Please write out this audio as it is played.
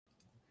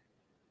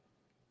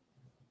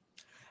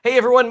Hey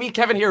everyone, Meet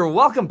Kevin here.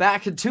 Welcome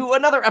back to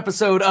another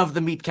episode of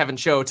the Meet Kevin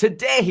Show.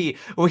 Today,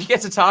 we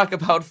get to talk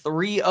about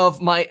three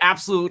of my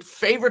absolute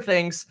favorite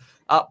things,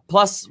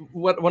 plus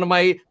one of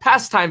my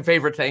pastime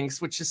favorite things,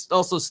 which is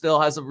also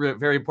still has a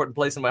very important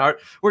place in my heart.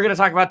 We're going to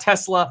talk about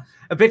Tesla,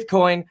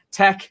 Bitcoin,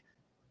 tech,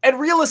 and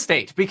real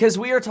estate, because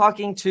we are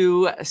talking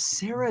to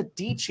Sara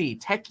Dietschy,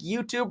 tech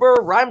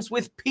YouTuber, rhymes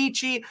with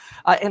peachy,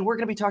 and we're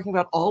going to be talking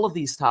about all of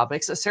these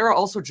topics. Sara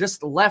also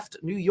just left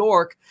New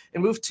York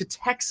and moved to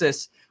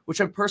Texas, which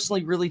I'm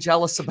personally really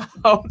jealous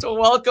about.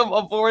 Welcome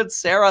aboard,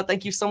 Sara.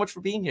 Thank you so much for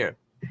being here.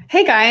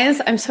 Hey guys,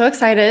 I'm so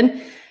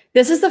excited.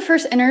 This is the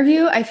first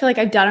interview I feel like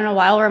I've done in a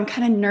while where I'm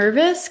kind of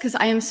nervous because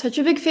I am such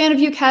a big fan of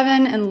you,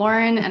 Kevin and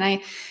Lauren, and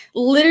I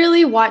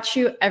literally watch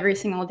you every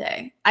single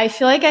day. I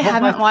feel like I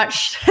haven't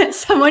watched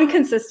someone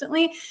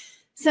consistently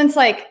since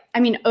OG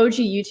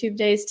YouTube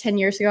days 10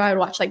 years ago. I would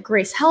watch like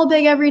Grace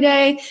Helbig every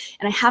day,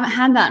 and I haven't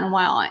had that in a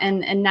while.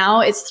 And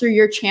now it's through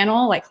your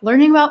channel, like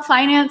learning about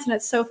finance, and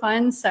it's so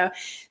fun. So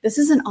this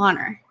is an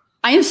honor.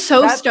 I am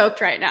so stoked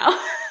right now.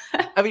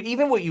 I mean,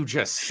 even what you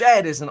just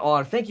said is an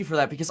honor. Thank you for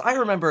that, because I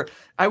remember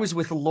I was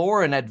with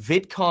Lauren at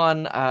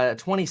VidCon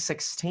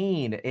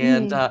 2016,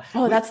 and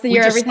that's the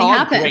year everything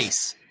happened.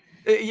 Grace.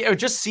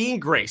 Just seeing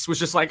Grace was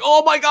just like,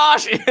 oh my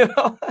gosh!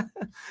 Oh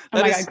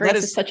my God, Grace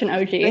is such an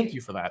OG. Thank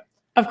you for that.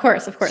 Of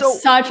course. So,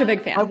 such a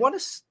big fan. I want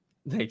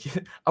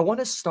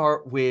to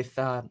start with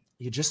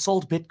you just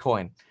sold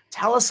Bitcoin.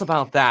 Tell us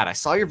about that. I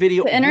saw your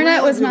video. The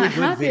internet was not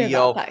happy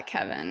about that,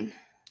 Kevin.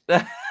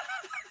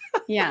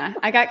 Yeah,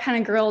 I got kind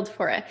of grilled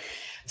for it.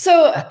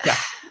 So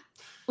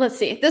let's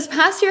see. This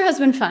past year has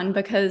been fun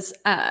because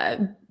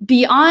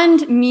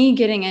beyond me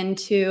getting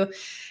into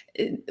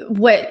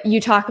what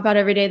you talk about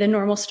every day, the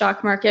normal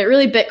stock market,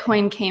 really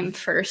Bitcoin came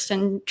first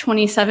in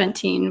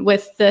 2017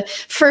 with the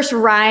first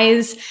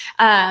rise.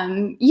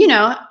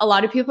 A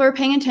lot of people are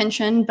paying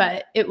attention,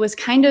 but it was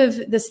kind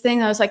of this thing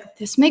that I was like,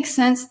 this makes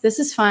sense. This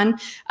is fun.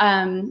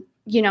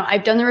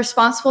 I've done the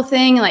responsible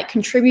thing, like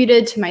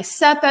contributed to my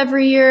SEP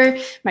every year.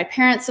 My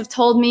parents have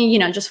told me,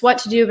 just what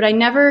to do, but I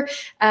never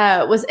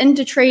was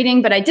into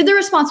trading, but I did the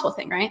responsible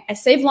thing, right? I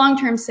saved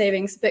long-term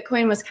savings.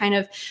 Bitcoin was kind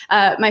of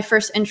my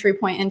first entry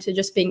point into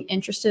just being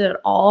interested at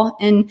all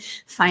in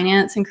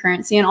finance and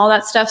currency and all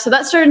that stuff. So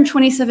that started in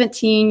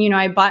 2017.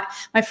 I bought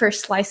my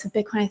first slice of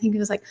Bitcoin. I think it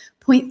was like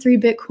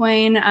 0.3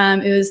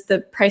 Bitcoin. It was the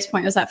price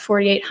point was at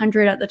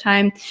 4,800 at the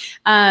time.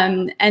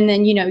 And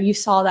then, you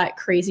saw that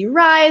crazy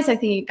rise. I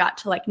think it got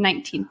to like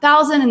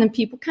 19,000, and then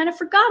people kind of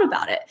forgot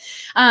about it.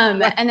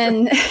 And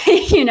then,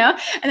 and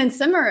then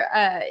summer,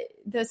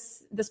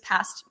 this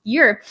past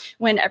year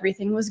when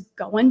everything was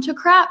going to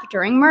crap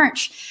during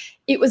March,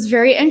 it was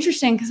very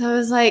interesting because I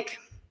was like,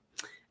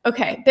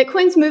 okay,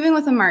 Bitcoin's moving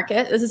with the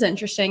market. This is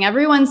interesting.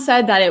 Everyone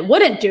said that it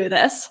wouldn't do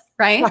this,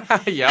 right?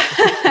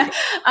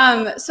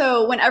 Yep.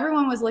 So when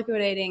everyone was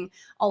liquidating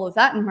all of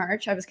that in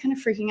March, I was kind of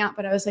freaking out,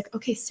 but I was like,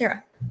 okay,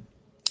 Sara,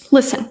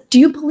 listen, do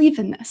you believe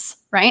in this,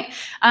 right?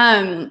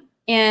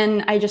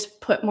 And I just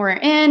put more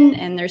in,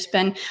 and there's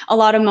been a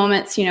lot of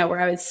moments, where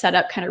I would set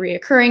up kind of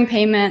reoccurring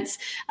payments.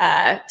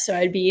 So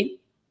I'd be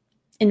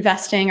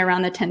investing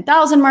around the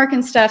 10,000 mark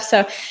and stuff.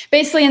 So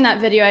basically in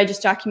that video, I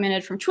just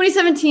documented from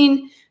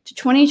 2017 to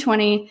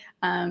 2020,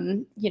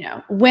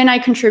 when I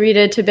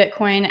contributed to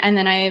Bitcoin, and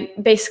then I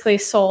basically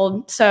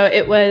sold. So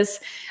I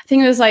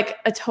think it was like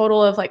a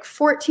total of like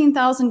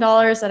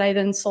 $14,000 that I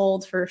then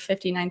sold for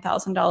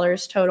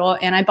 $59,000 total.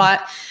 And I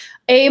bought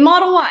a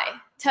Model Y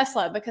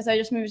Tesla because I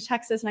just moved to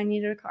Texas and I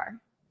needed a car.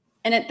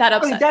 And that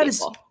upset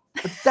people.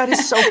 That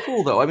is so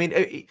cool though. I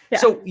mean,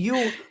 So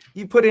you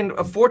put in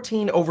a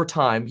 14 over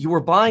time. You were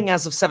buying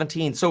as of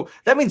 17. So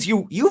that means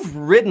you've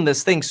ridden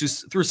this thing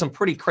through some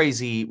pretty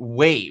crazy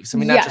waves. I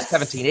mean, not just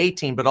 17,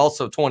 18, but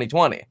also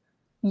 2020.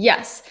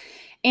 Yes.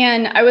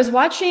 And I was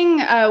watching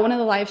one of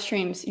the live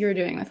streams you were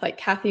doing with like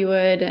Kathy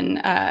Wood,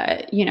 and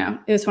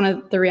it was one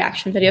of the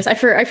reaction videos.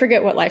 I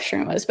forget what live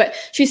stream it was, but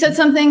she said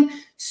something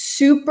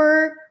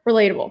super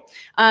relatable.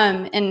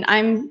 And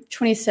I'm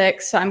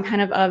 26, so I'm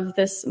kind of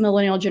this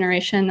millennial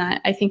generation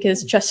that I think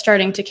is just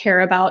starting to care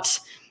about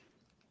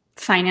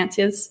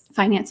finances,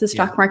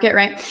 stock market,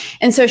 right?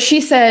 And so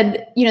she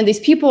said, these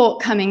people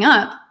coming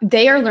up,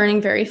 they are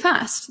learning very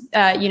fast.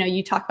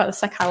 You talk about the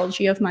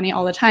psychology of money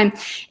all the time,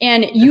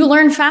 and you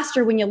learn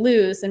faster when you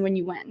lose than when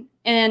you win.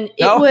 And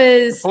it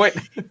was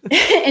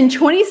in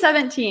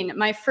 2017,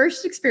 my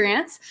first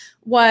experience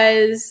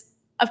was,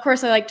 of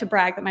course, I like to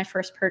brag that my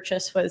first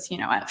purchase was,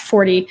 at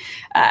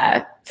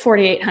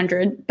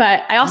 4,800,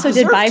 but I also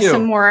did buy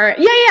some more.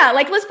 Yeah.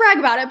 Like, let's brag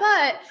about it.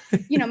 But,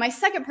 my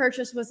second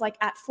purchase was like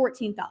at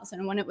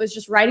 14,000 when it was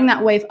just riding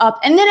that wave up,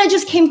 and then it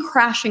just came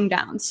crashing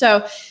down.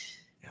 So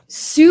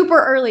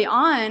super early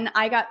on,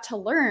 I got to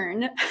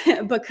learn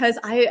because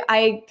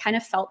I kind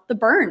of felt the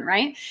burn,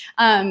 right?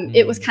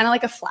 It was kind of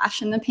like a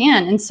flash in the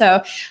pan. And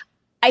so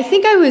I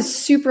think I was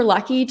super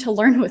lucky to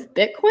learn with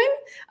Bitcoin.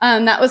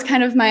 That was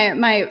kind of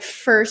my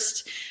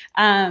first,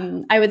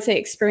 I would say,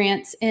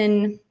 experience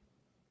in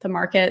the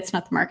market. It's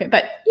not the market,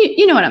 but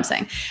you know what I'm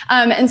saying.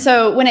 And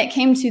so when it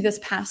came to this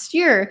past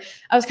year,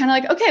 I was kind of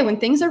like, okay, when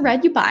things are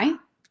red, you buy.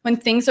 When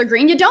things are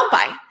green, you don't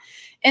buy.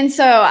 And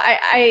so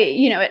I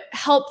it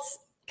helps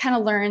kind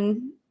of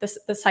learn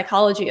the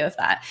psychology of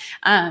that.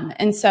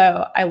 And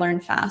so I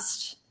learned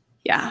fast.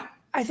 Yeah.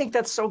 I think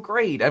that's so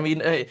great. I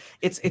mean,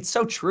 it's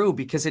so true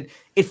because it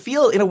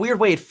in a weird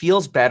way, it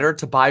feels better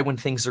to buy when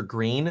things are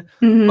green.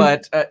 Mm-hmm.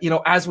 But,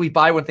 as we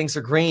buy when things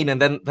are green and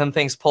then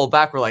things pull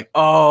back, we're like,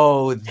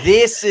 oh,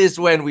 this is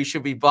when we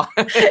should be buying.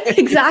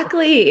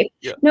 Exactly.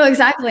 Yeah. No,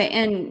 exactly.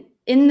 And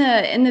in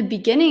the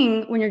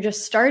beginning, when you're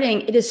just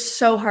starting, it is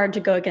so hard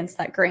to go against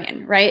that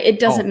grain, right? It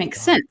doesn't make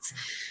sense.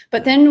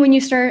 But then when you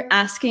start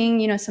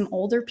asking, some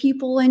older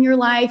people in your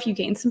life, you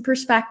gain some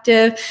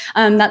perspective.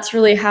 That's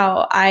really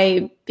how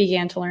I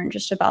began to learn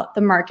just about the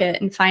market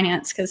and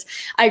finance, because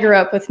I grew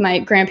up with my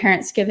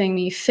grandparents giving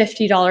me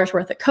 $50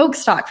 worth of Coke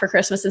stock for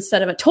Christmas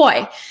instead of a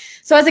toy.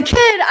 So as a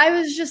kid, I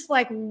was just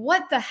like,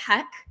 what the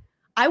heck?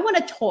 I want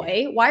a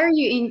toy. Why are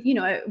you in,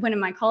 it went in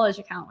my college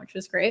account, which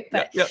was great,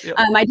 but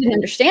I didn't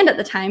understand at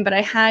the time, but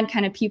I had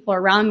kind of people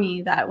around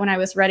me that when I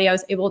was ready, I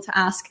was able to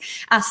ask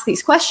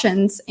these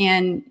questions.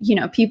 And,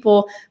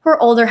 people who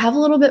are older have a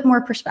little bit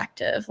more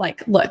perspective.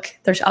 Like, look,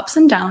 there's ups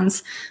and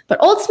downs, but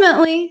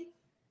ultimately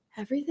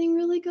everything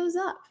really goes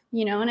up,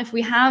 and if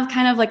we have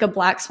kind of like a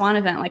black swan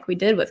event, like we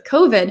did with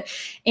COVID,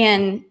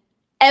 and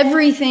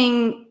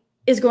everything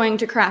is going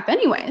to crap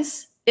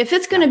anyways, if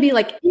it's going to be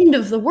like end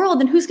of the world,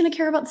 then who's going to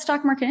care about the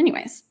stock market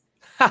anyways?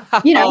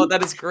 Oh,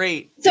 that is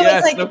great. So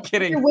yes, it's like, no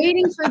kidding. You're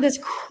waiting for this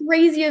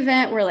crazy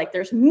event where like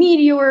there's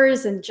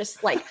meteors and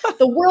just like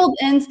the world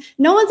ends.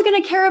 No one's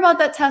going to care about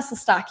that Tesla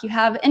stock you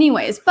have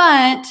anyways,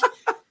 but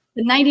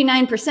the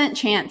 99%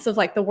 chance of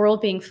like the world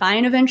being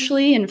fine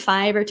eventually in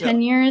 5 or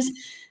 10 years,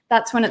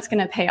 that's when it's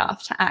going to pay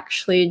off to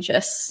actually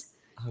just,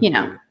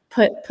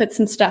 put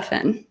some stuff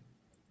in.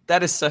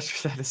 That is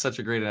such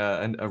a great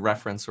a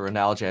reference or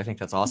analogy. I think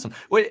that's awesome.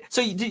 Wait,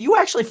 so did you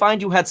actually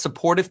find you had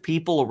supportive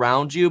people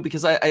around you?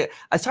 Because I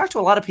talked to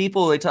a lot of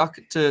people. They talk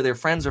to their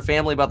friends or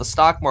family about the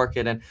stock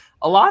market, and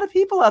a lot of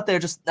people out there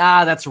just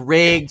that's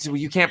rigged.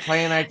 You can't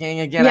play in that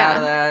game. Get out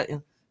of that.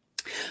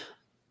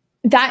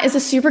 That is a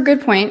super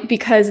good point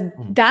because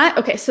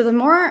so the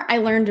more I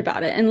learned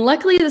about it, and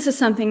luckily this is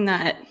something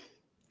that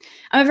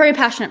I'm a very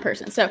passionate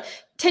person. So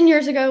 10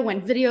 years ago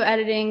when video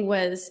editing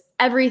was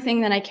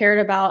everything that I cared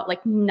about,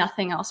 like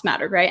nothing else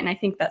mattered, right? And I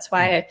think that's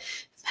why I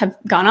have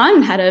gone on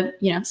and had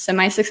a,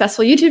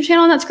 semi-successful YouTube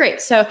channel, and that's great.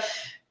 So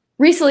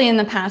recently in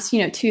the past,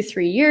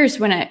 2-3 years,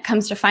 when it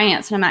comes to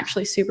finance, and I'm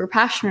actually super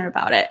passionate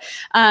about it,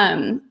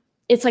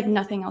 it's like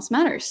nothing else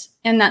matters.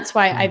 And that's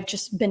why I've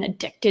just been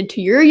addicted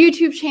to your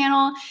YouTube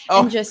channel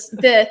and just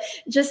the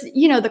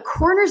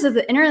corners of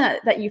the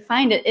internet that you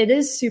find it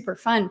is super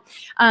fun.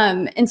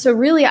 And so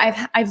really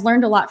I've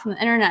learned a lot from the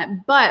internet,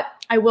 but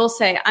I will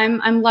say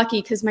I'm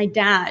lucky because my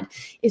dad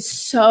is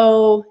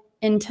so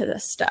into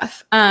this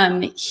stuff.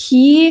 I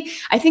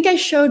think I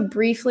showed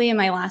briefly in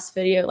my last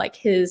video, like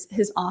his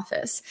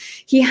office.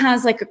 He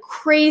has like a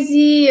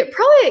crazy,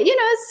 probably,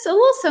 it's a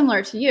little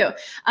similar to you.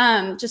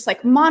 Just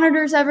like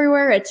monitors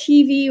everywhere, a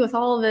TV with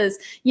all of his,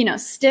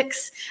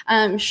 sticks,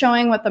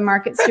 showing what the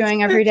market's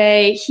doing every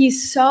day.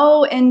 He's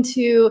so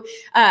into,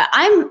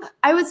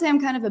 I would say I'm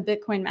kind of a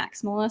Bitcoin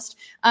maximalist,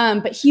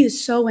 but he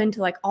is so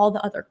into like all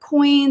the other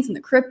coins and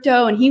the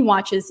crypto, and he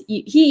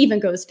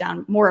even goes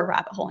down more a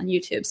rabbit hole on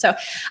YouTube. So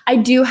I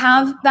do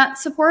have that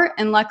support.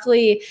 And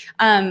luckily,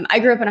 I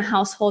grew up in a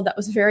household that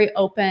was very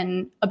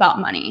open about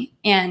money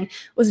and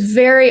was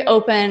very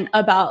open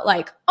about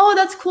like, oh,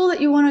 that's cool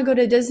that you want to go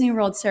to Disney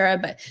World, Sarah.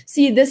 But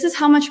see, this is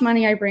how much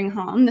money I bring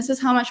home. This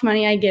is how much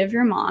money I give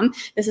your mom.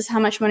 This is how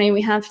much money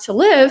we have to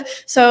live.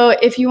 So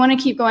if you want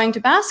to keep going to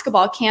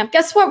basketball camp,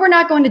 guess what? We're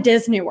not going to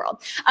Disney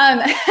World.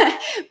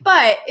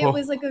 But it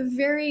was like a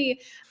very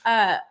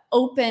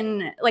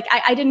open, like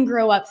I didn't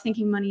grow up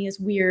thinking money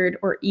is weird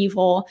or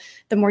evil.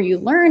 The more you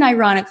learn,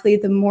 ironically,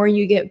 the more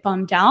you get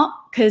bummed out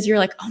because you're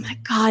like, oh my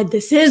God,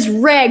 this is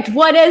rigged.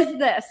 What is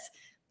this?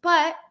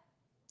 But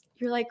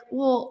you're like,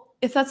 well,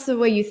 if that's the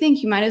way you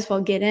think, you might as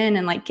well get in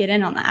on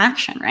the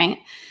action, right?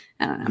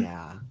 I don't know.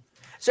 Yeah.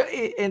 So,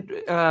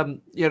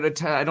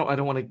 I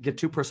don't want to get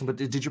too personal,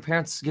 but did your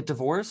parents get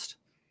divorced?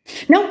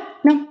 No.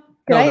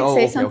 Did I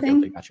say something?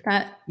 Okay,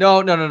 gotcha.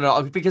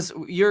 No. Because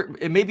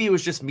maybe it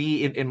was just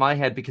me in my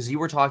head because you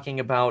were talking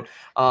about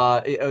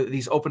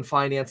these open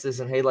finances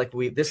and hey, like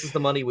this is the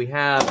money we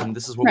have and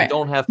this is what we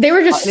don't have. They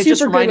were just super it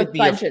just reminded good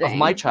with me budgeting. of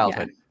my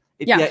childhood.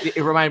 Yeah.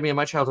 It reminded me of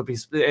my childhood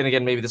piece. And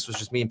again, maybe this was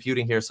just me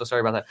imputing here. So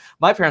sorry about that.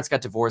 My parents got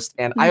divorced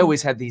and I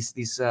always had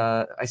these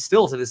I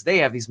still to this day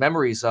have these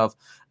memories of,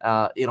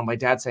 my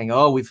dad saying,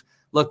 oh, we've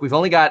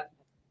only got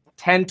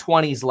 10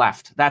 20s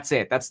left. That's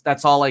it.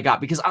 That's all I got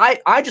because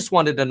I just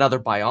wanted another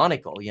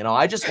Bionicle,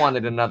 I just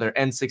wanted another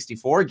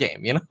N64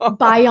 game,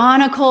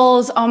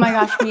 Bionicles. Oh my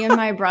gosh. Me and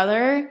my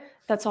brother,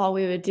 that's all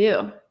we would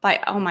do.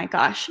 Oh my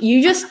gosh.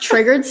 You just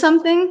triggered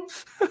something.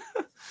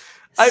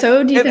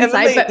 so deep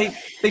inside. But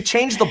they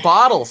changed the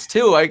bottles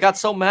too. I got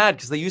so mad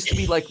because they used to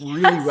be like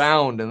really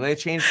round, and they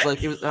changed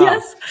like it was. Oh.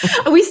 Yes,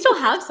 we still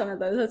have some of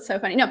those. That's so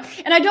funny. No,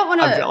 and I don't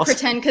want to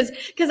pretend because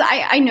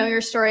I know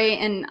your story,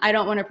 and I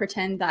don't want to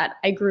pretend that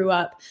I grew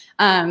up,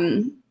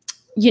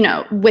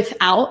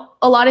 without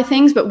a lot of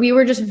things, but we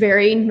were just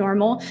very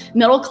normal,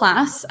 middle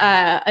class.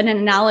 An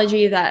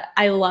analogy that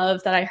I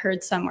love that I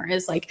heard somewhere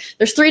is like,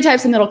 there's 3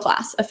 types of middle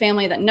class: a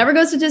family that never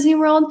goes to Disney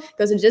World,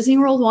 goes to Disney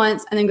World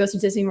once, and then goes to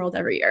Disney World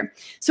every year.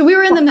 So we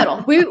were in the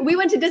middle. We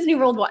went to Disney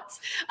World once.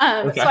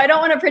 So I don't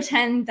want to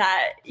pretend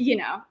that,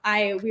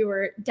 we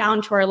were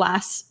down to our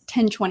last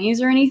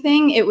 10/20s or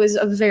anything. It was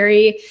a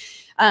very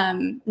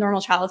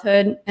normal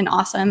childhood and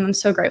awesome. I'm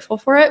so grateful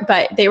for it.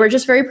 But they were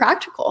just very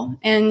practical,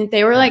 and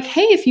they were like,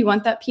 hey, if you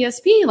want that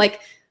PSP, like,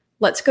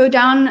 let's go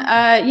down,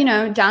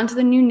 down to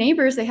the new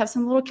neighbors. They have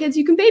some little kids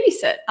you can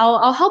babysit.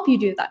 I'll help you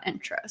do that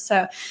intro.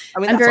 So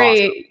I'm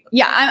very,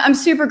 awesome. I'm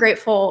super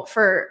grateful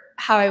for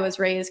how I was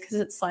raised,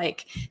 because it's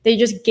like, they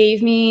just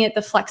gave me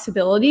the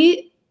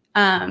flexibility.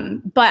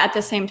 But at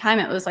the same time,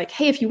 it was like,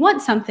 hey, if you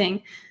want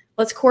something,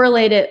 let's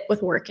correlate it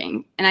with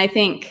working. And I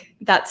think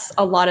that's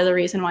a lot of the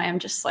reason why I'm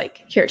just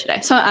like here today.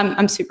 So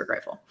I'm super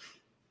grateful.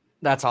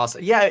 That's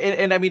awesome. Yeah.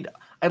 And I mean,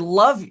 I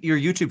love your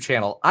YouTube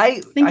channel.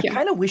 I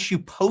kind of wish you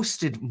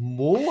posted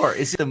more.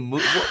 Is it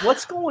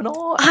what's going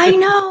on? I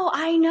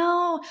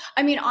know.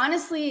 I mean,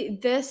 honestly,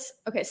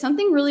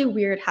 something really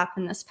weird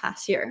happened this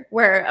past year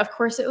where, of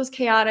course, it was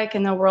chaotic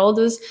and the world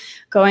was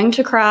going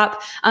to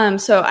crap.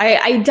 So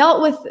I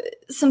dealt with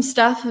some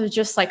stuff of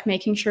just like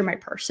making sure my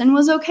person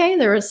was okay.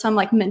 There was some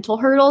like mental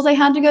hurdles I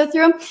had to go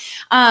through.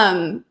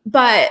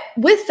 But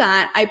with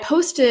that, I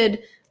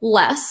posted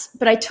less,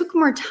 but I took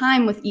more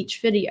time with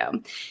each video.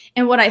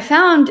 And what I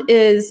found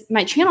is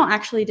my channel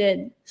actually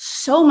did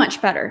so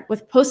much better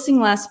with posting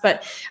less.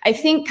 But I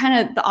think kind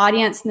of the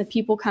audience and the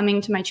people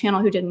coming to my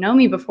channel who didn't know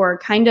me before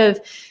kind of,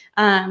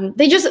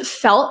 they just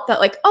felt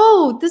that like,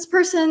 oh, this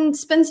person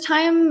spends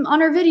time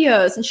on her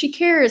videos and she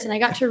cares. And I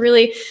got to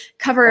really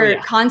cover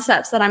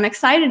concepts that I'm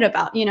excited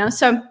about,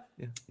 So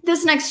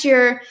this next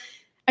year,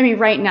 I mean,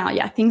 right now,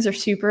 things are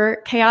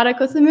super chaotic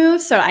with the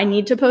move. So I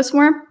need to post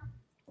more.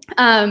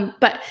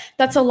 But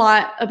that's a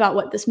lot about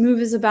what this move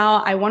is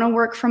about. I want to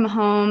work from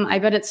home. I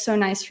bet it's so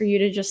nice for you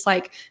to just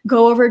like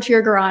go over to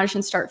your garage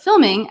and start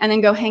filming and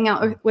then go hang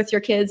out with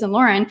your kids and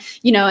Lauren,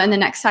 in the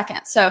next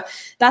second. So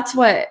that's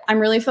what I'm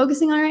really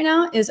focusing on right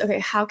now is, okay,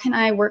 how can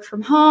I work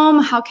from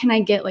home? How can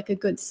I get like a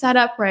good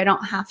setup where I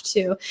don't have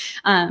to,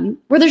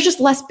 where there's just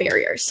less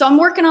barriers. So I'm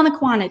working on the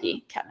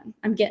quantity, Kevin.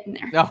 I'm getting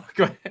there. Oh,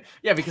 good.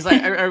 Yeah, because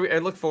I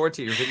look forward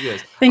to your videos.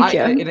 Thank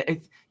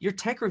you. Your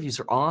tech reviews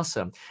are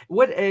awesome.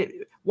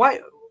 Why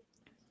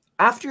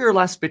after your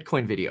last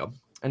Bitcoin video,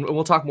 and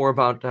we'll talk more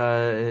about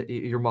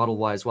your Model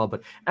Y as well,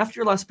 but after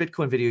your last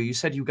Bitcoin video, you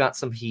said you got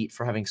some heat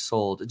for having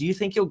sold. Do you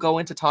think you'll go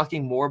into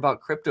talking more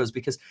about cryptos,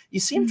 because you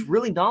seemed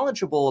really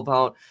knowledgeable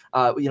about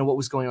what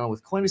was going on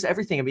with Coinbase,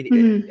 everything? I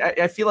mean,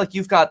 I feel like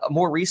you've got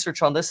more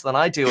research on this than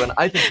I do, and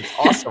I think it's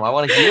awesome. I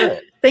want to hear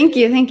it. Thank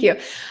you.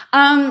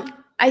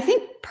 I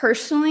think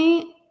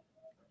personally,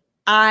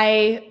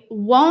 I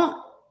won't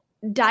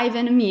dive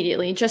in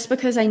immediately, just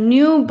because I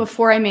knew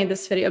before I made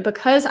this video,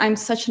 because I'm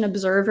such an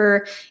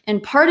observer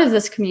and part of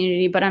this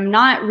community, but I'm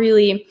not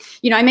really,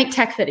 I make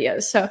tech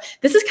videos. So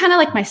this is kind of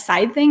like my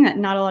side thing that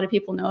not a lot of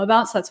people know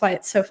about. So that's why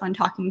it's so fun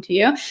talking to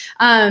you.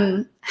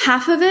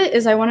 Half of it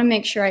is I want to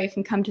make sure I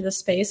can come to the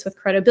space with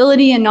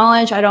credibility and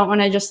knowledge. I don't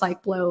want to just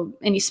like blow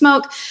any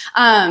smoke,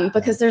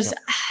 because there's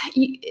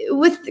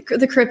with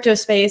the crypto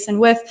space and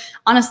with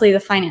honestly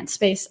the finance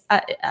space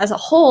as a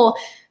whole,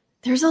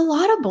 there's a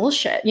lot of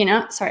bullshit,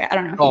 Sorry, I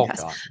don't know if you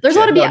cuss. There's a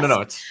lot of BS.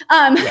 No, it's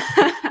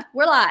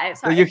we're live.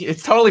 Sorry.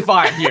 It's totally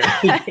fine here.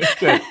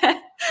 Good.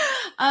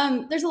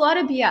 There's a lot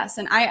of BS,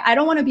 and I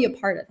don't want to be a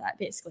part of that,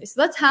 basically.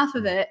 So that's half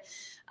of it.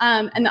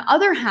 And the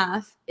other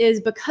half is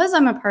because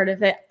I'm a part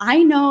of it,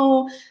 I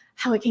know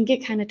how it can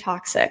get kind of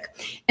toxic.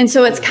 And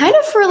so it's kind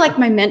of for like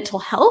my mental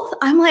health.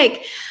 I'm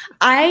like,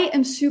 I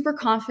am super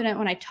confident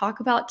when I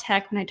talk about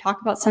tech, when I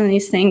talk about some of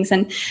these things.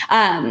 And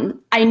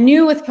I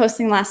knew with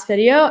posting last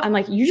video, I'm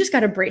like, you just got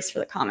to brace for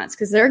the comments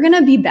because they're going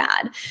to be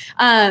bad.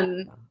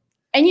 And,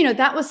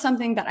 that was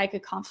something that I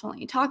could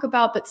confidently talk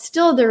about. But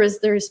still,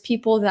 there's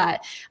people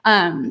that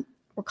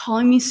were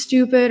calling me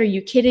stupid. Are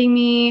you kidding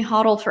me?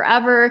 HODL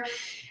forever.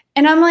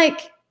 And I'm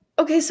like,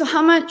 okay, so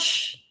how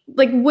much,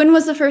 like, when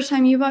was the first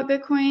time you bought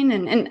Bitcoin?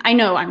 And I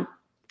know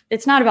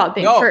it's not about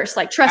being first,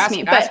 like, trust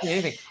me. But ask me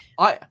anything.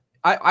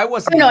 I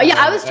wasn't. No,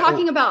 I was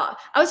talking about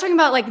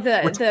like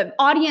the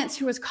audience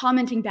who was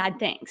commenting bad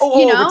things.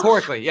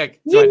 Rhetorically, yeah.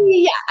 Yeah.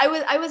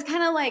 I was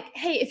kind of like,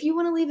 hey, if you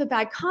want to leave a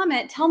bad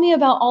comment, tell me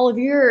about all of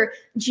your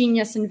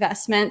genius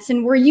investments,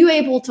 and were you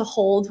able to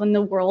hold when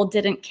the world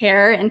didn't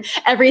care and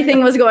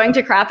everything was going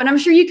to crap? And I'm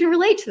sure you can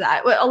relate to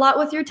that a lot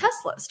with your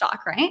Tesla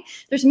stock, right?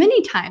 There's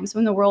many times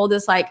when the world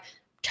is like,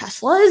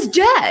 Tesla is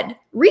dead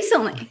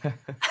recently.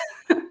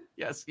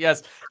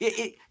 Yes.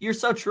 You're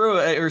so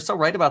true. You're so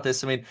right about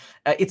this. I mean,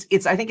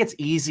 it's. I think it's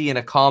easy in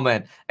a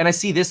comment, and I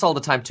see this all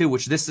the time too.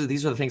 These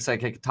are the things that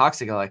get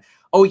toxic. Like,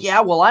 oh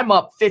yeah, well I'm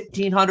up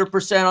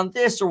 1,500% on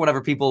this or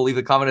whatever. People leave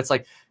a comment. It's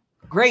like,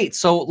 great.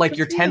 So like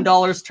your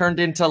 $10 turned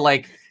into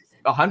like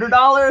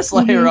 $100,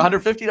 like or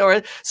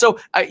 $150. So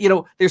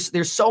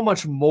there's so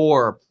much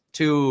more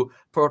to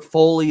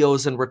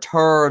portfolios and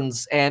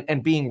returns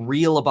and being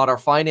real about our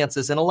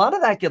finances. And a lot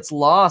of that gets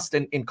lost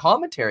in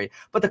commentary,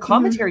 but the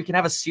commentary can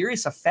have a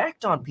serious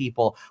effect on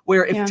people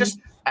where if just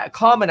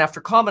comment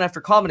after comment after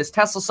comment is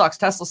Tesla sucks,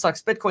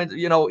 Bitcoin,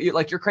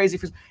 you're crazy.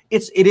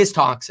 It is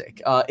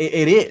toxic.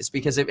 It is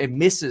because it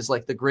misses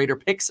like the greater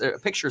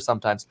picture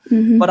sometimes.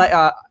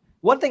 But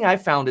one thing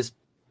I've found is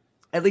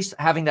at least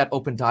having that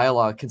open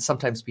dialogue can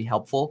sometimes be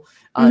helpful.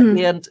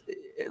 And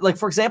like,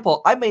 for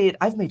example, I've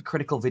made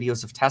critical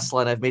videos of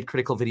Tesla and I've made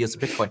critical videos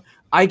of Bitcoin.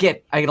 I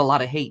get a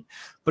lot of hate,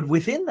 but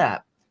within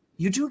that,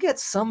 you do get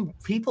some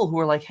people who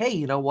are like, hey,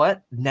 you know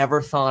what?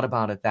 Never thought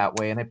about it that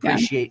way. And I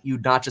appreciate you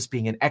not just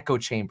being an echo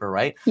chamber,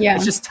 right? Yeah.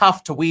 It's just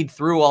tough to weed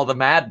through all the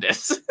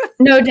madness.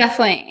 No,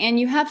 definitely. And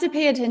you have to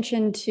pay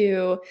attention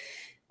to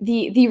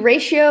the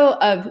ratio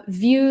of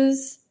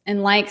views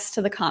and likes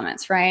to the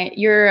comments, right?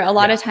 A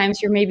lot of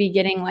times you're maybe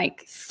getting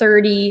like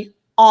 30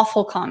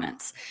 awful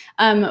comments,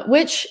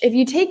 which if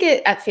you take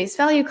it at face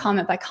value,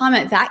 comment by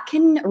comment, that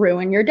can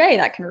ruin your day,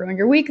 that can ruin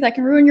your week, that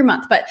can ruin your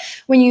month. But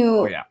when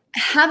you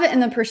have it in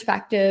the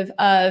perspective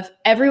of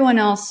everyone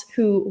else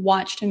who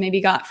watched and maybe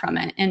got from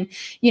it, and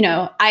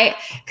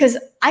because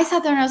I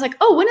sat there and I was like,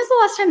 oh, when is the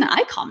last time that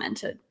I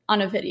commented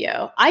on a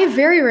video? I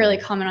very rarely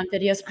comment on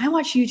videos. I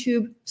watch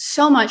YouTube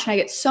so much and I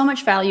get so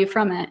much value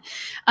from it.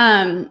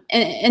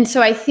 And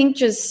so I think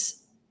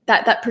just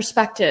that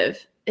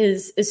perspective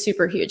is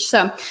super huge.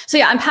 So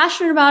yeah, I'm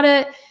passionate about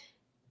it,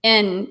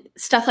 and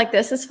stuff like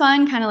this is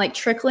fun, kind of like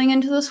trickling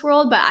into this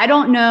world, but I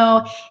don't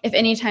know if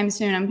anytime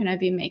soon I'm going to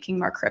be making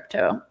more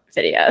crypto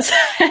videos.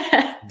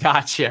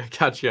 Gotcha.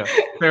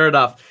 Fair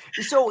enough.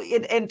 So,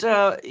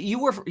 you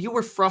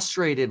were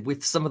frustrated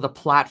with some of the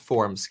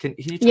platforms. Can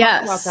you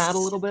talk about that a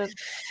little bit?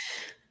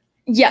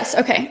 Yes.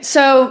 Okay.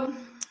 So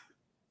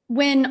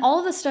when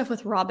all the stuff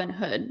with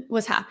Robinhood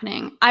was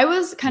happening, I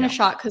was kind of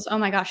shocked because, oh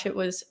my gosh, it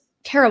was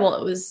terrible.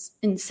 It was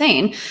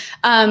insane.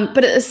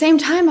 But at the same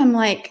time, I'm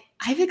like,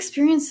 I've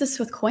experienced this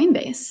with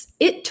Coinbase.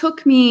 It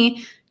took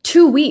me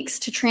 2 weeks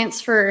to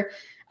transfer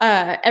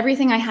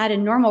everything I had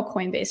in normal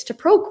Coinbase to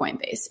Pro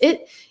Coinbase.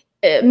 It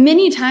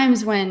many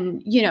times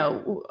when,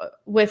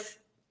 with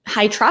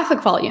high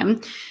traffic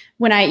volume,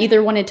 when I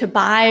either wanted to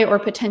buy or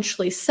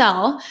potentially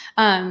sell,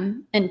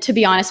 and to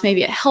be honest,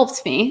 maybe it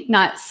helped me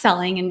not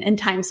selling in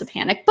times of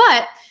panic,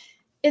 but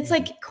it's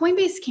like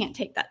Coinbase can't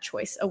take that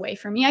choice away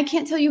from me. I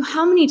can't tell you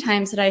how many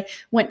times that I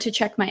went to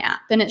check my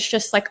app and it's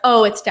just like,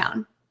 oh, it's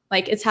down.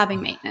 Like it's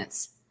having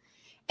maintenance.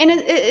 And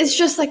it's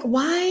just like,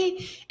 why?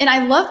 And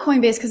I love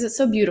Coinbase because it's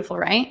so beautiful,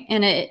 right?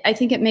 And I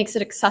think it makes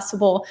it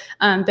accessible,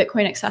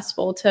 Bitcoin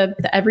accessible to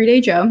the everyday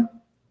Joe.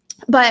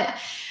 But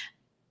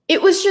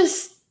it was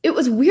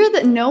weird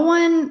that no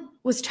one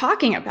was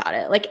talking about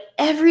it. Like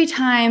every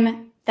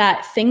time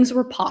that things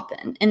were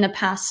popping in the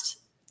past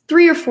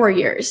 3 or 4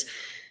 years,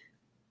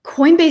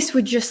 Coinbase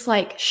would just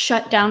like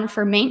shut down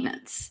for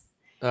maintenance.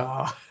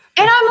 Oh.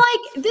 And I'm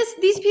like,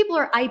 these people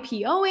are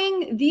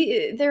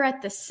IPOing. They're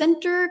at the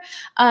center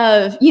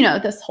of,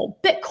 this whole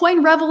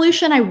Bitcoin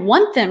revolution. I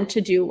want them to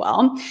do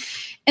well.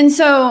 And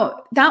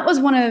so that was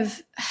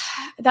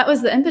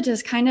the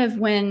impetus kind of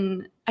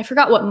when, I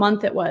forgot what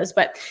month it was,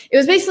 but it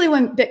was basically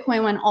when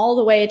Bitcoin went all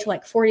the way to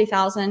like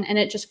 40,000 and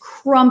it just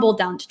crumbled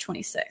down to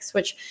 26,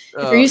 which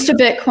if you're used to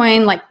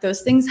Bitcoin, like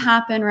those things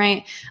happen,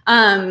 right?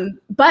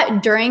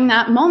 But during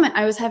that moment,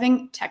 I was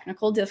having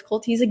technical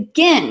difficulties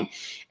again.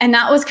 And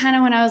that was kind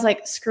of when I was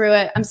like, screw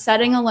it. I'm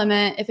setting a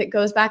limit. If it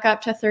goes back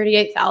up to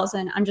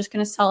 38,000, I'm just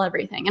going to sell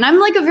everything. And I'm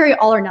like a very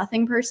all or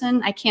nothing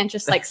person. I can't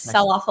just like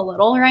sell off a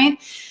little, right?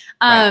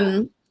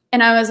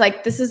 And I was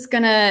like, this will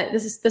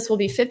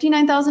be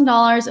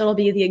 $59,000. It'll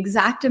be the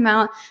exact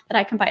amount that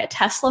I can buy a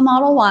Tesla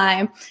Model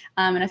Y.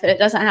 And if it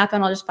doesn't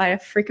happen, I'll just buy a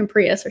freaking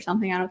Prius or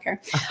something. I don't care.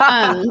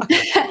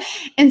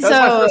 And that was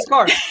my first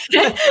car.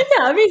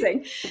 Yeah,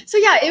 amazing. So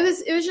yeah, it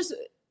was just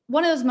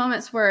one of those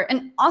moments where,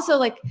 and also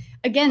like,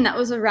 again, that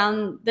was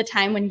around the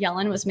time when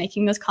Yellen was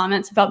making those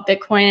comments about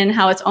Bitcoin and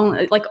how it's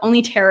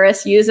only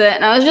terrorists use it.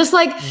 And I was just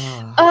like,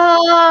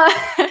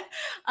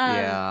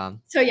 yeah.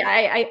 So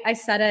yeah, I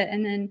said it,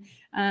 and then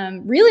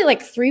really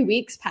like 3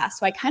 weeks passed.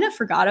 So I kind of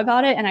forgot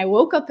about it, and I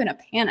woke up in a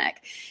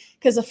panic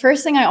because the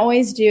first thing I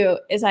always do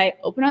is I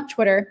open up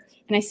Twitter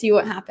and I see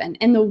what happened.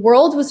 And the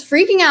world was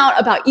freaking out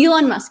about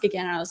Elon Musk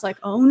again. And I was like,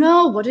 oh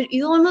no, what did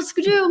Elon Musk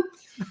do?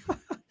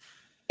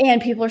 And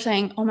people are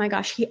saying, oh my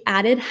gosh, he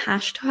added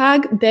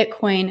hashtag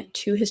Bitcoin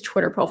to his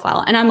Twitter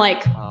profile. And I'm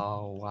like,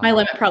 oh, wow. My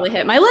limit probably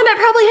hit. I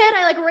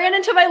like ran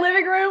into my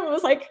living room. It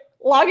was like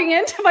logging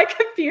into my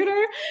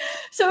computer.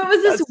 So it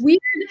was this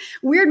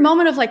weird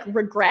moment of like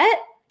regret.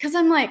 Cause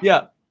I'm like,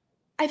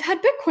 I've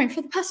had Bitcoin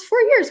for the past 4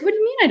 years. What do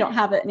you mean I don't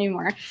have it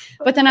anymore?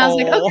 But then I was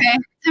like, okay,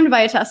 time to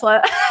buy a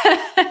Tesla.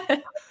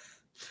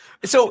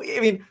 So, I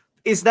mean,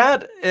 is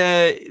that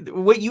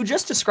what you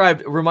just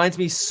described reminds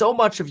me so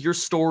much of your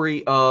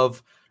story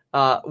of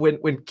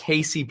when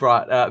Casey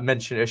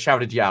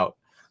shouted you out.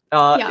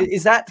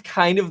 Is that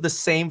kind of the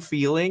same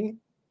feeling?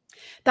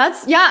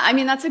 That's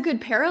a good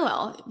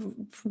parallel.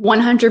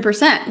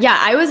 100%. Yeah,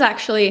 I was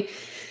actually,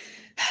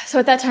 so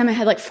at that time I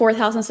had like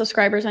 4,000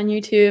 subscribers on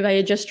YouTube. I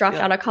had just dropped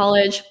out of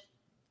college.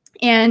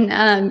 And,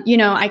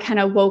 I kind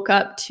of woke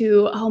up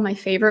to, my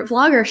favorite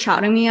vlogger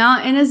shouting me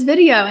out in his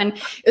video. And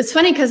it was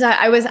funny because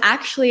I was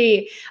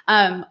actually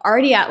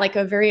already at like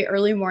a very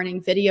early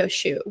morning video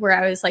shoot where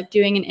I was like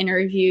doing an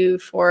interview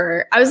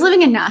I was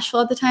living in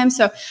Nashville at the time.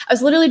 So I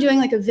was literally doing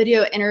like a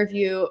video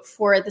interview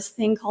for this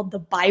thing called the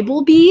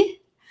Bible Bee.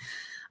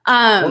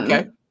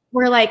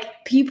 Where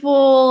like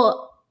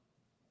people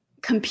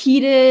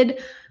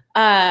competed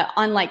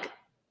on like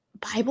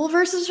Bible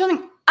verses or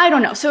something. I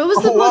don't know. So it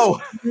was the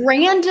most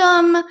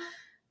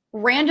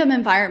random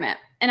environment.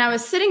 And I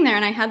was sitting there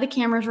and I had the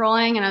cameras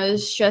rolling and I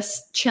was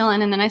just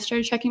chilling. And then I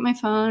started checking my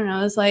phone and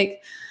I was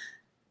like,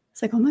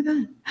 oh my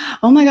God,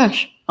 oh my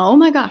gosh, oh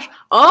my gosh,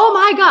 oh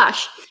my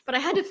gosh. But I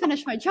had to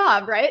finish my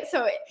job, right?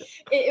 So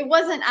it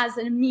wasn't as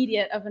an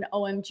immediate of an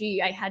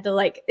OMG. I had to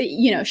like,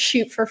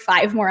 shoot for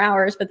 5 more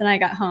hours, but then I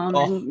got home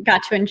and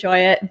got to enjoy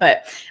it.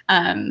 But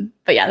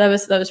yeah, that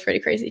was pretty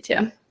crazy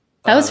too.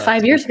 That was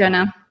 5 years ago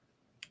now.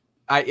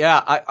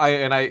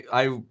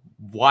 I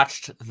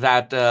watched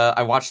that.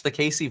 I watched the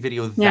Casey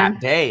video that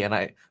day, and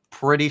I'm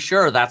pretty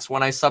sure that's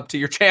when I subbed to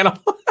your channel.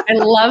 I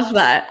love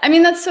that. I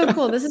mean, that's so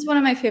cool. This is one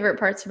of my favorite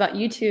parts about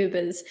YouTube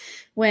is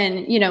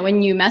when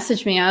you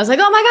message me, I was like,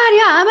 oh my God,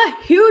 yeah, I'm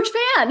a huge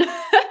fan.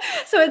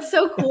 So it's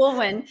so cool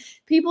when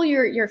people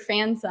you're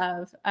fans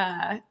of,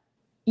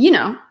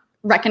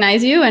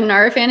 recognize you and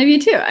are a fan of you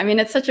too. I mean,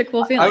 it's such a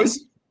cool feeling.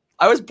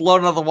 I was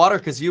blown out of the water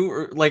because you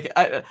were like,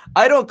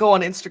 I don't go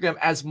on Instagram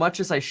as much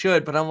as I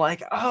should, but I'm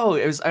like,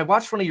 I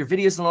watched one of your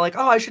videos and I'm like,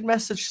 I should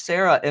message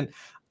Sara. And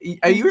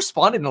you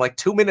responded in like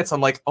 2 minutes. I'm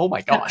like, oh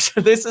my gosh,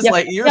 this is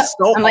you're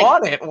so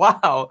on it.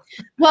 Wow.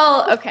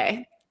 Well,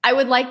 okay. I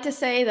would like to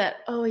say that,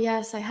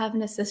 yes, I have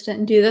an assistant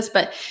and do this,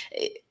 but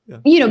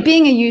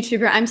being a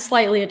YouTuber, I'm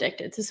slightly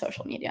addicted to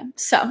social media.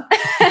 So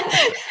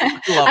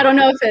I don't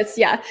know if it's,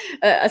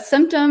 a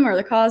symptom or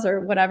the cause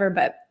or whatever,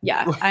 but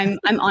yeah, I'm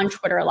on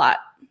Twitter a lot.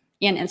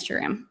 And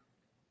Instagram.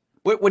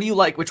 What do you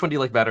like? Which one do you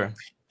like better?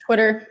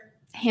 Twitter,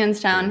 hands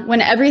down. When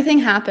everything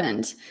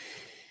happened,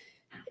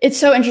 it's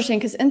so interesting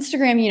because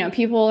Instagram,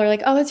 people are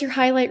like, it's your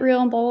highlight reel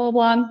and blah,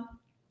 blah, blah.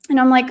 And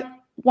I'm like,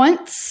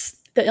 once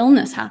the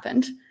illness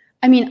happened,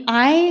 I mean,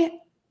 I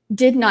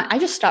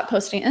just stopped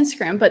posting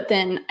Instagram, but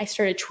then I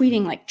started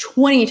tweeting like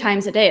 20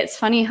 times a day. It's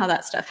funny how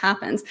that stuff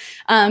happens.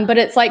 But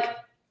it's like,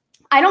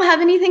 I don't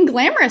have anything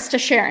glamorous to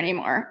share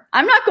anymore.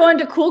 I'm not going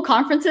to cool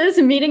conferences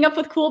and meeting up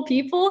with cool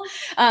people,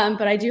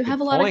 but I do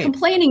have a lot of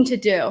complaining to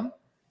do.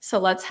 So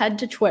let's head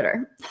to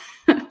Twitter.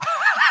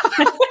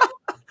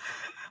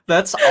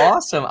 That's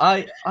awesome.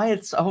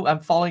 I'm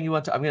following you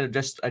on.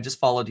 I just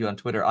followed you on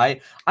Twitter. I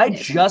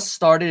just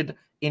started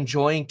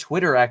enjoying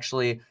Twitter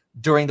actually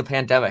during the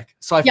pandemic.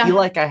 So I feel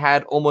like I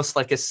had almost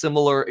like a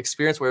similar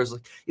experience where it was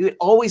like, it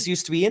always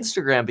used to be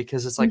Instagram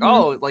because it's like,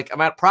 like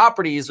I'm at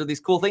properties or these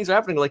cool things are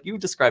happening like you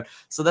described.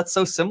 So that's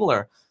so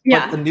similar.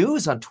 Yeah. But the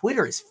news on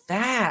Twitter is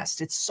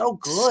fast. It's so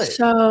good.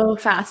 So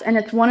fast. And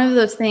it's one of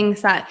those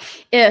things that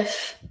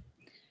if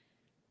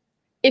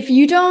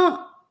you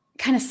don't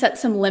kind of set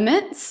some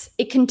limits,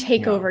 it can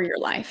take over your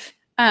life.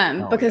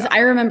 Because I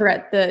remember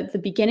at the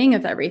beginning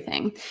of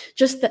everything,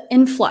 just the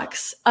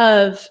influx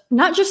of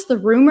not just the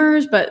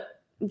rumors, but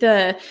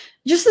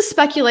just the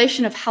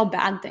speculation of how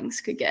bad things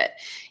could get.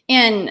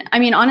 And I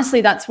mean,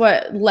 honestly, that's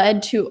what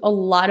led to a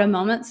lot of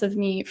moments of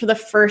me for the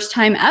first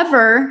time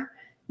ever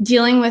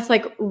dealing with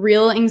like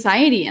real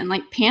anxiety and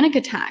like panic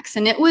attacks.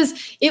 And it was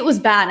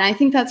bad. And I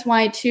think that's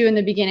why too, in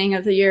the beginning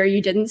of the year,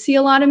 you didn't see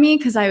a lot of me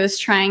because I was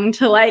trying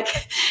to like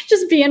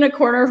just be in a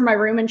corner of my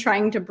room and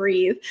trying to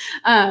breathe.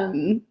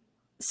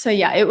 So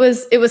yeah, it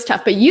was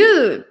tough, but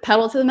you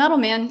pedal to the metal,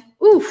 man.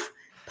 Oof,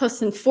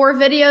 posting 4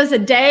 videos a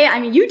day. I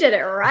mean, you did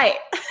it right.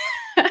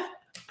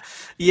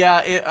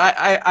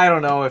 Yeah, I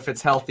don't know if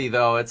it's healthy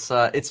though.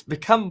 It's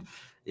become,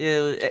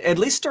 at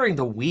least during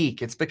the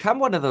week, it's become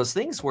one of those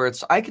things where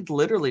I could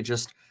literally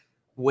just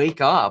wake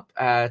up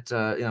at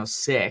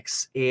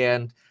 6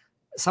 and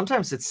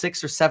sometimes it's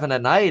 6 or 7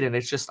 at night and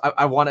it's just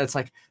it's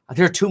like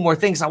there are 2 more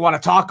things I want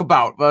to talk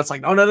about, but it's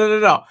like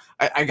no,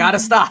 I gotta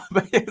stop.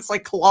 It's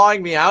like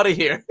clawing me out of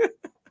here.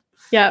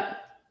 Yep.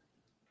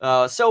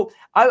 So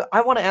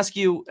I want to ask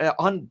you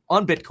on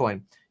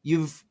Bitcoin,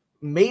 you've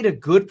made a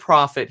good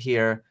profit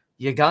here.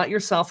 You got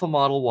yourself a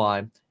Model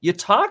Y. You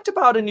talked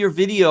about in your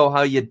video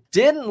how you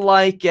didn't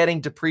like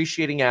getting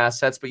depreciating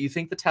assets, but you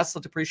think the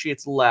Tesla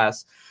depreciates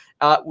less.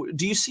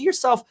 Do you see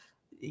yourself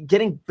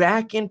getting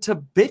back into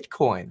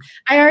Bitcoin.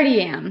 I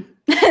already am.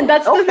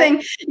 That's the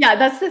thing. Yeah,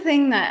 that's the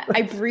thing that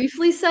I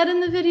briefly said in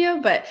the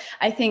video, but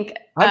I think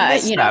I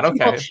missed that.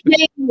 Okay.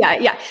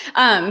 Yeah.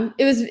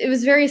 It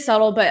was very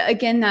subtle, but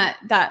again,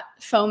 that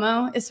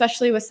FOMO,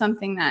 especially with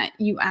something that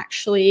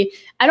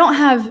I don't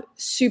have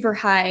super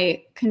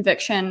high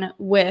conviction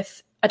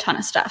with a ton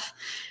of stuff.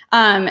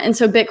 And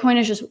so Bitcoin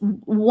is just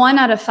 1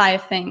 out of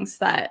 5 things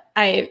that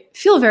I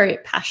feel very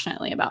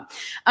passionately about.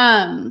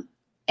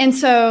 And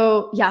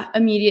so, yeah,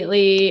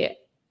 immediately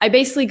I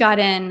basically got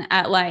in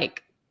at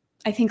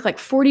I think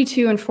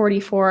 42 and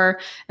 44. And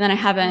then I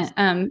haven't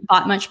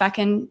bought much back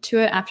into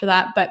it after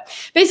that. But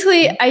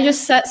basically I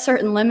just set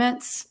certain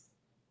limits.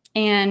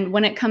 And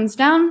when it comes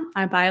down,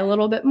 I buy a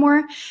little bit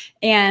more.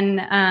 And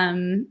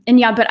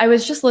yeah, but I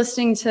was just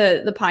listening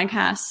to the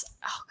podcast.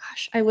 Oh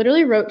gosh, I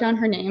literally wrote down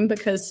her name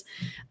because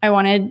I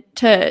wanted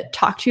to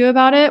talk to you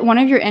about it. One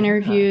of your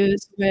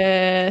interviews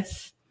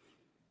with,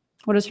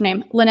 what is her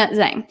name? Lynette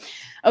Zhang.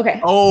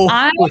 Okay.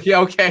 Yeah,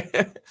 okay.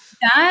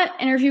 That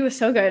interview was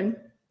so good.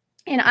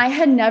 And I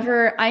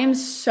am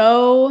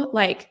so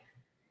are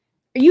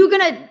you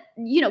going to,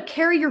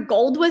 carry your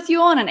gold with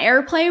you on an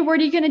airplane? What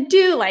are you going to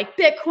do?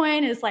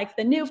 Bitcoin is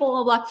the new blah,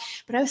 blah, blah.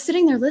 But I was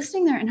sitting there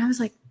listening there and I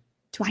was like,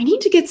 do I need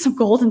to get some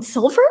gold and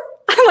silver?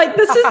 I'm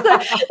this is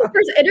the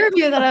first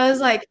interview that I was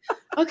like,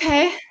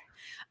 okay,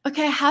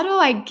 how do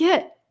I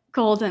get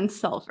gold and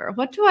silver?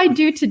 What do I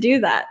do to do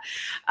that?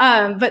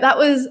 But that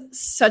was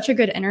such a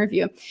good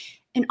interview.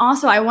 And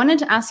also, I wanted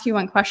to ask you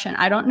one question.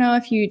 I don't know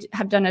if you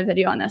have done a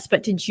video on this,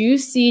 but did you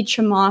see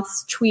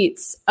Chamath's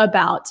tweets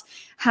about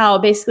how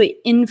basically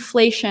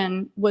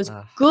inflation was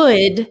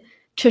good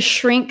to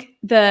shrink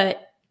the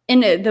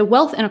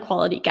wealth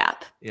inequality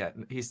gap? Yeah,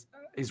 he's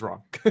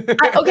wrong.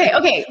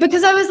 Okay.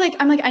 Because I was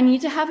I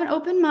need to have an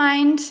open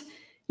mind.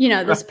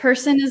 This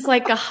person is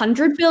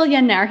 100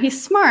 billionaire.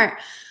 He's smart.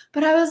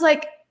 But I was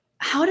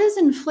how does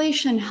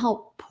inflation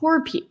help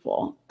poor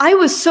people? I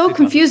was so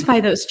confused by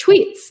those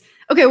tweets.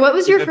 Okay, what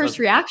was your first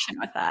reaction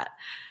with that?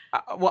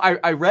 Well,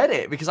 I read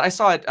it because I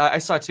saw it. I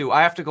saw it too.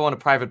 I have to go on a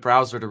private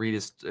browser to read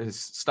his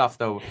stuff,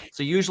 though.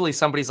 So usually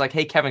somebody's like,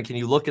 "Hey, Kevin, can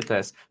you look at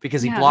this?"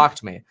 Because he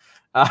blocked me.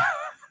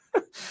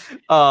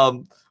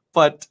 So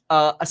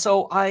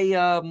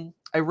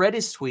I read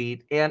his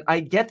tweet, and I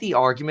get the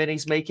argument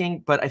he's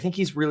making, but I think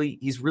he's really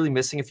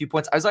missing a few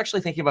points. I was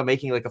actually thinking about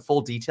making a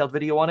full detailed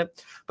video on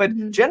it,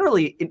 but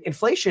generally,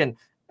 inflation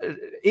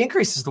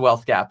increases the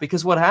wealth gap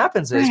because what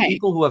happens is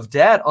people who have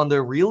debt on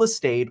their real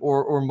estate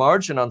or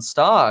margin on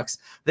stocks,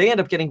 they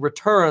end up getting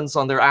returns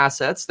on their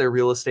assets, their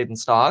real estate and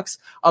stocks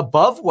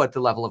above what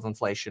the level of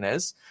inflation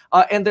is,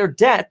 and their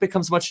debt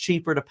becomes much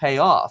cheaper to pay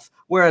off.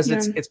 Whereas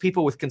it's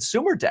people with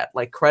consumer debt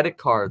like credit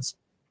cards,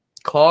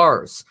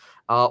 cars,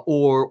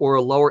 or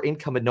a lower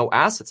income and no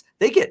assets,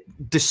 they get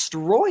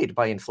destroyed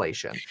by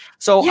inflation.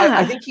 So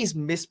I think he's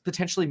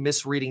potentially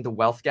misreading the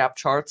wealth gap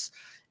charts.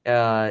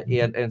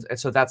 And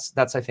so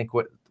that's I think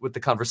what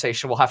the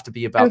conversation will have to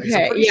be about. Because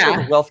I'm pretty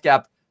sure the wealth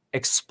gap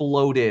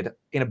exploded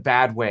in a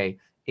bad way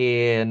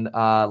in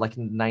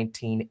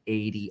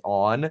 1980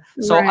 on.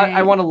 So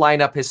I want to line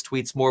up his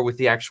tweets more with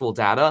the actual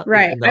data.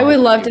 Right. I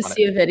would love to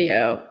see a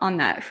video on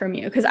that from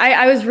you because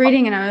I was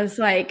reading and I was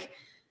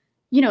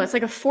it's a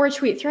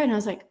 4-tweet thread and I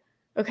was like,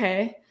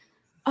 okay,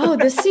 oh,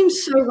 this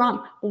seems so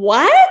wrong.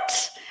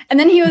 What? And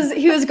then he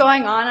was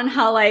going on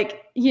how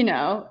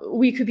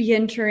we could be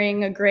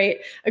entering a great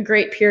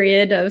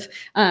period of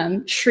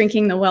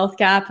shrinking the wealth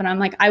gap. And I'm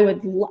like, I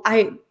would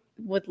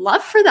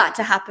love for that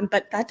to happen,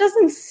 but that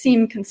doesn't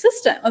seem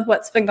consistent with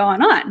what's been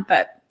going on.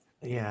 But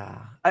yeah,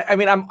 I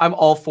mean, I'm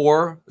all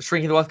for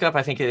shrinking the wealth gap.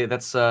 I think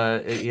that's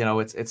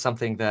it's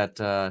something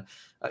that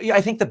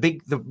I think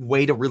the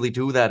way to really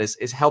do that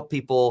is help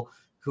people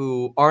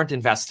who aren't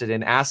invested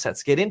in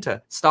assets get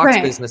into stocks,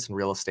 business, and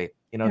real estate.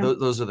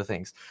 Those are the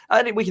things.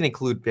 We can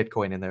include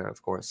Bitcoin in there,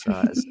 of course.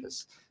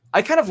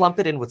 I kind of lump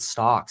it in with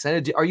stocks.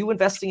 And are you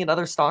investing in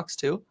other stocks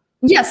too?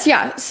 Yes,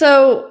 yeah.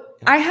 So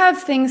I have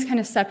things kind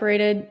of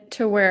separated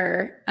to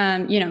where,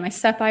 my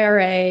SEP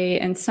IRA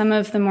and some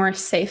of the more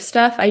safe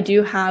stuff I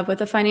do have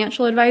with a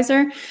financial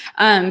advisor,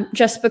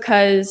 just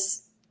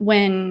because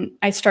when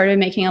I started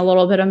making a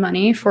little bit of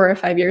money 4 or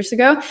 5 years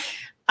ago,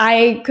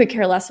 I could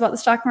care less about the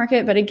stock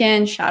market. But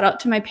again, shout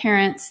out to my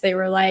parents. They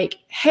were like,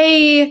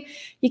 hey,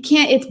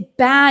 it's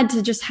bad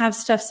to just have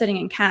stuff sitting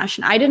in cash.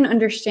 And I didn't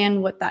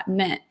understand what that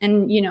meant.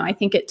 And, I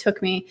think it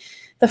took me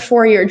the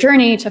 4-year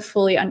journey to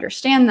fully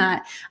understand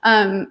that.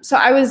 So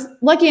I was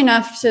lucky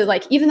enough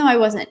to even though I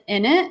wasn't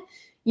in it,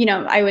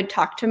 I would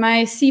talk to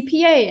my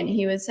CPA and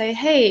he would say,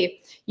 hey,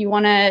 you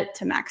want to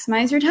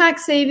maximize your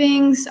tax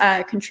savings,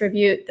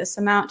 contribute this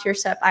amount to your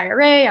SEP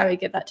IRA. I would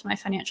give that to my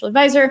financial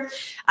advisor.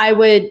 I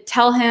would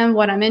tell him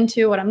what I'm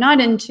into, what I'm not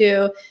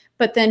into.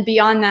 But then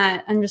beyond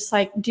that, I'm just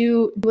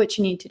do what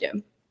you need to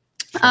do.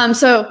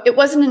 So it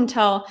wasn't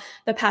until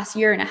the past 1.5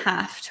 years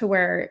to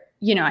where,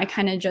 I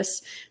kind of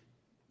just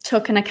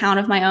took an account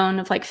of my own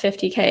of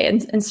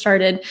 $50K and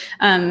started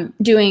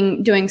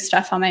doing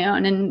stuff on my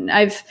own. And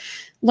I've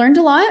learned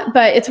a lot,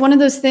 but it's one of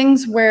those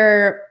things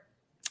where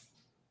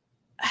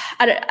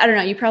I don't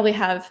know, you probably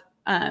have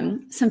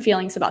some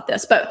feelings about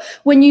this, but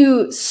when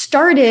you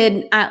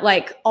started at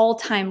like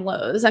all-time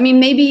lows, I mean,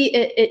 maybe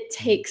it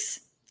takes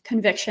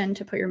conviction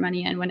to put your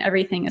money in when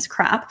everything is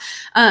crap.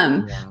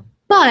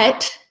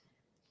 But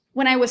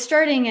when I was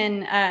starting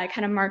in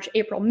kind of March,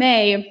 April,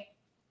 May,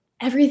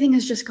 everything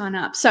has just gone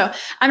up. So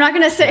I'm not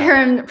going to sit here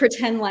and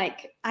pretend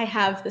like I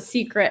have the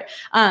secret,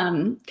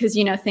 because,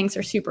 you know, things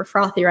are super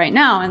frothy right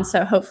now. And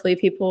so hopefully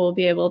people will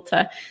be able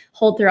to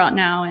hold throughout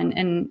now.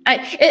 And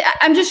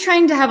I'm just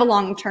trying to have a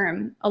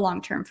long-term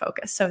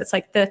focus. So it's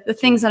like the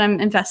things that I'm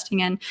investing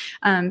in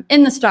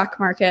the stock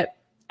market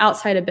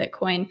outside of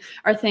Bitcoin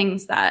are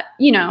things that,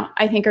 you know,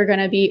 I think are going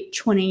to be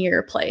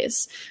 20-year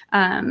plays.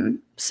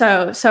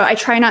 So I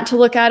try not to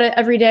look at it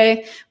every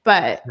day,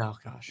 but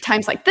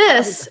times like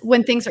this,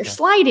 when things are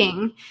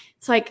sliding,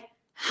 it's like,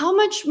 how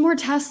much more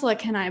Tesla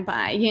can I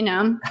buy, you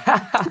know,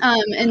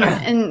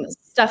 and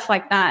stuff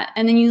like that.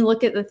 And then you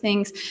look at the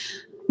things.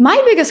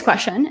 My biggest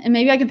question, and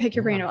maybe I can pick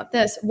your brain about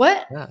this,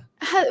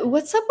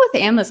 what's up with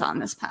Amazon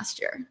this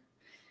past year?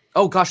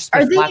 Oh gosh, it's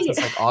been flat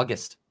since like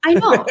August. I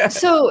know.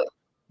 So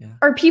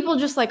are people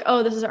just like,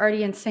 oh, this is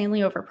already insanely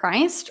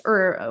overpriced,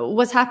 or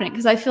what's happening?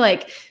 Because I feel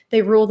like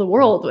they rule the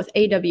world with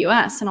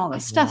AWS and all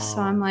this stuff. So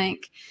I'm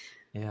like,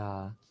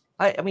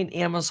 I mean,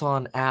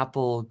 Amazon,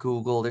 Apple,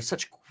 Google, they're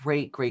such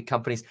great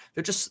companies.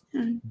 They're just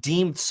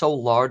deemed so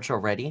large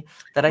already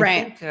that I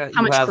think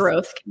how much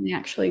growth can they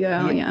actually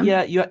go?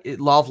 You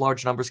law of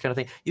large numbers kind of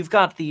thing. You've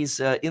got these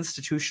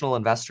institutional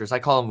investors. I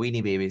call them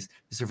weenie babies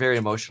because they're very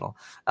emotional.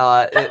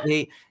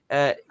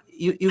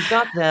 You've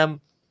got them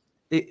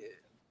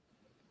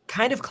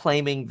kind of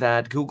claiming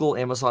that Google,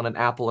 Amazon, and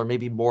Apple are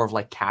maybe more of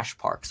like cash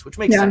parks, which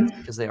makes sense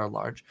because they are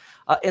large.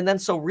 And then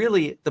so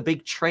really the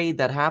big trade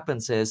that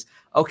happens is,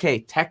 okay,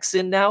 tech's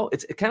in now.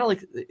 It's kind of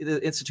like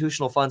the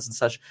institutional funds and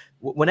such.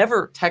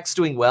 Whenever tech's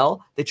doing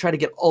well, they try to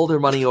get all their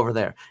money over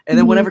there. And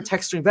then whenever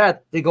tech's doing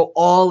bad, they go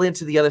all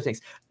into the other things.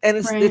 And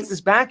it's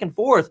this back and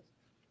forth.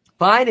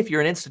 Fine, if you're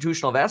an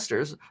institutional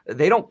investors,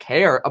 they don't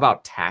care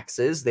about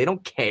taxes. They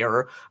don't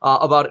care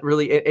about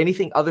really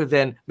anything other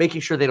than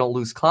making sure they don't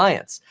lose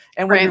clients.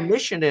 And when your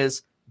mission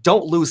is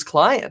don't lose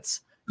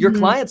clients, your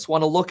clients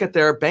want to look at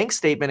their bank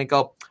statement and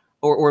go,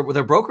 or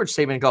their brokerage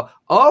statement and go,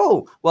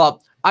 oh,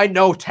 well, I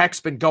know tech's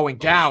been going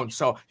down,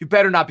 so you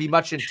better not be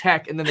much in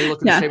tech. And then they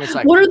look at the statement, it's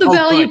like, what are the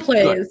value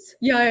plays?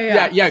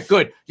 Good. Yeah,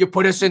 good. You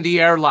put us in the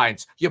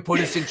airlines. You put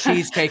us in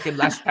cheesecake and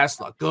less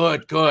Tesla.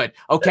 Good.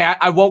 Okay,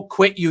 I won't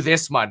quit you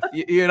this month.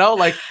 You know,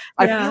 like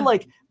I feel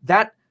like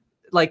that,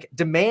 like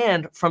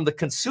demand from the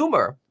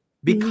consumer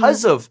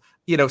because of,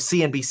 you know,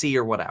 CNBC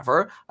or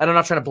whatever. And I'm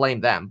not trying to blame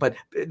them, but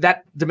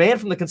that demand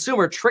from the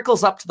consumer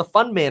trickles up to the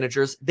fund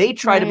managers. They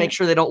try to make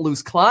sure they don't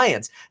lose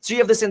clients. So you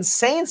have this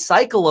insane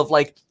cycle of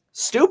like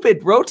stupid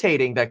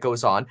rotating that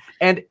goes on,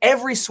 and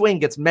every swing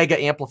gets mega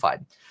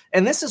amplified.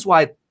 And this is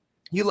why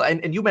you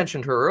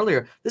mentioned her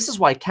earlier. This is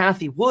why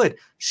Cathie Wood,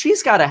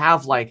 she's got to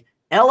have like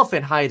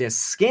elephant hide as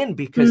skin,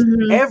 because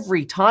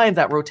every time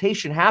that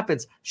rotation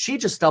happens, she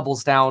just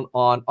doubles down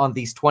on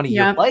these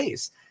 20-year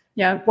plays.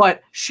 Yeah.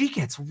 But she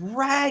gets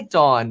ragged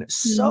on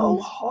so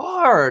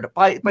hard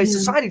by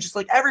society, just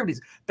like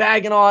everybody's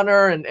bagging on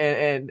her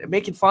and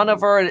making fun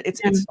of her. And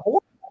it's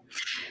horrible.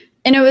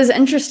 And it was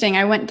interesting.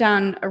 I went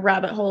down a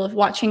rabbit hole of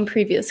watching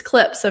previous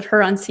clips of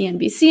her on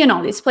CNBC and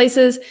all these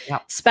places,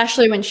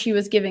 especially when she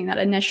was giving that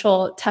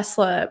initial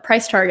Tesla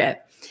price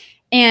target.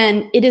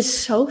 And it is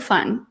so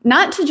fun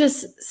not to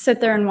just sit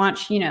there and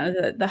watch, you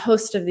know, the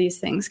host of these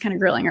things kind of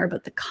grilling her,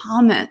 but the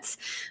comments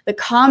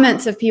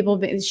of people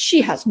being, she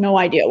has no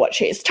idea what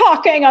she's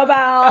talking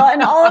about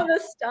and all of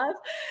this stuff.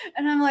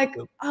 And I'm like,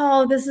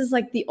 oh, this is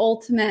like the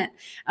ultimate,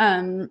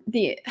 I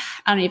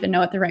don't even know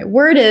what the right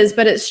word is,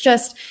 but it's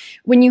just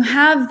when you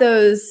have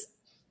those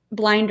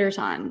blinders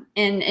on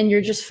and you're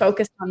just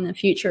focused on the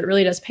future, it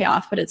really does pay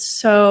off, but it's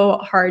so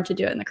hard to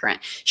do it in the current.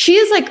 She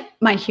is like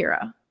my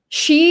hero.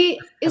 She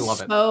is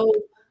so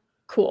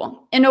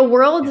cool in a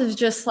world of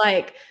just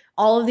like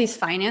all of these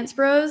finance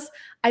bros.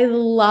 I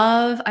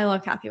love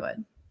Cathie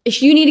Wood.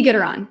 If you need to get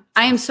her on,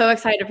 I am so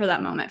excited for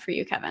that moment for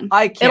you, Kevin.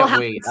 I can't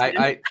wait.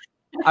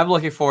 I'm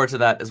looking forward to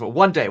that as well.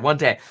 One day.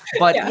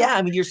 But yeah,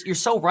 I mean, you're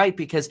so right,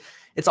 because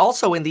it's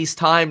also in these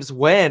times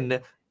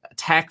when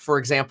tech, for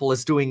example,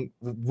 is doing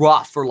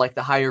rough, or like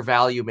the higher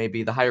value,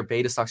 maybe the higher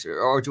beta stocks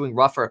are doing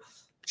rougher.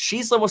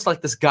 She's almost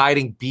like this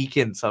guiding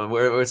beacon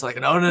somewhere where it's like,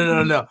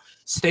 no,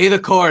 stay the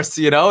course.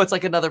 You know, it's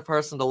like another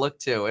person to look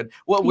to. And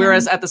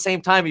whereas at the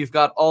same time, you've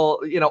got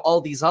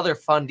all these other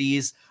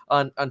fundies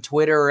on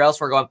Twitter or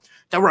elsewhere going,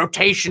 the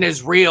rotation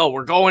is real.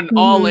 We're going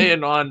all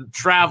in on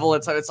travel.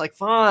 And so it's like,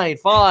 fine.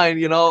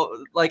 You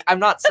know, like I'm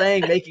not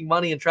saying making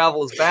money in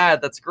travel is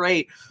bad. That's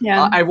great.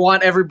 Yeah. I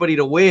want everybody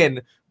to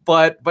win,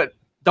 but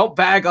don't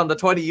bag on the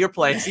 20-year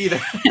plays either.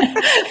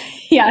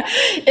 Yeah.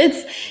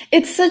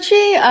 It's such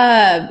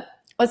a,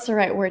 what's the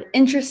right word?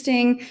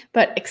 Interesting,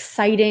 but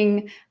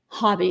exciting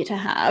hobby to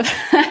have.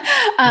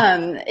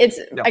 It's,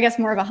 I guess,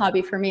 more of a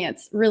hobby for me.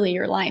 It's really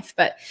your life.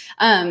 But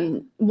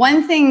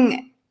one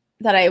thing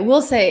that I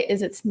will say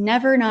is it's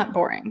never not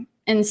boring.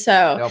 And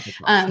so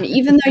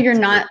even though you're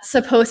not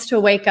supposed to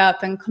wake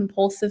up and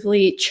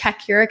compulsively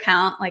check your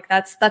account, like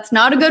that's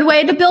not a good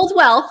way to build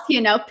wealth,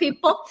 you know,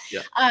 people.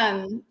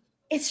 Yeah.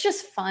 It's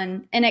just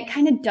fun. And it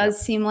kind of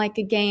does seem like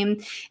a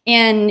game.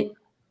 And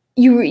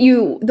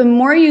you the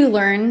more you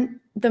learn,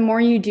 the more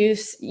you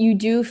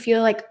do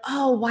feel like,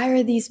 oh, why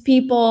are these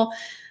people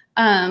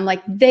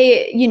like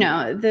they, you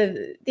know,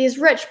 these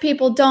rich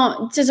people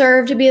don't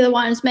deserve to be the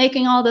ones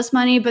making all this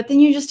money. But then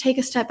you just take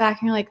a step back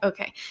and you're like,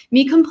 okay,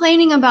 me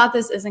complaining about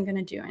this isn't going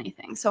to do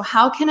anything. So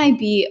how can I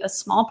be a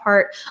small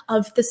part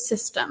of the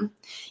system,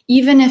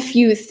 even if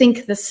you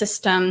think the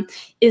system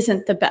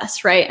isn't the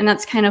best, right? And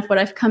that's kind of what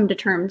I've come to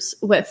terms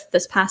with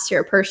this past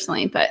year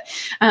personally. But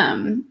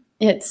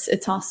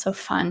it's also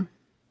fun.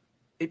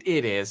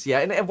 It is, yeah.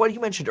 And what you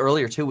mentioned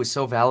earlier, too, was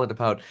so valid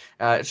about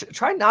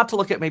try not to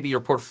look at maybe your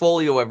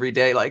portfolio every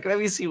day. Like,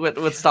 maybe see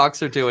what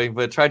stocks are doing,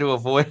 but try to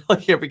avoid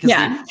here because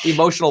the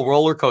emotional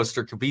roller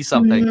coaster could be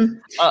something.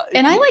 Mm-hmm.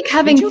 And I like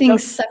having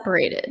things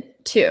separated,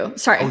 too.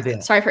 Sorry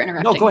for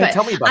interrupting. No, go ahead.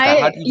 Tell me about that.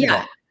 How do you do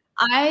that?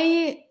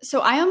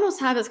 I almost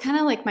have, it's kind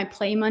of like my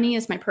play money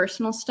is my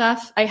personal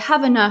stuff. I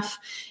have enough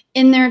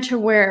in there to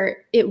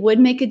where it would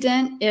make a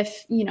dent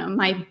if, you know,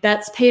 my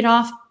bets paid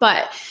off.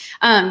 But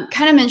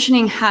kind of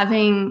mentioning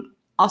having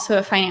also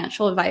a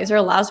financial advisor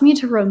allows me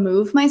to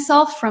remove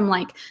myself from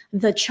like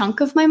the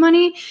chunk of my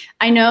money.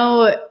 I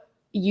know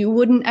you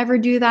wouldn't ever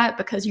do that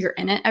because you're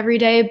in it every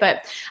day,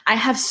 but I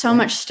have so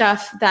much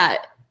stuff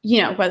that,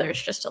 you know, whether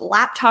it's just a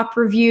laptop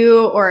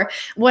review or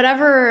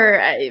whatever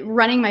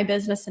running my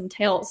business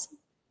entails,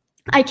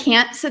 I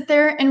can't sit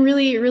there and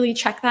really, really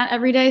check that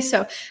every day.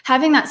 So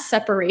having that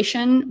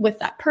separation with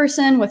that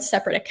person with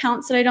separate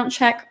accounts that I don't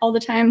check all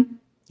the time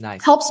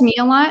helps me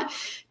a lot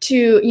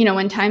to, you know,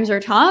 when times are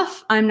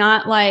tough, I'm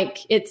not like,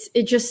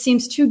 it just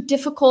seems too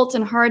difficult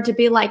and hard to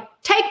be like,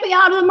 take me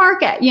out of the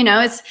market. You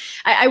know,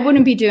 I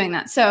wouldn't be doing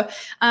that. So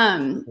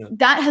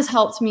that has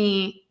helped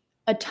me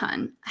a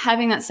ton,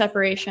 having that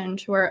separation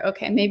to where,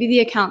 okay, maybe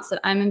the accounts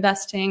that I'm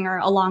investing are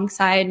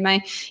alongside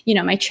my, you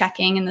know, my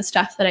checking and the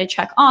stuff that I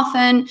check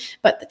often,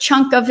 but the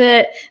chunk of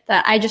it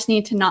that I just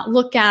need to not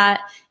look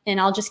at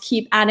and I'll just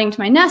keep adding to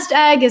my nest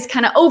egg is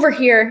kind of over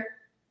here.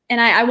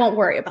 And I won't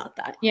worry about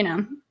that, you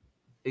know?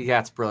 Yeah,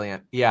 it's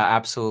brilliant. Yeah,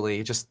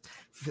 absolutely. Just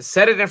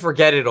set it and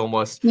forget it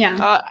almost.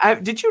 Yeah.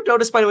 Did you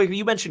notice, by the way,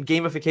 you mentioned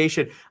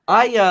gamification.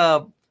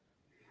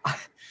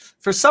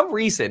 For some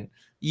reason,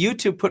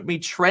 YouTube put me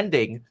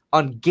trending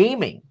on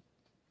gaming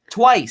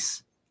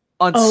twice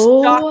on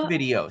stock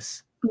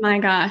videos. My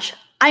gosh.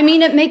 I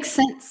mean, it makes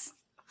sense.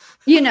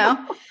 You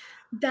know,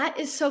 that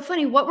is so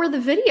funny. What were the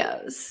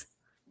videos?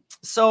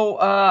 So,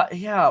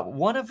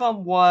 one of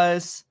them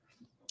was,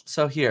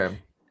 so here,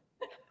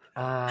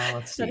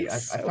 let's see.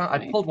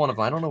 I pulled one of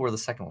them. I don't know where the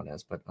second one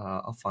is, but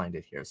I'll find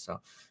it here. So,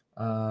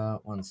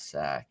 one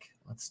sec.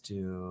 Let's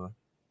do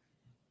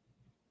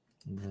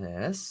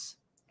this.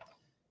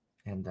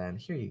 And then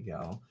here you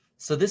go.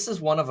 So this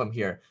is one of them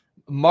here.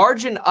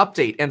 Margin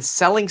update and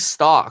selling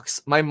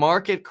stocks. My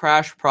market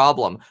crash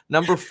problem.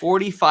 Number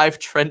 45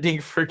 trending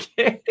for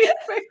gaming.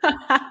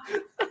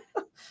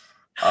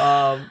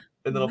 And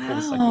then I'll pull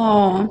the second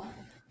one.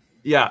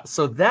 Yeah,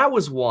 so that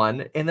was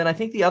one. And then I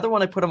think the other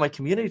one I put on my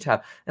community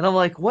tab. And I'm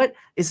like, what?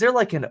 Is there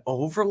like an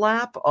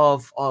overlap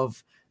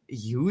of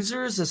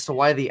users as to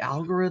why the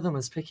algorithm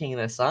is picking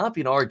this up?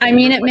 You know, I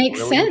mean, it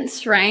makes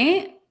sense,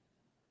 right?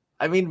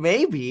 I mean,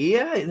 maybe.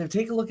 Yeah.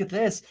 Take a look at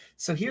this.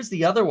 So here's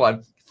the other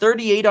one.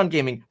 38 on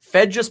gaming.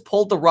 Fed just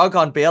pulled the rug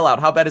on bailout.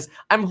 How bad is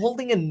I'm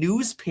holding a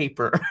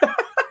newspaper?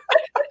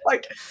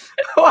 Like,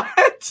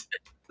 what?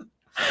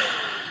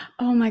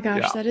 Oh my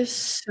gosh, that is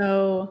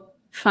so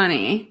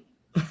funny.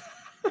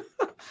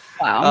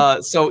 Wow.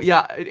 So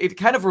yeah, it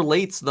kind of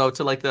relates though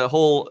to like the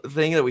whole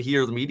thing that we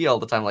hear in the media all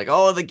the time, like,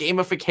 oh, the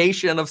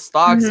gamification of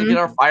stocks to get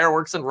our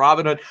fireworks and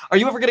Robinhood. Are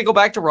you ever going to go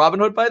back to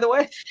Robinhood, by the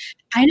way?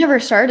 I never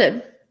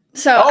started.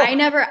 So I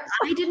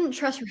didn't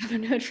trust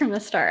Robinhood from the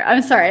start.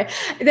 I'm sorry.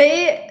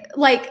 They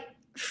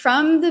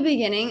from the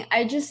beginning,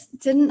 I just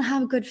didn't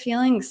have good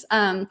feelings.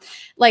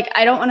 Like,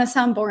 I don't want to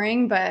sound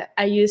boring, but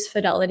I use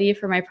Fidelity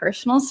for my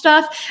personal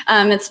stuff.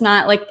 It's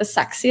not like the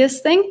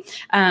sexiest thing,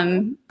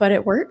 but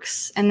it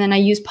works. And then I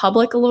use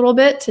Public a little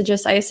bit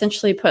to I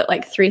essentially put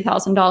like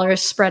 $3,000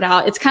 spread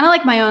out. It's kind of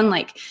like my own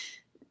like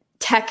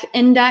tech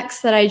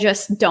index that I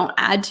just don't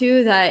add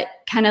to,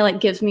 that kind of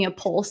like gives me a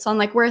pulse on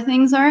like where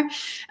things are.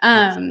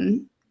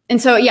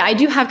 And so, yeah, I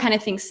do have kind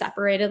of things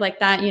separated like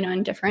that, you know,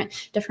 in different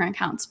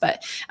accounts.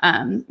 But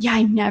yeah,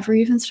 I never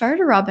even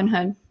started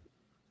Robinhood.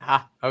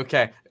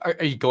 Okay. Are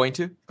you going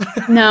to?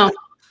 No.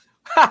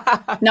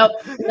 Nope.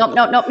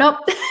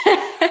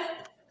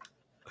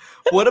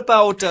 What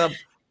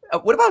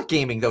about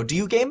gaming though? Do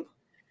you game?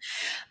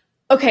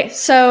 Okay,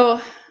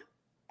 so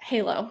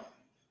Halo.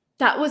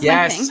 That was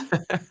my thing.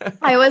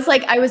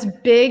 I was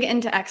big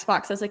into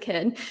Xbox as a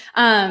kid.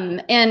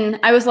 And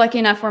I was lucky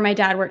enough where my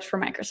dad worked for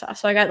Microsoft.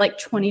 So I got like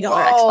 $20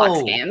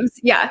 Xbox games.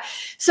 Yeah.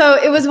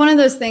 So it was one of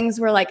those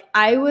things where like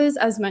I was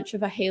as much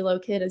of a Halo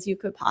kid as you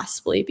could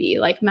possibly be.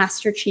 Like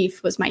Master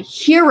Chief was my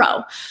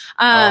hero.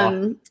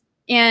 And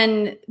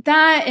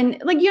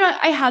like, you know,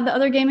 I had the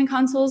other gaming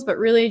consoles, but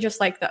really just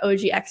like the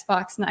OG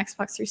Xbox and the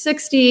Xbox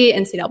 360,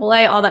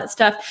 NCAA, all that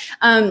stuff.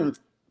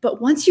 But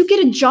once you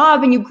get a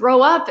job and you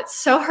grow up, it's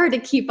so hard to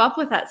keep up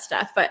with that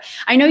stuff. But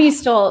I know you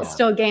still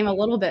game a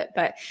little bit,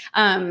 but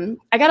I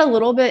got a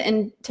little bit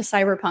into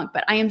Cyberpunk,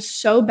 but I am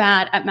so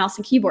bad at mouse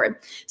and keyboard.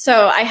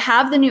 So I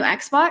have the new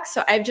Xbox.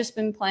 So I've just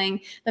been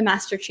playing the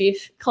Master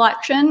Chief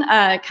collection,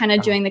 kind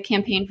of doing the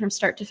campaign from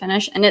start to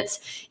finish. And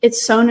it's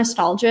so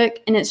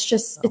nostalgic, and it's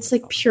just, it's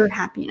like pure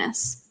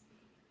happiness.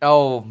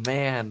 Oh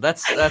man,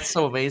 that's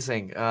so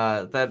amazing.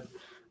 That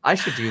I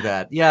should do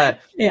that. Yeah.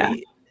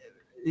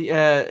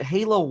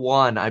 Halo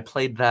 1, I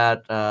played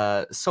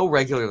that so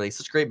regularly.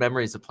 Such great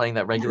memories of playing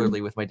that regularly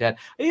with my dad.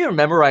 I even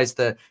memorized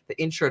the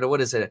intro to,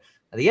 what is it?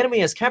 The enemy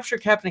has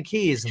captured Captain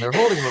Keyes, and they're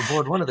holding him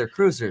aboard one of their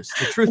cruisers.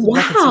 The truth and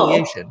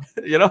reconciliation.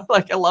 You know,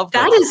 like I love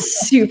that. That is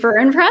super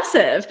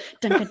impressive.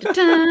 Dun, dun, dun,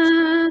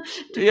 dun,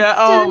 yeah.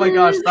 Oh my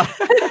gosh.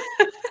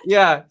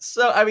 Yeah.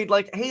 So I mean,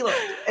 like Halo,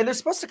 and they're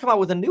supposed to come out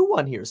with a new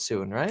one here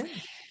soon, right?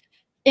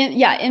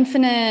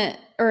 Infinite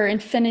or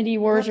Infinity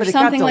Wars or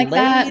something like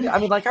that. I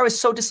mean, like I was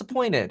so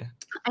disappointed.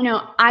 I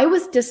know. I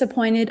was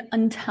disappointed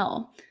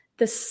until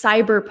the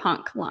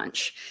Cyberpunk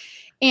launch.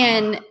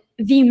 And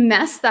the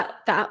mess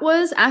that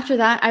was after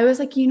that, I was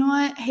like, you know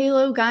what?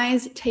 Halo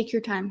guys, take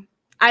your time.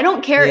 I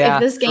don't care if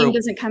this game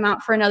doesn't come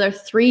out for another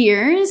 3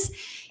 years.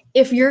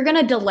 If you're going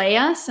to delay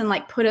us and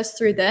like put us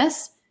through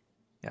this,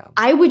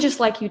 I would just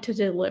like you to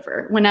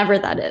deliver whenever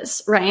that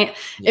is, right?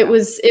 It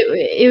was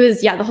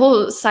the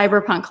whole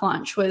Cyberpunk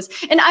launch was,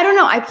 and I don't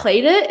know, I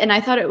played it and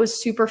I thought it was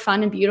super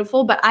fun and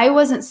beautiful, but I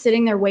wasn't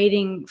sitting there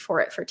waiting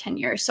for it for 10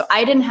 years. So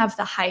I didn't have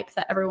the hype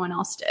that everyone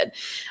else did.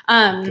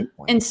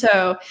 And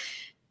so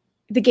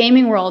the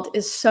gaming world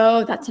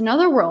that's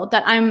another world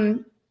that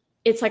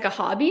it's like a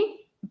hobby,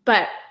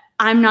 but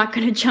I'm not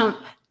going to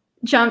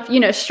jump, you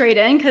know, straight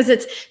in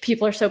because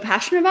people are so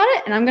passionate about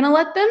it, and I'm going to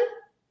let them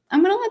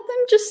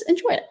just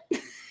enjoy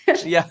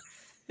it. Yeah.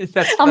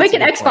 I'll make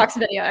an Xbox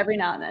video every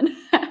now and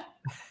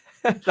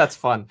then. That's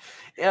fun.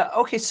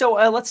 Okay, so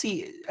let's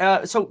see.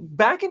 So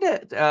back into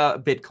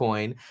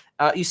Bitcoin,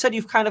 you said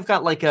you've kind of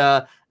got like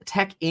a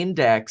tech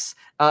index.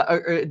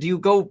 Do you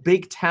go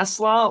big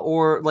Tesla,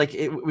 or like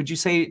would you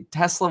say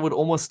Tesla would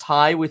almost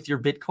tie with your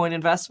Bitcoin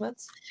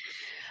investments?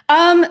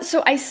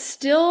 So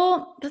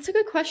that's a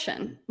good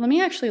question. Let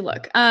me actually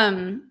look.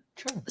 Sure.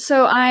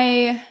 So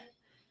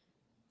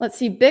let's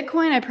see,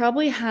 Bitcoin, I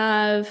probably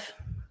have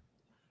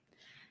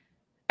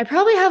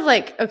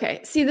like,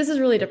 okay, see, this is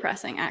really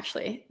depressing,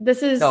 actually.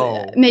 This is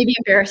maybe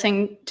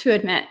embarrassing to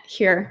admit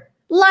here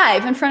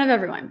live in front of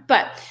everyone.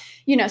 But,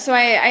 you know, so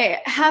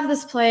I have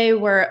this play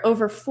where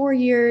over 4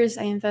 years,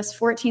 I invest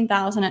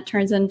 14,000, it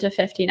turns into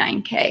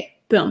 59K.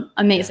 Boom,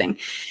 amazing.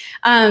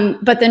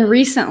 But then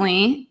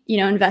recently, you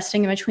know,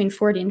 investing in between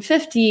 40 and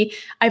 50,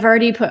 I've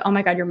already put, oh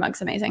my God, your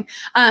mug's amazing.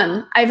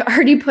 I've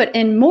already put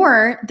in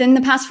more than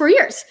the past 4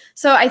 years.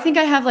 So I think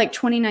I have like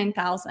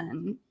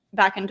 29,000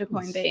 back into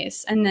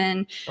Coinbase. And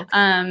then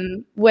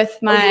with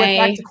my— you went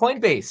back to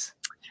Coinbase.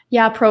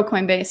 Yeah, Pro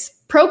Coinbase.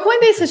 Pro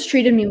Coinbase has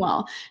treated me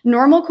well.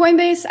 Normal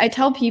Coinbase, I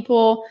tell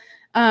people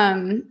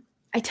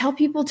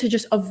to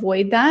just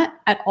avoid that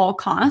at all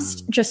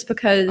costs, just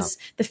because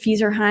the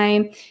fees are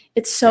high.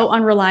 It's so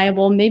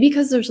unreliable. Maybe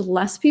because there's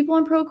less people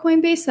in Pro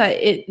Coinbase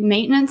that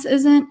maintenance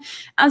isn't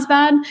as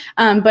bad.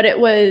 But it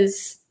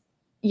was,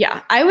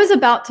 I was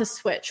about to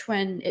switch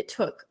when it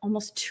took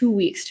almost 2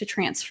 weeks to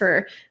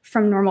transfer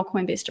from normal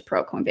Coinbase to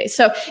Pro Coinbase.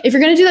 So if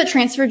you're going to do that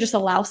transfer, just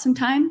allow some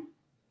time.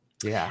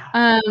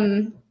 Yeah.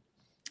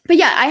 But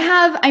yeah,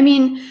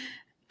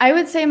 I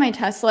would say my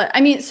Tesla,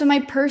 so my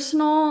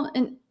personal,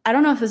 and I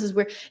don't know if this is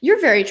weird.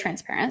 You're very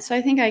transparent, so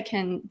I think I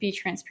can be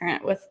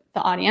transparent with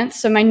the audience.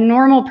 So my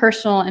normal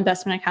personal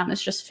investment account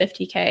is just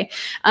 50K.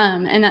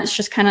 And that's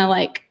just kind of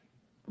like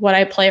what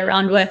I play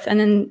around with. And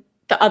then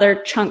the other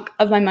chunk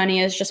of my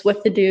money is just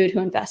with the dude who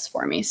invests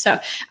for me. So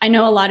I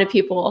know a lot of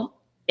people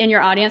in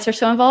your audience are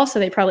so involved, so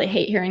they probably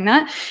hate hearing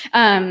that.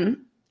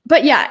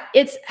 But yeah,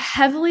 it's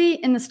heavily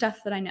in the stuff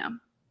that I know.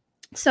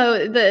 So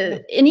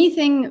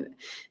anything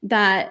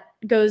that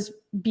goes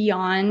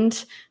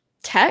beyond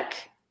tech,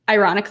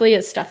 ironically,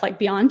 is stuff like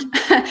Beyond,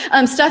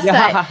 stuff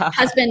that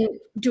has been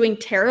doing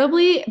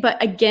terribly,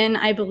 but again,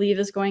 I believe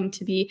is going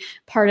to be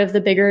part of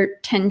the bigger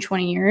 10,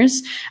 20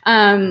 years.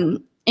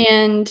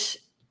 And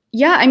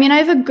yeah, I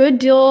have a good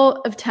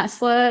deal of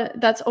Tesla.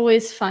 That's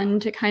always fun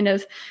to kind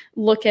of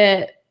look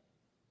at,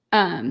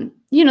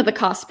 the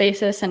cost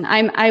basis. And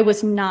I'm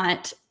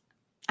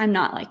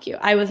not like you.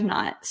 I was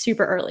not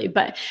super early,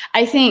 but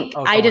I think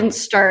I didn't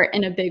start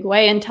in a big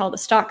way until the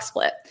stock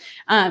split.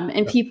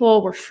 And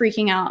people were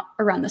freaking out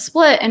around the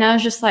split. And I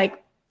was just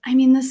like, I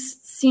mean,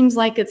 this seems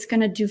like it's going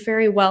to do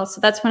very well.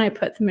 So that's when I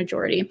put the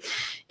majority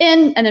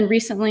in. And then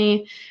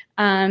recently,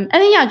 and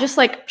then, yeah, just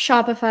like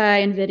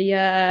Shopify,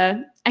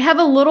 NVIDIA. I have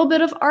a little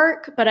bit of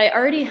ARC, but I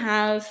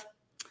have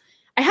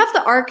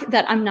the ARC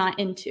that I'm not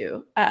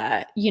into,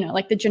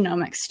 like the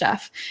genomic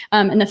stuff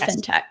and the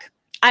fintech.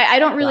 I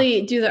don't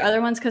really do the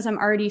other ones because I'm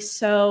already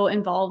so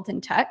involved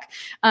in tech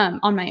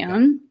on my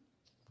own.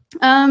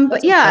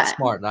 But yeah, that's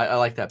smart. I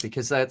like that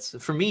because that's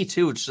for me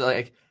too. It's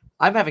like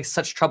I'm having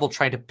such trouble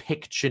trying to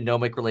pick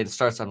genomic related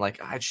starts. I'm like,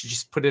 I should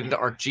just put it into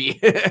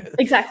ArcG.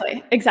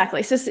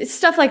 Exactly. So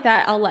stuff like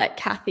that, I'll let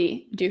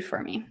Kathy do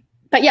for me.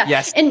 But yeah,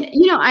 yes. And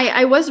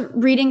I was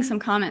reading some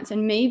comments,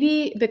 and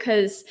maybe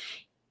because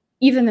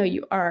even though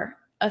you are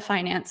a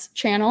finance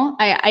channel,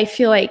 I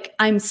feel like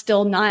I'm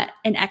still not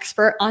an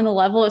expert on the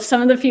level of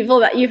some of the people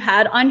that you've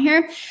had on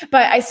here.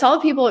 But I saw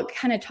people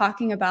kind of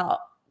talking about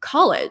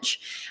college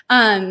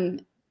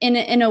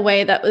in a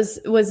way that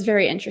was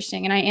very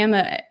interesting. And I am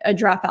a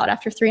dropout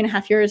after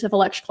 3.5 years of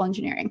electrical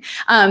engineering.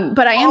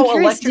 But I am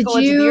curious, did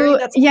you,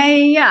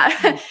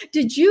 yeah.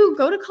 Did you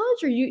go to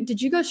college, or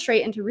did you go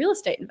straight into real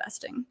estate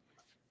investing?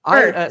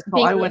 I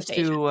went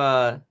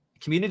to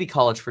community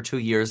college for 2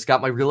 years,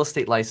 got my real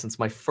estate license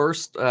my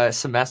first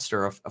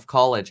semester of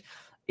college,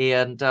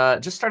 and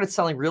just started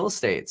selling real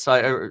estate. So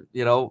I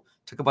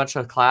took a bunch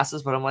of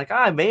classes, but I'm like,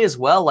 I may as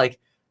well, like,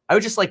 I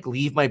would just like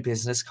leave my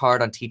business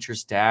card on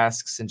teachers'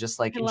 desks and just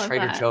like in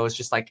Trader Joe's,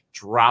 just like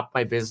drop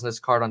my business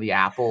card on the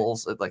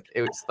apples. Like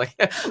it was like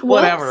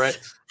whatever, right?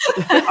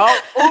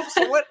 Oops!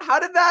 How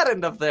did that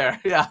end up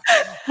there? Yeah.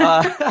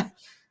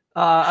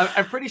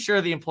 I'm pretty sure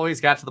the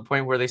employees got to the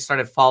point where they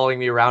started following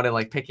me around and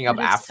like picking up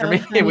after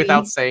me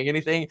without saying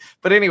anything.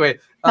 But anyway,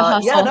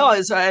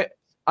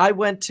 I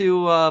went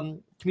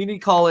to community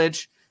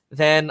college,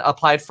 then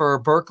applied for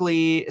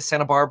Berkeley,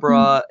 Santa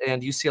Barbara,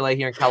 and UCLA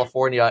here in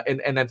California,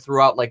 and then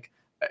throughout, like,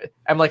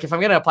 I'm like, if I'm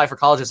going to apply for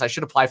colleges, I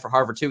should apply for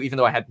Harvard too, even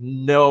though I had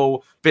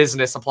no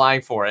business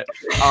applying for it.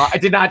 I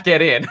did not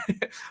get in,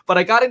 but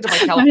I got into my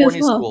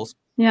California schools.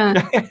 Yeah.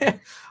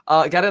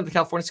 Got into the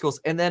California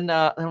schools, and then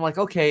I'm like,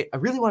 okay, I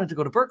really wanted to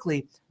go to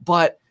Berkeley,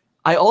 but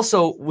I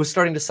also was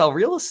starting to sell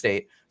real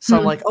estate. So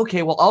I'm like,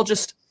 okay, well, I'll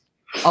just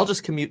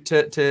commute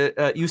to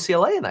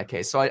UCLA in that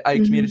case. So I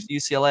commuted to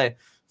UCLA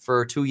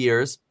for 2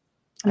 years.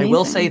 Amazing. I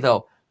will say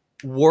though,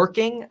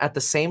 working at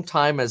the same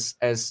time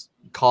as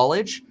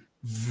college,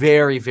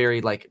 very, very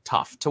like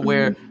tough to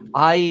where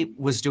I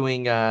was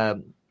doing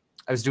an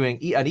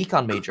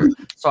econ major.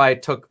 So I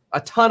took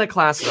a ton of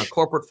classes on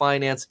corporate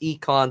finance,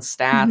 econ,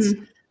 stats,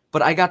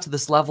 but I got to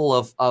this level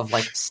of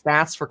like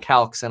stats for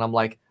calcs. And I'm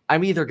like,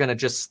 I'm either going to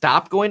just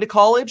stop going to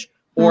college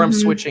or I'm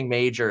switching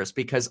majors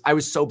because I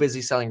was so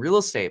busy selling real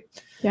estate.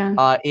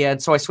 Yeah.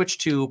 And so I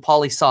switched to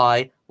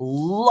poli-sci,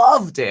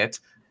 loved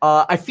it.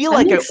 I feel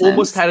like I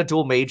almost had a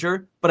dual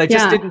major, but I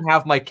just didn't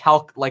have my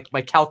calc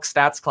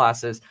stats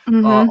classes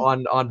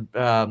on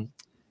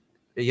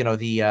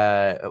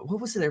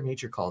what was their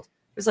major called?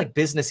 It was like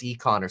business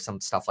econ or some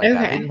stuff like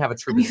that. I didn't have a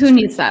true. Who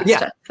needs that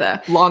stuff though?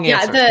 Long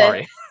answer.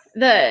 Sorry.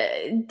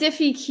 The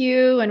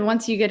Diffie-Q, and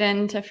once you get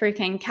into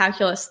freaking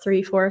calculus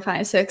 3, 4,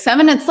 5, 6,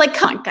 7, it's like,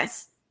 come on,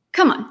 guys.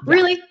 Come on,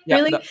 really?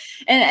 No.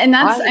 And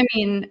that's,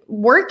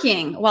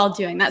 working while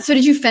doing that. So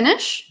did you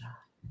finish?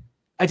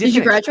 I did. Did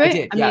you graduate? I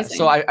did. Yeah.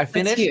 So I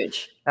finished. That's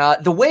huge.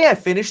 The way I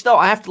finished though,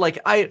 I have to like,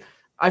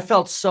 I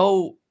felt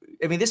so,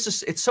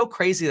 it's so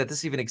crazy that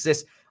this even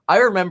exists. I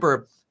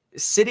remember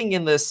sitting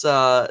in this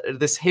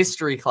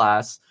history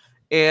class,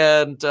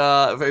 and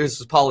it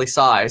was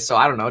poli-sci, so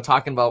I don't know,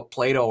 talking about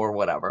Plato or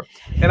whatever.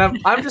 And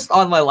I'm just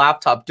on my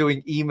laptop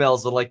doing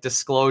emails with like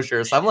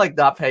disclosures. I'm like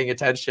not paying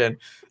attention.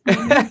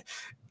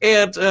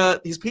 And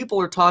these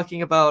people are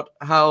talking about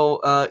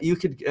how you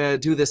could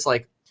do this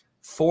like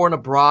foreign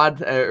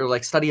abroad or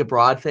like study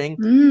abroad thing.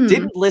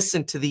 Didn't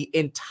listen to the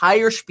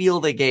entire spiel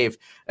they gave.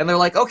 And they're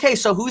like, okay,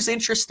 so who's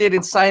interested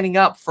in signing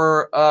up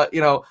for,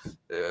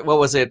 what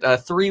was it?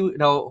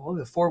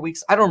 4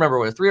 weeks. I don't remember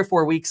what it was, 3 or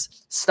 4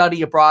 weeks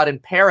study abroad in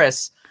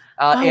Paris.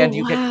 And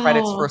you get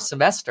credits for a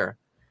semester.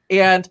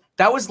 And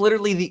that was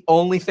literally the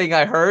only thing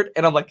I heard.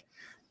 And I'm like,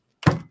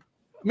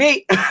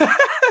 me.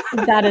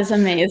 That is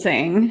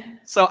amazing.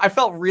 So I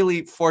felt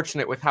really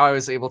fortunate with how I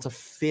was able to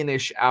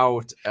finish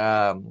out,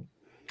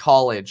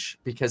 college,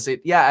 because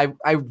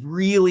I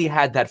really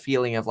had that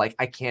feeling of like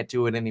I can't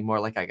do it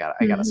anymore, like I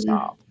gotta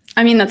stop.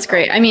 I mean, that's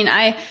great. I mean,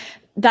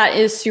 that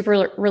is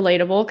super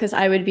relatable because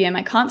I would be in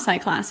my comp sci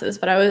classes,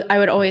 but I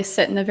would always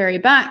sit in the very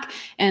back,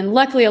 and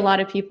luckily a lot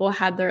of people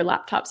had their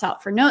laptops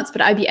out for notes, but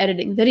I'd be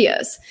editing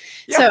videos.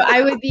 So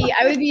I would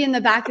be in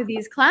the back of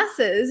these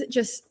classes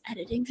just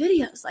editing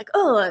videos, like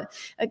a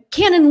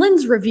Canon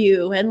lens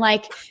review and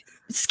like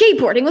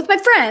skateboarding with my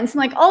friends and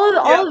like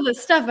all of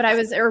this stuff. But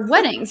or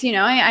weddings,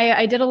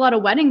 I did a lot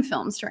of wedding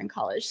films during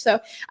college. So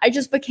I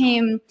just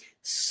became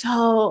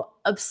so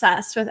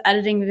obsessed with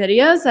editing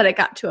videos that it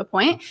got to a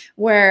point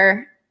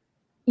where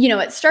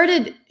it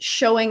started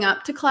showing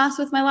up to class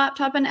with my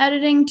laptop and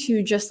editing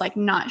to just like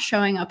not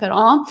showing up at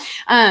all.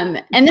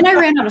 And then I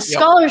ran out of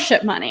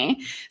scholarship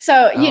money.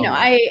 So,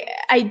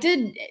 I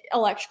did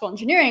electrical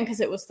engineering because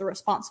it was the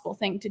responsible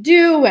thing to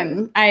do.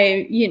 And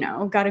I,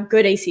 got a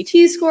good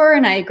ACT score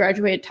and I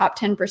graduated top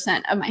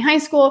 10% of my high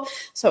school.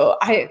 So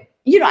I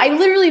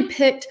literally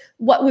picked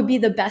what would be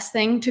the best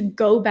thing to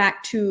go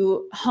back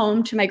to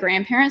home to my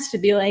grandparents to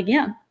be like,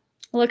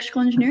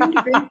 electrical engineering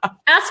degree.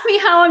 Ask me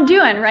how I'm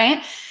doing,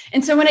 right?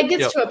 And so when it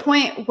gets to a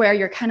point where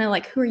you're kind of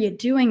like, who are you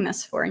doing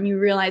this for? And you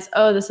realize,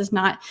 oh,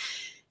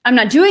 I'm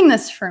not doing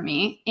this for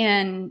me.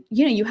 And,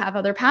 you have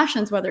other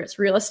passions, whether it's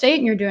real estate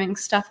and you're doing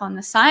stuff on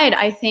the side.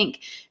 I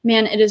think,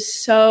 man, it is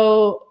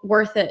so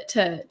worth it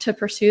to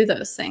pursue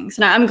those things.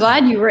 And I'm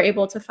glad you were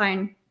able to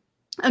find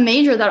a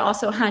major that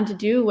also had to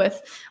do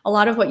with a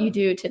lot of what you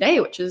do today,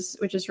 which is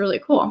really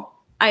cool.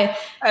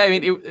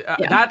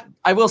 That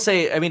I will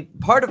say,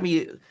 part of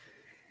me,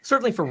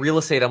 certainly for real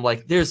estate, I'm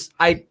like,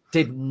 I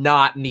did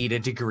not need a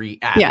degree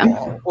at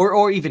all,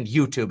 or even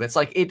YouTube. It's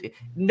like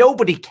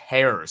nobody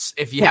cares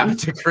if you have a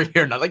degree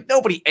or not. Like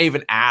nobody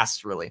even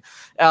asks really.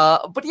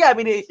 But yeah,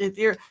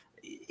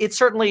 it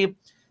certainly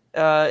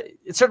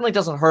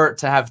doesn't hurt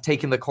to have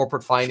taken the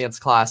corporate finance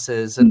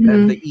classes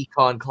and the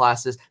econ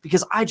classes,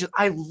 because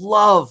I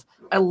love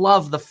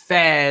the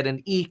Fed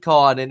and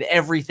econ and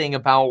everything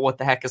about what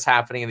the heck is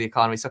happening in the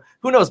economy. So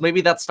who knows,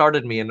 maybe that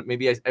started me, and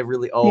maybe I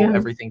really owe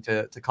everything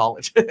to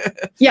college.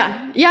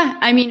 Yeah.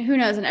 Who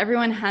knows? And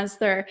everyone has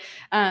their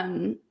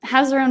own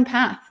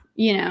path,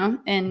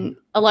 and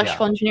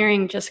electrical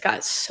engineering just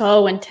got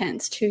so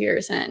intense 2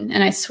 years in,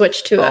 and I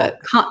switched to a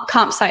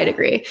comp sci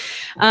degree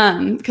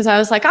because I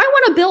was like, I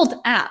want to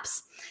build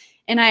apps.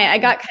 And I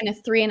got kind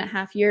of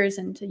 3.5 years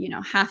into,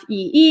 half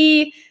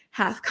EE,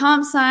 half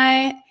comp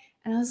sci.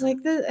 And I was like,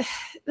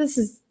 this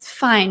is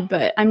fine,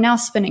 but I'm now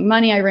spending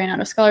money. I ran out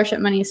of scholarship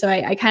money. So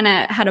I kind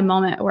of had a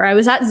moment where I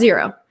was at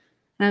zero.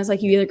 And I was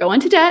like, you either go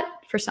into debt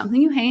for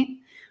something you hate,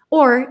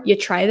 or you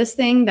try this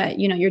thing that,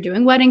 you're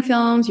doing wedding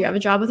films, you have a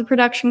job with a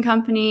production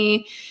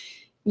company,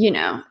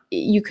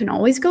 you can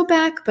always go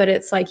back, but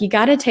it's like, you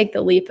got to take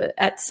the leap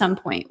at some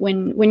point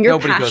when you're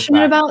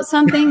passionate about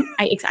something.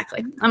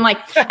 Exactly. I'm like,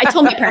 I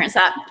told my parents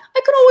that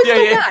I could always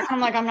go back. I'm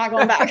like, I'm not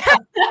going back.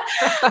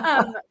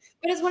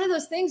 But it's one of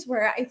those things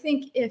where I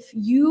think if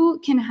you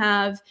can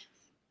have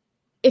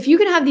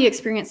the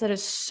experience that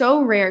is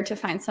so rare to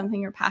find something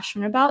you're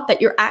passionate about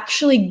that you're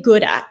actually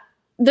good at,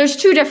 there's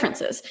two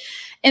differences.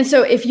 And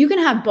so if you can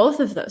have both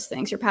of those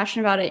things, you're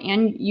passionate about it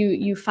and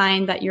you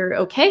find that you're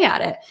okay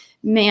at it,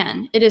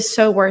 man, it is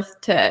so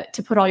worth to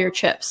put all your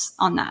chips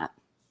on that.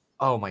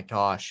 Oh my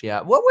gosh.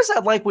 Yeah. What was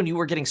that like when you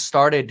were getting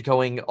started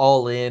going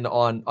all in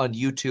on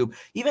YouTube?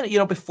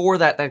 Even, before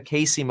that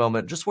Casey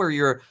moment, just where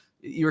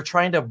you're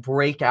trying to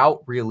break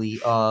out really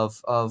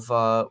of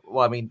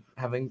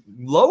having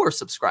lower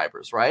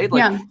subscribers, right?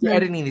 Like you're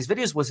editing these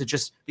videos. Was it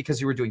just because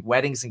you were doing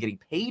weddings and getting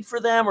paid for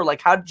them, or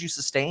like, how did you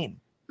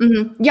sustain?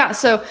 Mm-hmm. Yeah.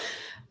 So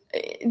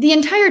the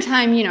entire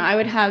time, I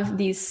would have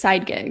these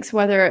side gigs,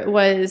 whether it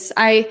was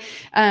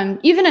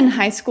even in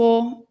high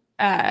school,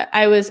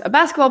 I was a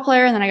basketball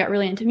player, and then I got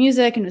really into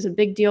music, and it was a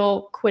big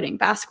deal quitting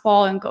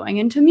basketball and going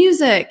into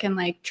music and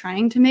like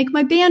trying to make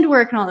my band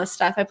work and all this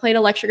stuff. I played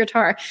electric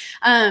guitar.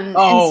 And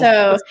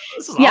so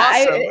this is awesome.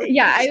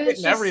 I was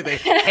just everything.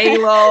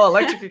 Halo,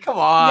 electric, come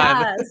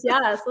on.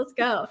 Yes, let's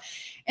go.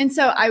 And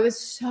so I was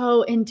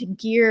so into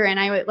gear, and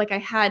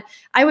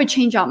I would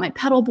change out my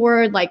pedal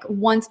board like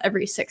once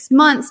every 6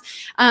 months.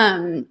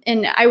 And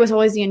I was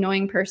always the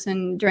annoying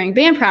person during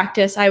band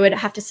practice. I would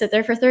have to sit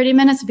there for 30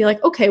 minutes and be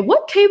like, okay,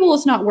 what cable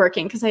is not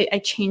working? Because I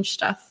change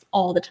stuff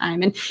all the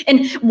time and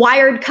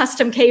wired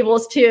custom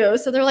cables too.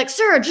 So they're like,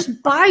 Sara,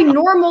 just buy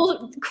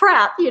normal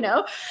crap,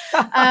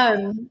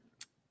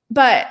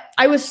 But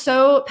I was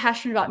so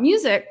passionate about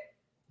music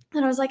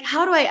that I was like,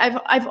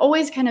 I've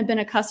always kind of been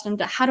accustomed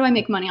to how do I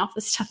make money off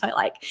the stuff I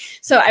like?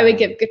 So I would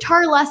give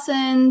guitar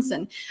lessons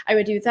and I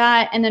would do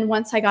that. And then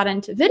once I got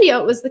into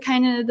video, it was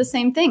the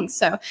same thing.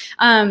 So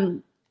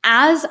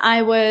as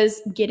I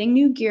was getting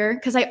new gear,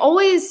 because I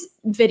always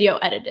video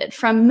edited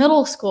from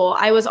middle school,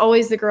 I was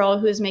always the girl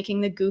who was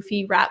making the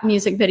goofy rap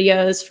music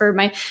videos for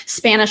my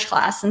Spanish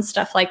class and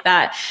stuff like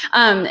that.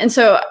 And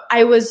so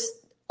I was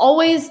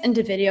always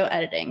into video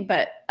editing,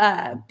 but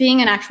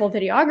being an actual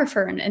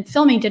videographer and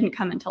filming didn't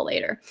come until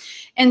later.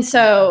 And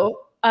so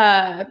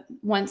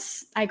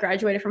once I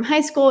graduated from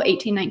high school,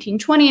 18, 19,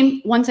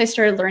 20, once I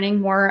started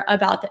learning more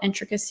about the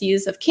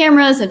intricacies of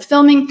cameras and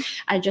filming,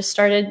 I just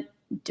started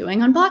doing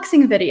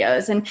unboxing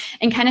videos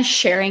and kind of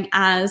sharing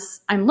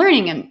as I'm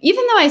learning. And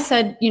even though I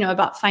said,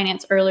 about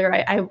finance earlier,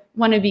 I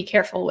want to be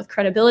careful with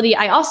credibility.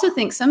 I also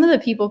think some of the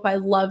people who I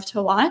love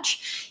to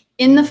watch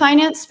in the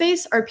finance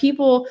space are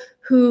people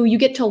who you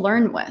get to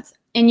learn with,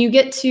 and you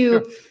get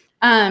to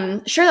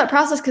share that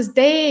process, because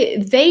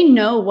they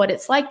know what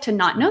it's like to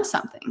not know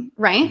something,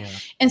 right? Yeah.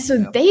 And so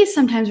they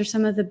sometimes are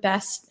some of the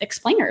best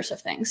explainers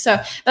of things. So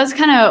that's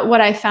kind of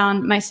what I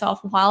found myself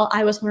while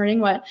I was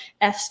learning what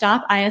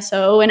f-stop,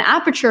 ISO, and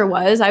aperture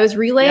was. I was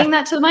relaying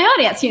that to my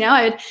audience.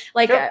 I would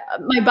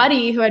my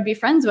buddy who I'd be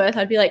friends with,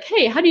 I'd be like,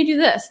 hey, how do you do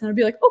this? And I'd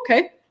be like,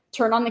 okay.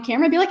 Turn on the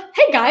camera and be like,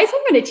 hey guys,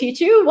 I'm going to teach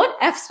you what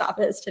f-stop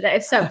is today.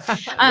 So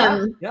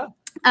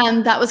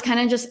that was kind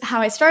of just how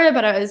I started,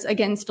 but I was,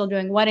 again, still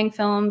doing wedding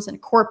films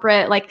and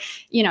corporate. Like,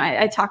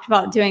 I talked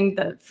about doing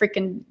the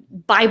freaking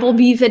Bible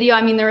Bee video.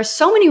 I mean, there were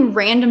so many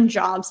random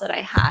jobs that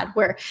I had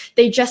where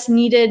they just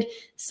needed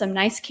some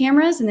nice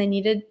cameras and they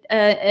needed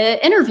an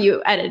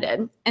interview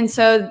edited. And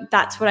so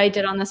that's what I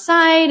did on the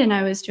side. And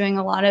I was doing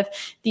a lot of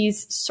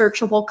these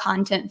searchable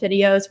content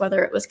videos,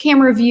 whether it was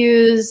camera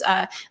views,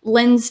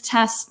 lens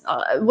tests.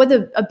 What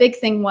a big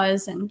thing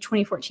was in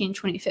 2014,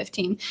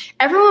 2015,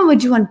 everyone would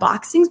do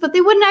unboxings, but they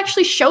wouldn't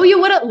actually show you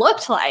what it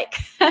looked like.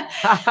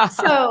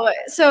 So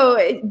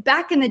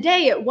back in the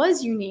day, it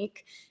was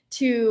unique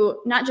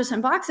to not just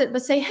unbox it,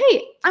 but say,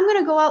 hey, I'm going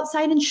to go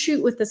outside and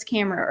shoot with this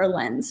camera or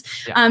lens.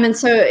 And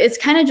so it's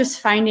kind of just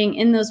finding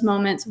in those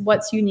moments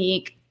what's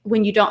unique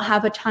when you don't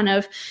have a ton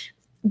of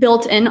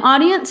built-in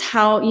audience,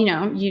 how,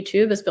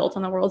 YouTube is built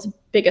on the world's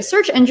biggest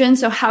search engine.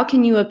 So how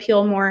can you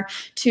appeal more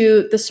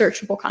to the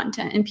searchable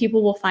content? And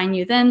people will find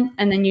you then,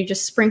 and then you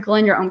just sprinkle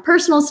in your own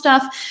personal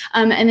stuff.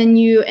 And then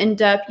you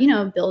end up,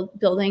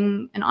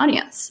 building an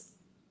audience.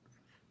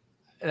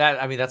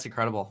 That's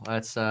incredible.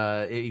 That's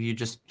you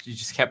just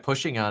kept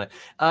pushing on it.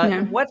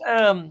 What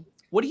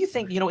do you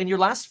think? In your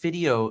last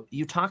video,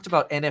 you talked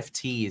about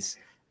NFTs,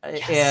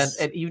 and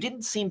you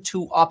didn't seem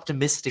too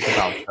optimistic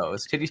about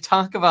those. Can you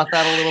talk about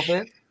that a little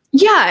bit?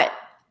 Yeah,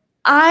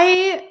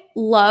 I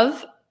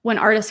love when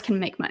artists can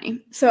make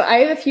money. So I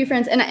have a few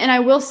friends, and I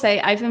will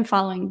say I've been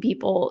following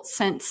people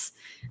since.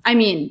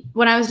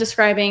 When I was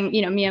describing,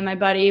 me and my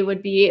buddy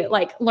would be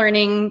like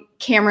learning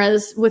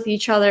cameras with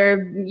each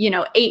other,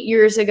 8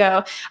 years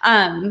ago.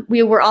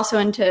 We were also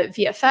into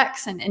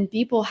VFX, and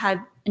people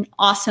had an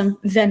awesome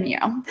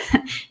Vimeo.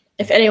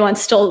 If anyone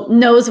still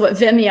knows what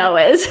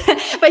Vimeo is,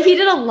 but he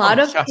did a lot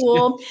of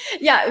cool,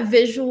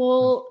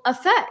 visual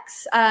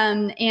effects.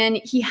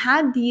 And he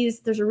had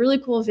there's a really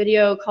cool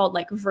video called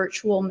like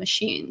Virtual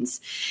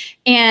Machines,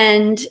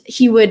 and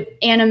he would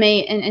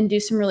animate and do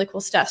some really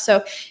cool stuff.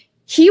 So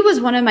he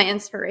was one of my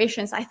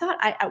inspirations. I thought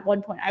at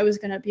one point I was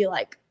going to be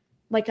like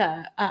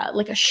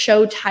a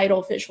show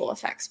title visual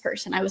effects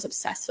person. I was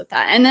obsessed with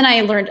that. And then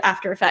I learned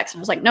After Effects and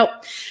I was like, nope.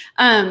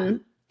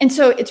 And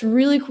so it's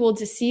really cool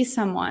to see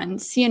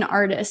an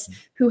artist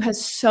who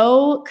has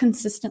so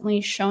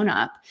consistently shown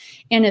up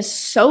and is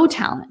so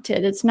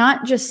talented. It's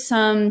not just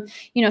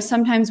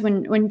sometimes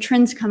when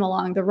trends come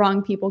along, the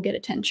wrong people get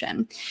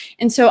attention.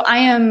 And so I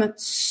am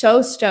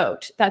so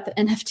stoked that the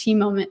NFT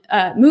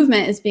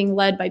movement is being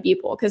led by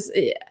people, because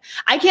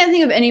I can't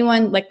think of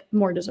anyone like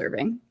more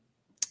deserving.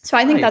 So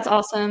I think that's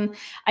awesome.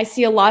 I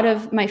see a lot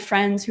of my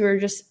friends who are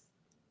just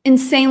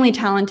insanely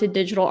talented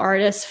digital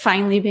artists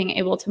finally being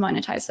able to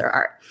monetize their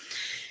art.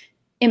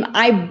 Am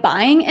I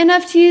buying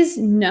NFTs?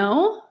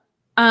 No.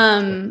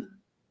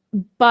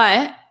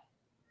 But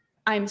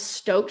I'm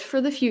stoked for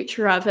the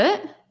future of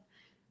it.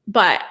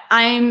 But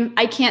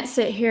I can't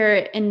sit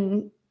here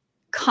and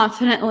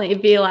confidently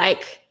be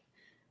like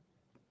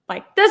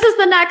this is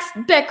the next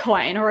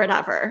Bitcoin or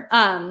whatever.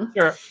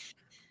 Sure.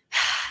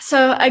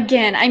 So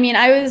again,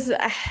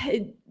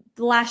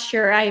 last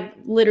year I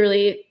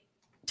literally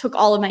took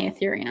all of my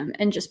Ethereum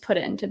and just put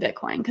it into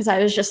Bitcoin, because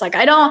I was just like,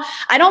 I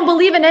don't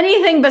believe in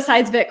anything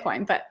besides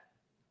Bitcoin. But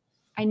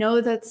I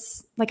know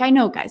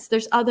guys,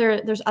 there's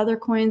other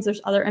coins,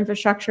 there's other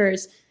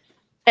infrastructures.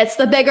 It's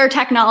the bigger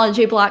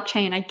technology,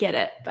 blockchain. I get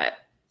it, but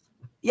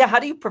yeah, how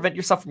do you prevent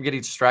yourself from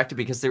getting distracted?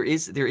 Because there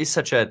is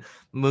such a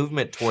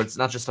movement towards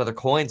not just other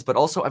coins, but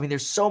also,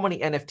 there's so many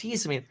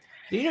NFTs.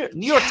 New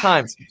York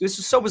Times, this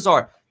is so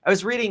bizarre. I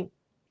was reading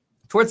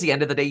towards the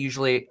end of the day,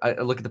 usually I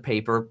look at the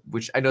paper,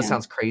 which I know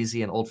sounds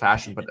crazy and old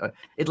fashioned, but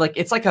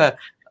it's like a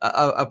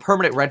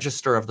permanent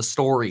register of the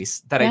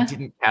stories that I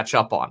didn't catch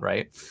up on.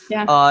 Right.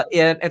 Yeah.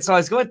 And so I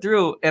was going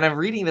through and I'm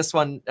reading this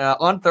one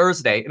on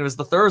Thursday, and it was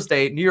the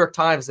Thursday New York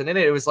Times. And in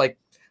it was like,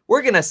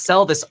 we're going to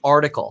sell this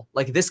article,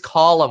 like this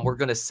column we're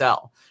going to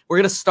sell. We're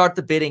going to start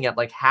the bidding at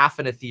like half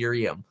an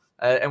Ethereum.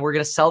 And we're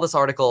going to sell this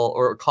article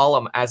or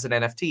column as an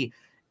NFT.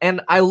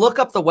 And I look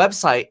up the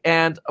website,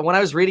 and when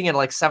I was reading it at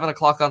like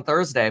 7:00 on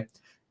Thursday,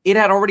 it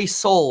had already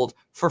sold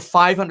for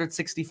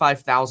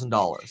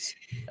 $565,000.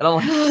 And I'm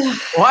like,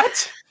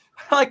 what?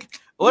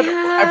 What?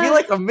 Yeah. I feel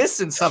like I'm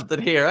missing something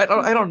here. I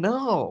don't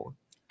know.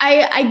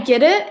 I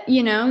get it.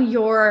 You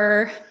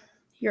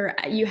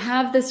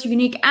have this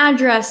unique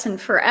address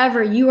and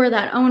forever you are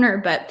that owner,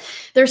 but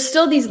there's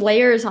still these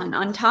layers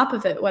on top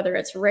of it, whether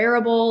it's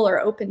Rarible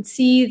or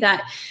OpenSea,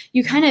 that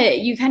you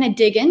kind of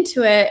dig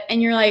into it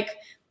and you're like,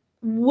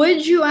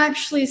 would you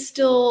actually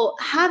still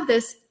have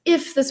this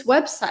if this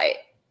website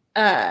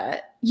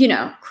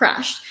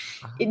crashed?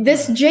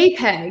 This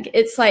JPEG,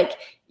 it's like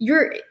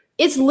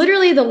it's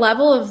literally the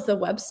level of the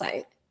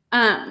website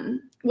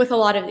with a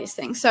lot of these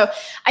things. So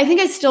I think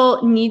I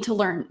still need to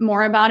learn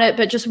more about it,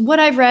 but just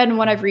what I've read and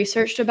what I've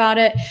researched about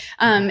it,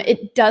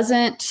 it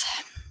doesn't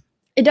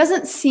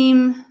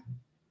seem,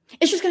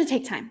 it's just going to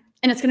take time,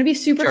 and it's going to be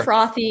super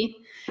frothy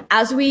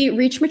as we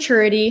reach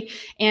maturity,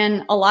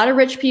 and a lot of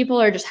rich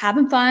people are just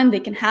having fun. They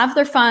can have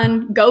their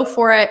fun, go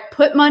for it,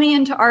 put money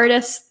into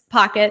artists'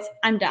 pockets.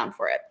 I'm down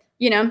for it,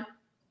 you know?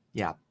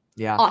 Yeah.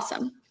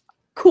 Awesome.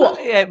 Cool.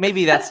 Yeah,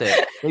 maybe that's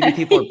it. Maybe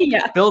people are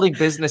building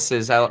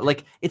businesses out.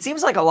 Like, it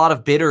seems like a lot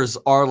of bidders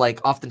are like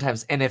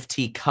oftentimes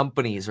NFT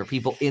companies or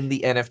people in the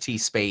NFT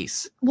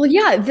space. Well,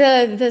 yeah,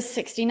 the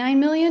 $69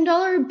 million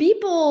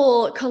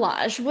Beeple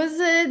collage was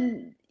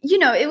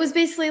it was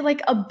basically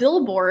like a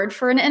billboard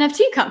for an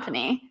NFT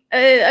company,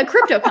 a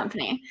crypto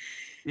company.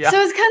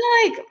 So it's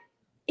kind of like,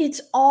 it's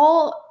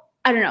all,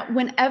 I don't know,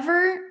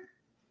 whenever,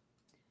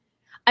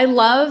 I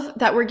love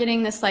that we're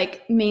getting this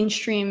like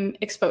mainstream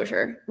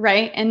exposure,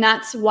 right? And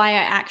that's why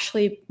I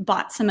actually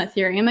bought some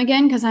Ethereum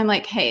again, because I'm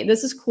like, hey,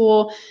 this is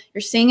cool.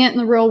 You're seeing it in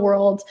the real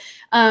world.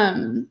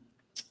 But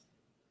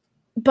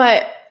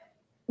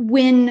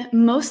when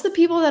most of the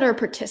people that are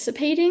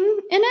participating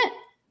in it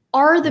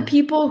are the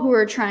people who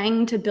are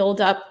trying to build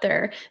up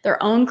their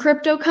own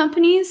crypto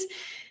companies,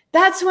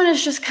 that's when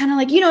it's just kind of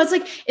like,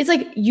 it's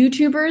like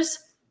YouTubers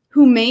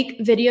who make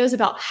videos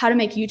about how to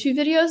make YouTube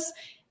videos,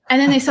 and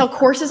then they sell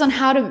courses on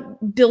how to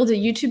build a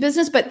YouTube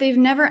business, but they've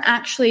never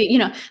actually,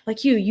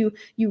 like you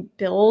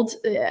build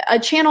a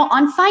channel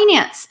on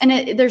finance,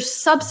 and there's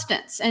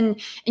substance,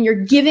 and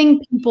you're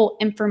giving people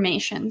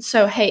information.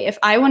 So, hey, if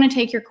I want to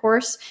take your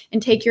course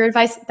and take your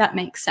advice, that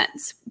makes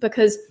sense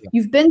because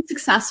you've been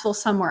successful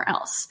somewhere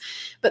else.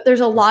 But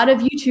there's a lot of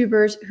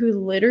YouTubers who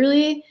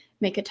literally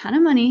make a ton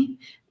of money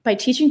by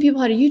teaching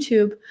people how to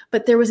YouTube,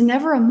 but there was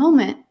never a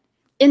moment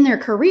in their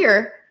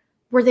career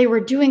where they were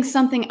doing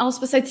something else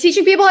besides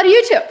teaching people how to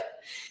YouTube.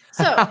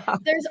 So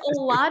there's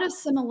a lot of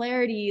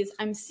similarities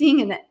I'm seeing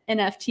in the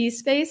NFT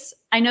space.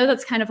 I know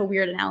that's kind of a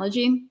weird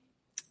analogy,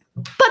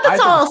 but that's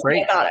all I'll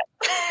say about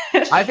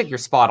it. I think you're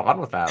spot on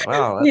with that.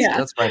 Wow,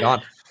 that's right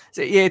on.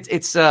 So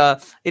it's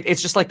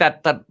just like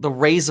that the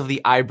raise of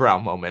the eyebrow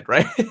moment,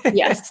 right?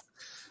 Yes.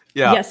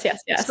 Yeah. Yes.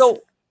 So,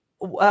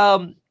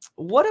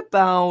 what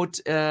about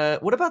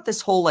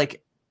this whole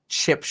like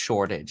chip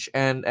shortage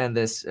and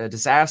this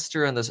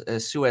disaster and the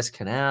Suez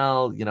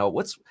Canal?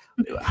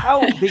 How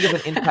big of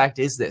an impact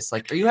is this?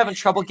 Like, are you having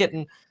trouble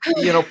getting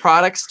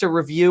products to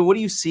review? What are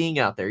you seeing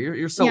out there?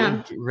 You're so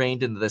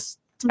ingrained into this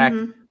tech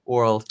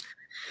world.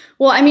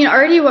 Well, I mean,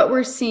 already what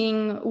we're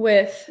seeing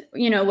with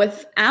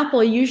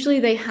Apple, usually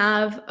they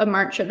have a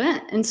March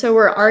event, and so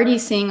we're already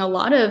seeing a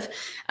lot of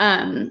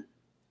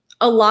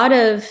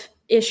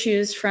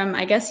issues from,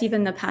 I guess,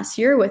 even the past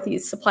year with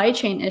these supply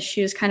chain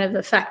issues kind of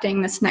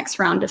affecting this next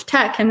round of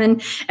tech. And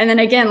then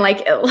again,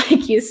 like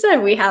you said,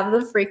 we have the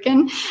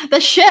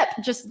ship.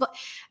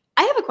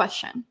 I have a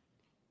question.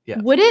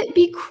 Yeah. Would it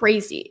be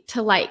crazy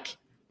to like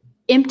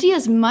empty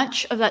as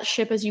much of that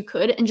ship as you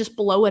could and just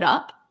blow it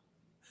up?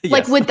 Yes.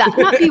 Like, would that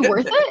not be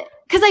worth it?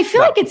 Because I feel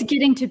like it's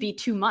getting to be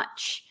too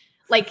much.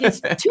 Like, it's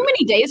too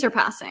many days are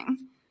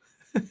passing.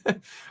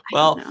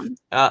 Well,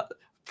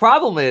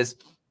 problem is,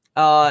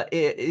 first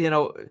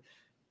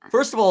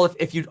of all,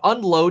 if you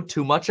unload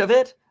too much of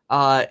it,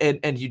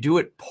 and you do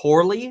it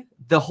poorly,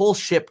 the whole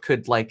ship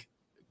could like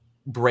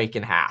break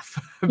in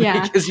half.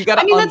 Yeah, because you got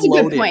to. I mean, that's a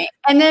good point.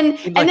 And then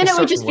it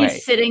would just be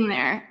sitting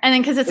there, and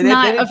then because it's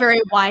not a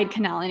very wide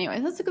canal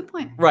anyway. That's a good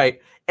point.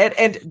 Right.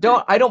 And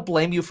I don't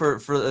blame you for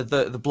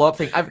the blow up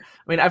thing.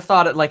 I've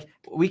thought it like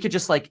we could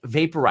just like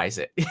vaporize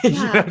it.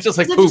 Just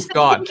like poof,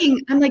 gone.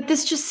 I'm like,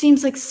 this just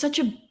seems like such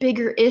a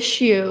bigger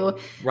issue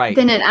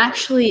than it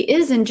actually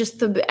is, and just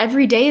the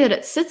every day that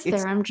it sits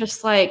there, I'm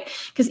just like,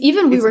 because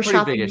even we were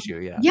shopping. Big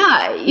issue,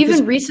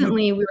 even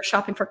recently we were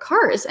shopping for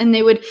cars, and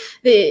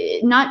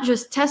they not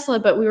just Tesla,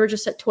 but we were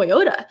just at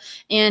Toyota,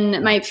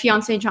 and my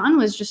fiance John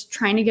was just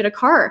trying to get a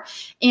car,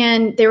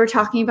 and they were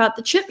talking about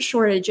the chip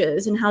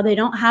shortages and how they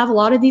don't have a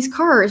lot of these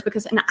cars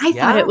and I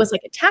thought it was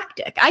like a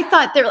tactic. I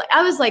thought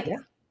I was like,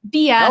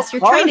 BS, you're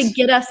trying to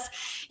get us,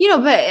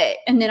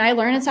 and then I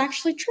learned it's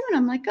actually true. And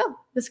I'm like, oh,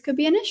 this could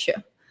be an issue.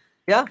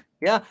 Yeah.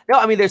 No,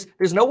 I mean,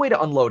 there's no way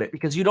to unload it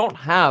because you don't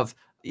have,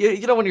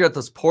 when you're at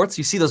those ports,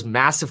 you see those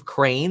massive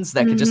cranes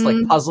that can just like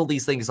puzzle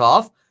these things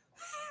off.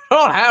 I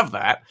don't have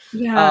that.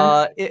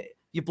 Yeah.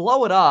 You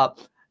blow it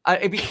up.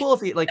 It'd be cool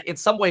if in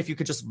some way, if you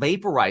could just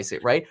vaporize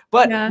it, right?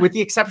 But with the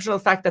exception of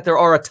the fact that there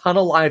are a ton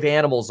of live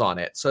animals on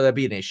it, so that'd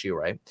be an issue,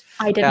 right?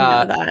 I didn't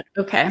know that.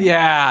 Okay.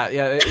 Yeah,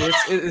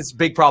 it's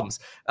big problems.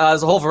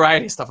 There's a whole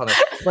variety of stuff on there.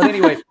 But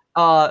anyway,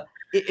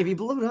 if you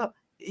blew it up,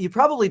 you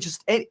probably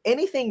just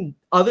anything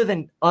other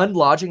than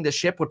unlodging the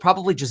ship would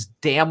probably just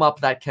dam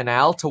up that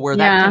canal to where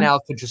that canal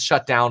could just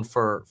shut down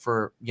for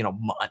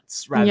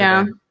months rather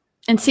than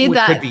and see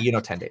that could be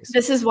 10 days.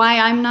 This is why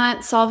I'm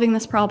not solving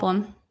this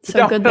problem. So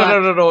no. Good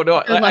luck. No.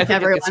 Good luck,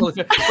 everyone.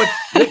 But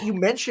what you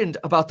mentioned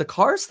about the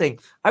cars thing,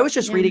 I was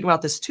just reading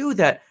about this too,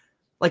 that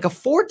like a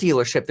Ford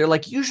dealership, they're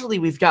like, usually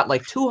we've got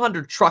like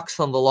 200 trucks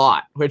on the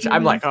lot, which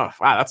I'm like, oh,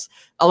 wow, that's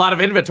a lot of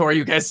inventory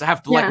you guys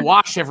have to like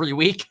wash every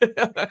week.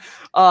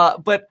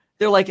 But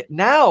they're like,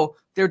 now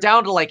they're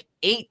down to like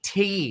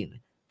 18.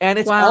 And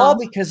it's all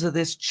because of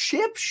this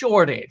chip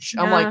shortage.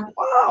 I'm like,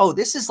 wow,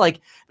 this is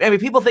like, I mean,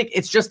 people think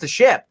it's just a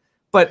chip,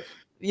 but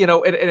you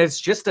know, and it's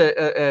just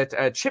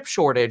a chip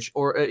shortage,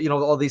 or you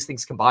know, all these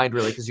things combined,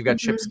 really, because you got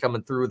chips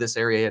coming through this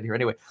area in here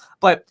anyway.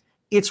 But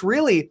it's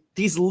really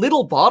these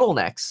little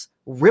bottlenecks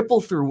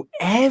ripple through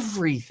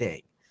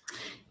everything,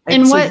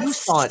 and so you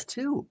saw it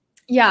too.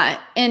 Yeah,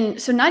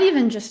 and so not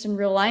even just in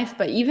real life,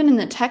 but even in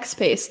the tech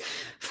space,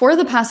 for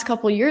the past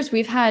couple of years,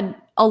 we've had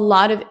a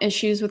lot of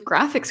issues with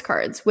graphics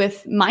cards,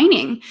 with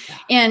mining,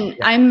 and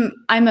I'm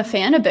a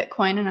fan of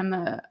Bitcoin, and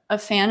I'm a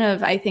fan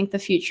of, I think, the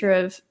future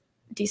of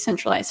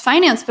decentralized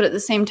finance, but at the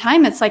same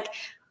time, it's like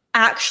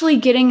actually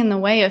getting in the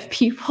way of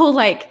people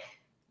like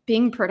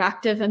being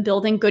productive and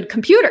building good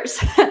computers.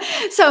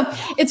 So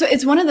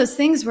it's one of those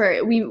things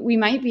where we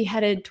might be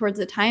headed towards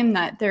a time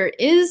that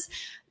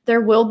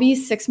there will be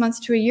 6 months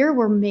to a year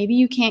where maybe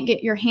you can't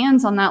get your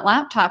hands on that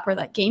laptop or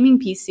that gaming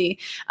PC.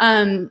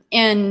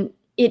 And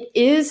it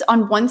is,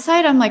 on one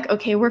side, I'm like,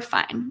 okay, we're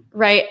fine,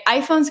 right?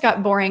 iPhones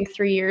got boring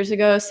 3 years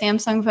ago.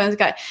 Samsung phones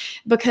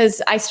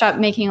because I stopped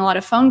making a lot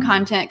of phone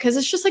content, because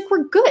it's just like,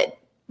 we're good,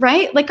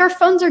 right? Like, our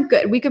phones are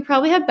good. We could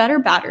probably have better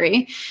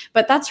battery,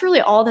 but that's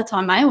really all that's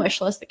on my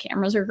wish list. The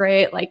cameras are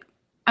great. Like,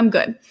 I'm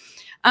good.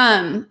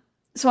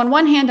 So on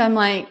one hand, I'm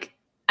like,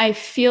 I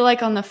feel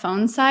like on the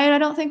phone side, I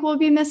don't think we'll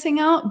be missing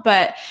out,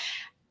 but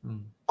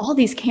all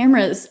these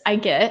cameras I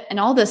get and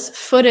all this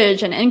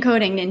footage and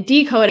encoding and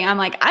decoding, I'm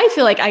like, I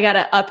feel like I got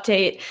to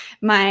update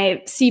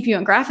my CPU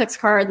and graphics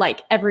card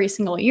like every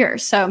single year.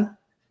 So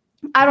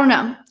I don't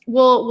know.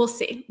 We'll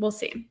see. We'll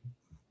see.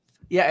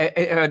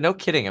 Yeah, no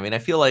kidding. I mean, I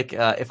feel like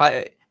if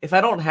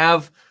I don't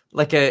have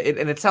like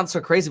and it sounds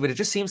so crazy, but it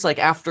just seems like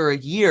after a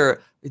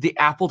year, the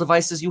Apple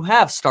devices you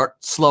have start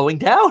slowing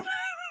down.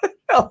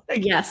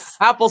 Like, yes.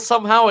 Apple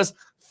somehow has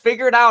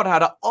figured out how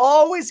to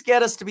always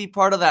get us to be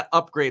part of that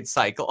upgrade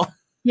cycle.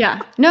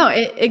 Yeah, no,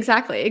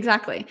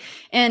 exactly.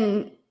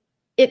 And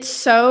it's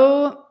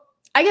so,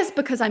 I guess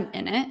because I'm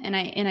in it and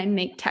I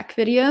make tech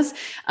videos,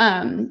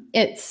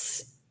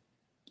 it's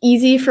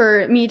easy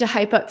for me to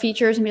hype up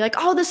features and be like,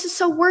 oh, this is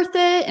so worth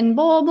it and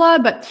blah, blah,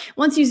 blah. But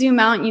once you zoom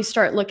out and you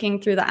start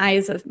looking through the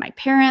eyes of my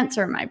parents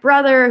or my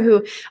brother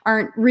who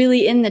aren't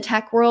really in the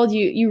tech world,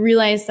 you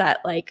realize that,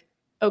 like,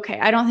 okay,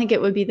 I don't think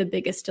it would be the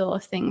biggest deal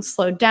if things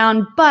slowed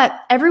down, but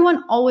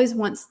everyone always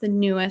wants the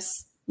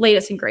newest,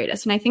 latest and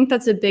greatest. And I think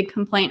that's a big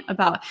complaint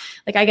about,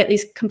 like, I get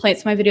these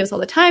complaints in my videos all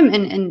the time,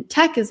 and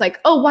tech is like,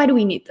 oh, why do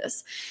we need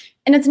this?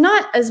 And it's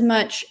not as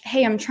much,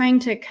 hey, I'm trying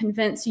to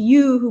convince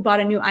you who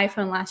bought a new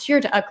iPhone last year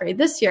to upgrade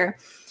this year.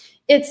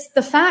 It's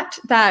the fact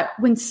that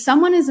when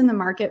someone is in the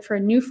market for a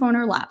new phone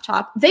or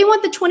laptop, they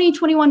want the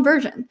 2021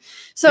 version.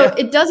 So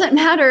it doesn't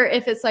matter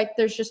if it's like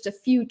there's just a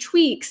few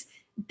tweaks.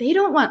 They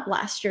don't want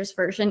last year's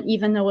version,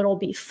 even though it'll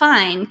be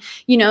fine.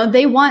 You know,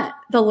 they want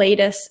the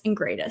latest and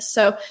greatest.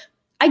 So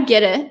I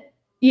get it.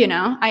 You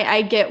know,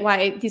 I get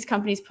why these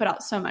companies put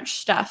out so much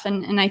stuff.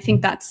 And I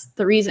think that's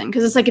the reason.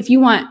 Because it's like, if you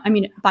want, I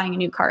mean, buying a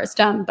new car is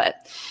dumb.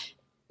 But,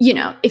 you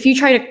know, if you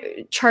try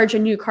to charge a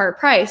new car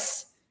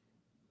price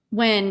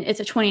when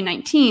it's a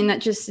 2019, that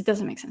just, it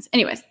doesn't make sense.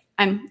 Anyways,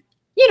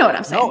 you know what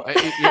I'm saying. No,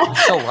 you're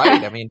so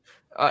right. I mean,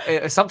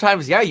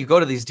 sometimes, you go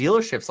to these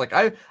dealerships. Like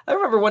I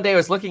remember one day I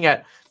was looking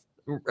at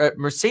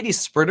Mercedes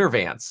Sprinter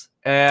vans,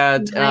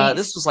 and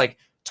this was like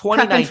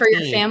 2019 for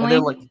your family.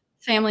 Like,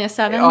 family of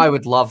 7. Oh, I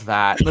would love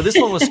that. But this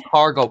one was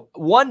cargo.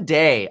 One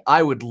day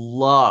I would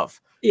love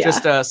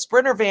just a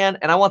Sprinter van,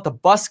 and I want the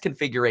bus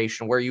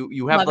configuration where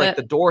you have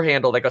the door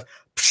handle that goes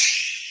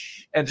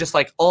psh, and just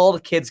like all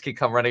the kids could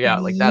come running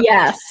out like that.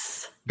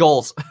 Yes,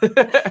 goals.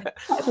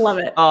 I love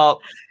it.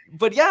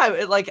 But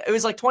it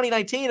was like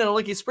 2019, and I'm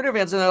looking at Sprinter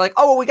vans, and they're like,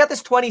 "Oh, well, we got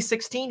this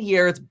 2016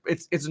 here.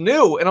 It's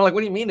new." And I'm like,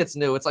 "What do you mean it's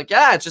new?" It's like,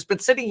 "Yeah, it's just been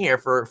sitting here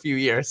for a few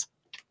years."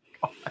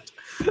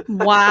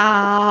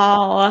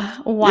 Wow.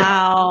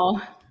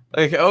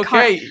 Like,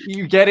 okay,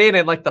 you get in,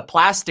 and like the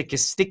plastic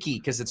is sticky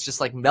because it's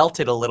just like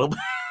melted a little bit.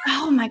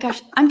 Oh my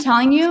gosh, I'm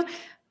telling you,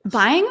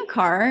 buying a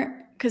car,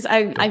 because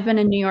I've been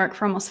in New York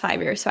for almost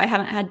 5 years, so I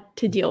haven't had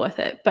to deal with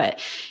it, but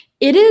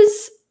it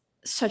is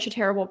such a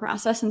terrible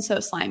process and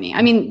so slimy.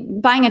 I mean,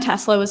 buying a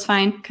Tesla was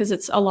fine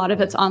because a lot of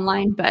it's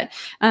online. But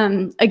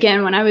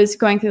again, when I was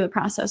going through the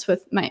process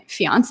with my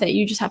fiance,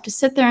 you just have to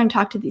sit there and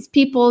talk to these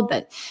people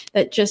that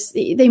just,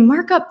 they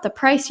mark up the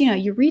price. You know,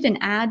 you read an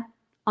ad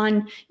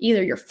on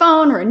either your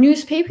phone or a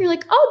newspaper, you're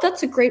like, oh,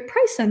 that's a great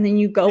price. And then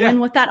you go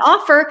in with that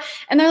offer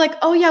and they're like,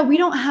 oh yeah, we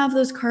don't have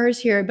those cars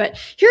here, but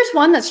here's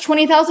one that's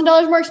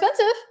 $20,000 more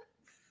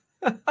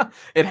expensive.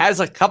 It has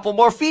a couple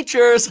more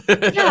features.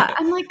 Yeah.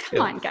 I'm like,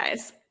 come on,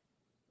 guys.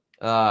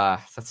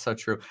 That's so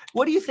true.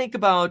 What do you think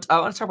about, I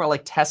want to talk about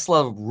like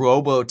Tesla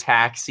robo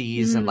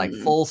taxis and like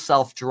full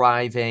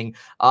self-driving.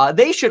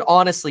 They should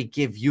honestly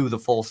give you the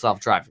full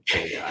self-driving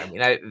data. I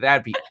mean,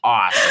 that'd be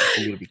awesome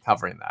for you to be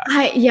covering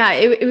that.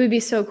 It would be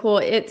so cool.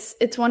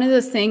 It's one of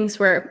those things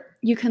where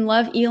you can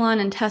love Elon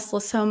and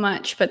Tesla so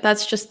much, but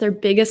that's just their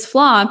biggest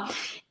flaw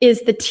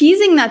is the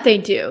teasing that they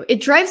do.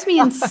 It drives me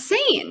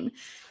insane.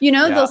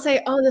 They'll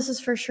say, oh, this is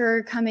for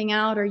sure coming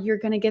out, or you're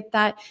going to get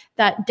that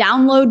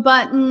download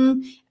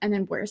button. And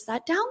then where's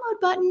that download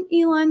button,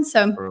 Elon?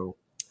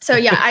 So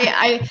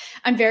yeah,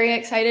 I'm very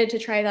excited to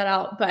try that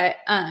out, but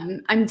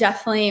I'm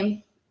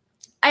definitely,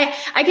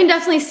 I can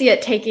definitely see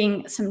it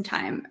taking some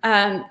time.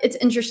 It's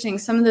interesting.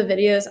 Some of the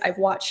videos I've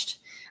watched,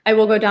 I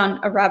will go down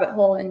a rabbit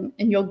hole and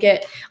you'll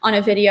get on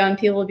a video and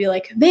people will be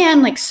like,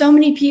 man, like so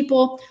many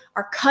people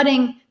are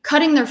cutting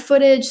their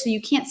footage so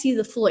you can't see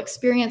the full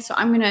experience. So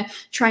I'm going to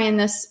try in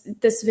this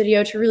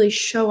video to really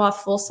show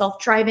off full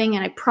self-driving.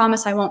 And I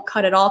promise I won't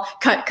cut it all.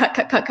 Cut.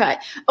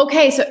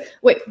 Okay. So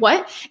wait,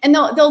 what? And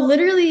they'll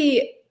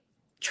literally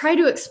try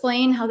to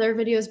explain how their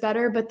video is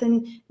better, but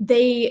then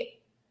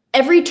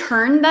every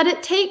turn that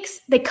it takes,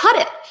 they cut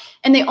it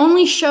and they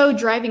only show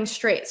driving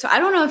straight. So I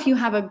don't know if you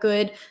have a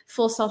good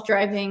full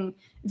self-driving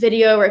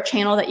video or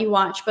channel that you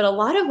watch, but a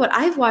lot of what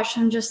I've watched,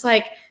 I'm just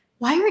like,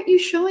 why aren't you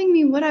showing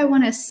me what I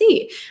want to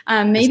see?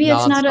 Maybe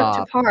it's not up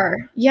to par.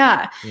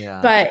 Yeah.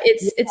 But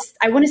it's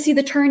I want to see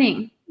the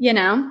turning,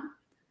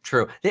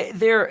 True.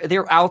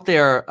 They're out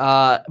there.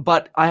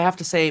 But I have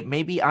to say,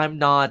 maybe I'm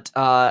not,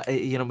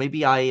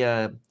 maybe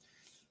I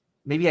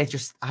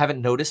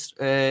haven't noticed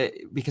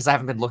because I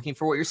haven't been looking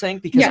for what you're saying.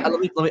 Because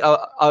let me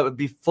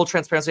be full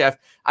transparency.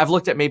 I've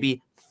looked at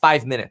maybe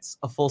 5 minutes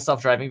of full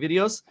self-driving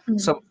videos. Mm-hmm.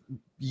 So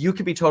you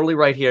could be totally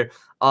right here.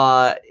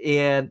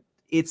 And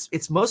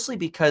it's mostly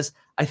because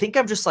I think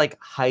I'm just like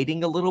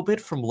hiding a little bit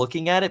from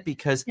looking at it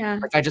because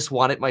like I just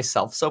want it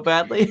myself so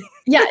badly.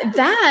 Yeah,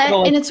 that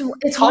like, and it's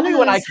tell one me of those,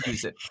 when I could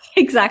use it.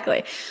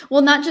 Exactly.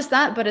 Well, not just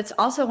that, but it's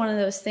also one of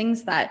those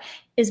things that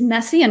is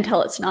messy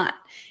until it's not.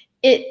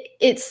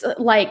 It's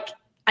like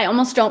I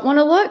almost don't want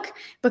to look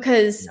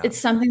because it's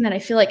something that I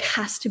feel like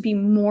has to be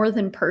more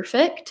than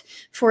perfect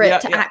for it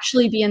to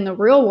actually be in the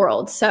real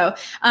world. So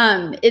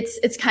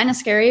it's kind of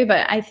scary,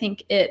 but I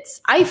think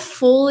I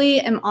fully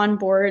am on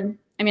board.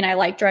 I mean, I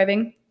like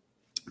driving,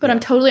 but I'm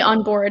totally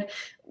on board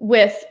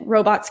with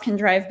robots can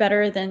drive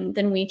better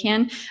than we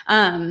can.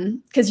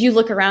 Because you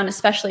look around,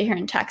 especially here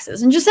in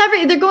Texas, and just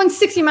they're going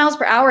 60 miles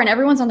per hour and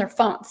everyone's on their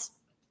phones.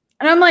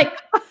 And I'm like,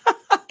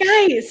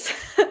 guys,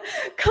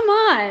 come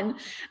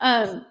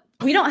on.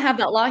 We don't have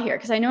that law here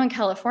because I know in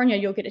California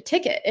you'll get a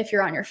ticket if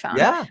you're on your phone.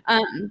 Yeah.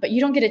 But you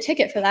don't get a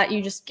ticket for that.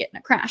 You just get in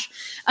a crash.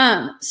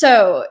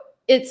 So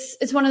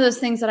it's one of those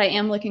things that I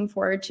am looking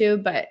forward to,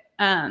 but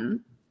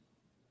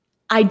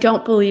I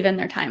don't believe in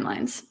their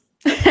timelines.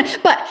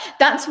 But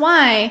that's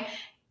why,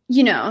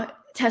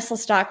 Tesla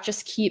stock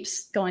just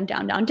keeps going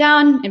down,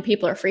 and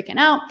people are freaking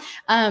out.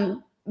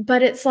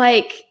 But it's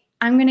like,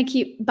 I'm going to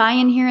keep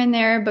buying here and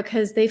there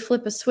because they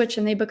flip a switch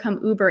and they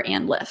become Uber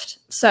and Lyft.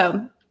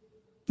 So,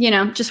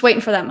 just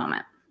waiting for that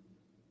moment.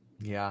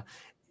 Yeah.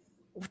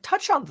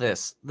 Touch on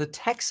this, the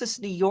Texas,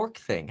 New York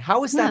thing.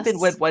 How has that been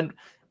when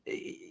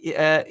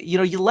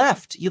you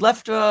left?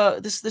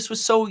 This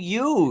was so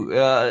you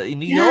in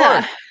New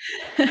York.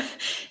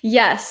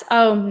 Yes.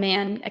 Oh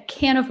man, a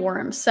can of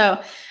worms.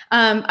 So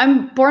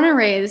I'm born and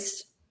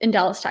raised in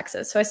Dallas,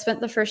 Texas. So I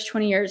spent the first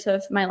 20 years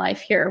of my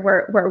life here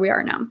where we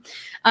are now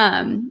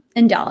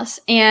in Dallas.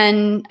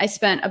 And I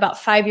spent about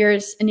 5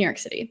 years in New York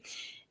City.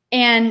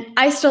 And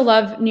I still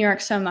love New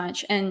York so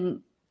much. And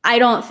I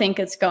don't think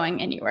it's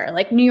going anywhere.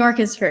 Like New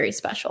York is very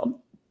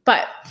special.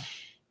 But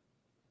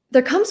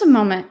there comes a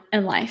moment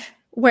in life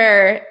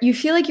where you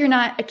feel like you're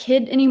not a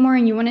kid anymore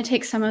and you want to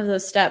take some of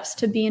those steps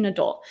to be an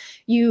adult.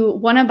 You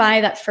want to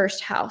buy that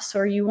first house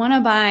or you want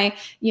to buy,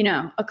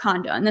 a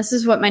condo. And this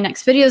is what my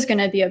next video is going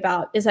to be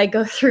about is I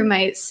go through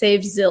my Save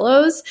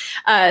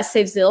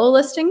Zillow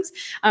listings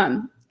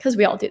because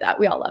we all do that.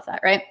 We all love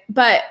that, right?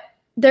 But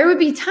there would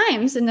be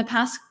times in the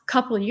past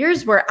couple of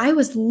years where I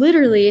was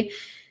literally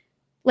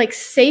like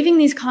saving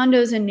these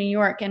condos in New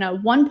York and a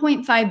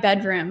 1.5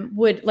 bedroom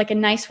a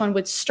nice one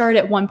would start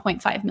at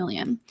 1.5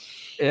 million.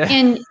 Yeah.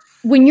 And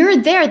when you're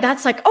there,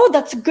 that's like, oh,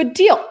 that's a good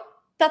deal.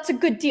 That's a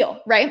good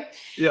deal. Right.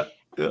 Yeah.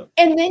 Yeah.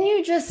 And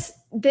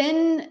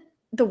then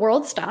the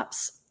world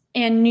stops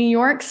and New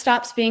York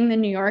stops being the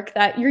New York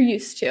that you're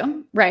used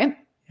to. Right.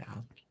 Yeah.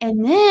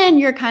 And then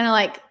you're kind of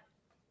like,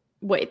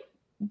 wait,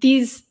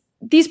 these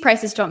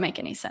prices don't make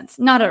any sense.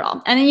 Not at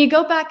all. And then you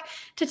go back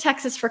to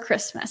Texas for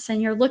Christmas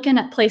and you're looking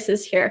at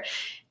places here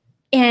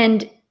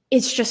and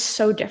it's just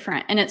so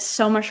different and it's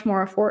so much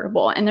more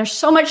affordable and there's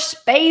so much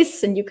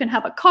space and you can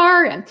have a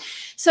car. And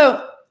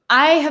so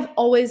I have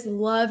always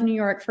loved New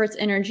York for its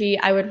energy.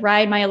 I would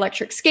ride my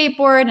electric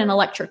skateboard and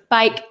electric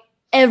bike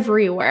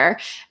everywhere.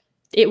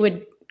 It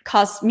would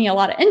cause me a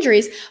lot of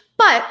injuries,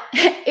 but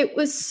it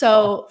was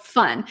so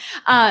fun.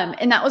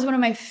 And that was one of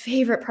my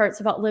favorite parts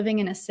about living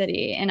in a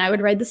city. And I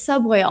would ride the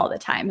subway all the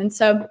time. And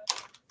so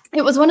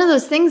it was one of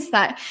those things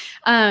that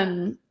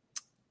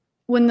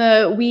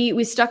when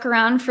we stuck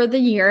around for the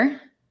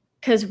year,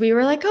 because we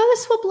were like, oh,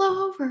 this will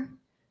blow over.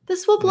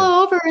 This will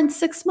blow over in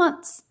 6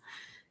 months.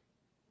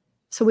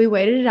 So we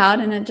waited it out,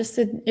 and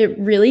it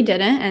really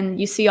didn't. And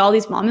you see all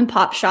these mom and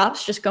pop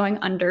shops just going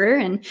under,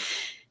 and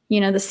the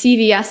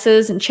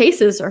CVS's and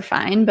Chases are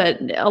fine, but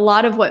a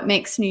lot of what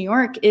makes New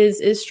York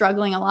is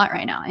struggling a lot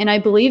right now. And I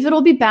believe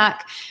it'll be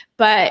back,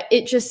 but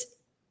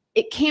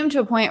it came to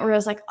a point where I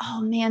was like,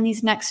 oh man,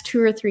 these next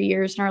 2 or 3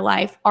 years in our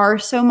life are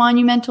so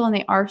monumental and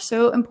they are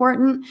so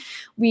important.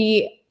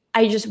 We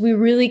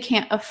really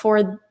can't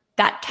afford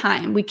that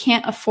time. We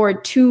can't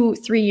afford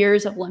 2-3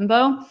 years of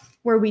limbo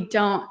where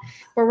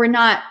we're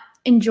not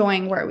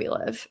enjoying where we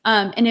live.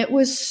 And it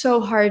was so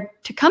hard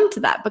to come to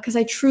that because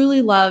I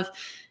truly love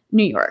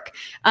New York.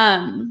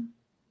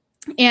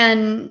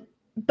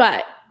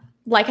 But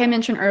like I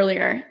mentioned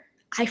earlier,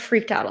 I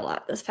freaked out a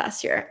lot this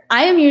past year.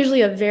 I am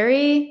usually a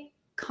very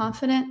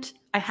confident,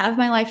 I have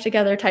my life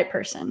together type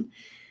person.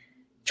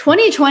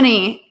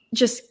 2020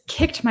 just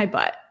kicked my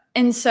butt.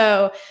 And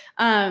so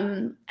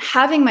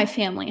having my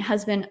family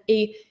has been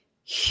a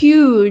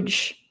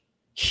huge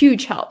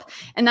help.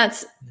 And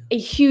that's a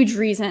huge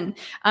reason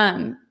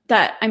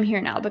that I'm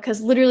here now,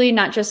 because literally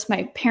not just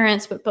my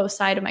parents, but both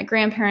sides of my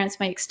grandparents,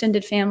 my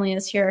extended family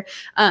is here.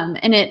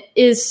 And it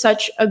is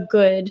such a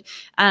good,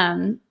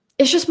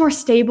 it's just more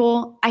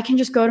stable. I can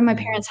just go to my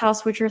parents'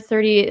 house, which are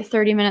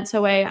 30 minutes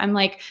away. I'm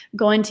like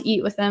going to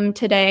eat with them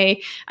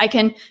today. I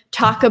can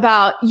talk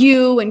about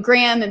you and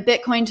Graham and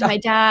Bitcoin to my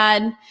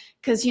dad,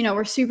 because,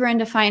 we're super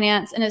into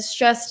finance. And it's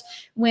just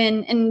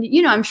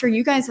I'm sure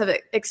you guys have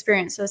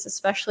experienced this,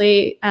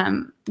 especially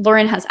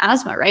Lauren has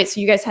asthma, right? So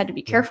you guys had to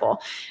be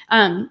careful.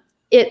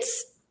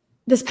 It's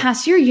this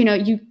past year,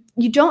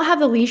 you don't have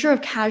the leisure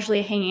of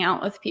casually hanging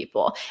out with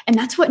people. And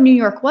that's what New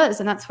York was.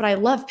 And that's what I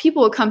love.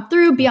 People would come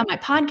through, be on my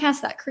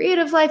podcast, That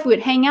Creative Life. We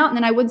would hang out, and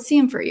then I wouldn't see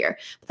them for a year.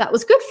 But that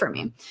was good for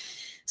me.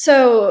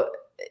 So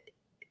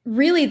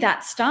really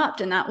that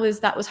stopped, and that was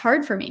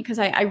hard for me, because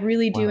I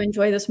really do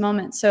enjoy this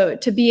moment. So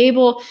to be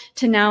able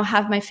to now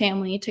have my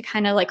family to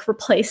kind of like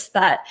replace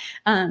that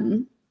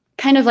kind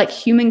of like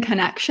human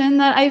connection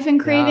that I've been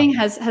craving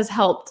has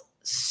helped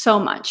so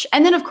much.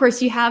 And then of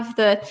course you have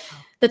the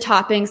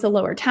toppings, the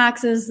lower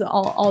taxes,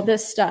 all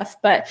this stuff.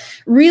 But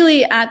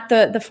really at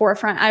the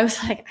forefront, I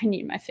was like, I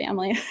need my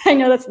family. I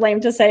know that's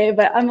lame to say,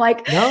 but I'm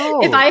like,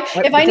 no, if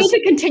I need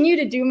to continue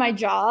to do my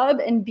job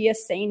and be a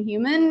sane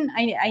human,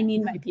 I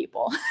need my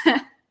people.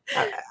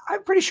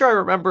 I'm pretty sure I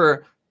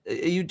remember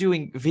you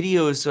doing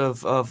videos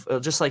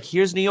of just like,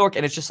 here's New York,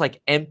 and it's just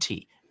like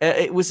empty.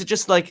 Was it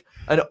just like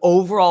an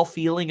overall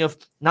feeling of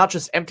not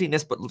just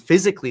emptiness, but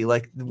physically,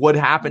 like what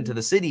happened to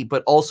the city,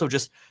 but also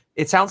just,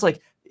 it sounds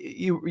like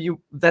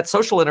you that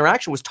social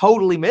interaction was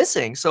totally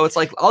missing. So it's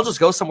like, I'll just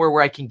go somewhere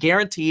where I can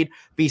guaranteed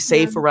be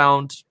safe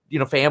around,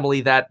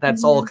 family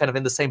that's all kind of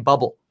in the same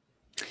bubble.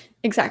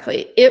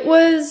 Exactly. It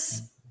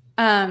was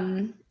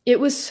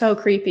so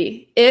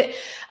creepy.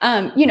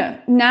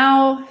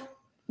 Now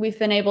we've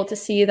been able to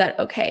see that,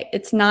 okay,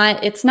 it's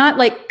not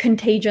like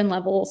Contagion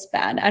levels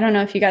bad. I don't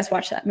know if you guys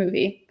watched that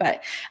movie,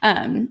 but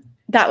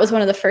that was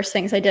one of the first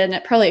things I did. And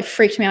it probably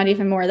freaked me out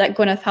even more, that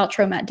Gwyneth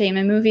Paltrow, Matt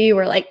Damon movie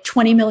where like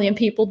 20 million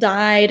people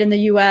died in the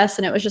US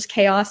and it was just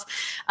chaos.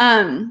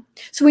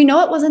 So we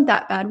know it wasn't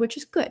that bad, which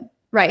is good,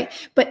 right?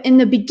 But in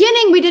the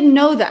beginning, we didn't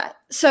know that.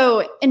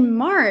 So in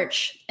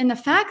March, and the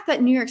fact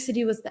that New York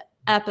City was the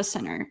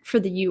epicenter for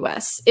the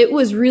US, it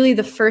was really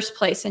the first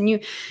place. And you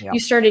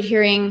started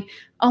hearing,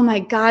 oh my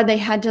God, they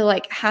had to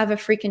like have a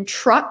freaking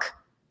truck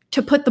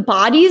to put the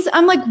bodies.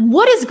 I'm like,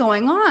 what is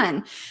going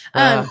on?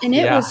 And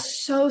it was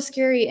so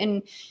scary.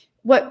 And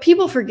what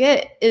people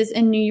forget is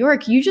in New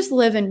York, you just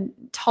live in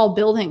tall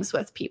buildings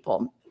with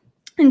people.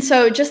 And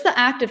so just the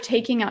act of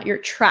taking out your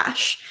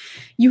trash,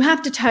 you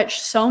have to touch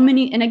so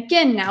many. And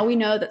again, now we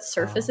know that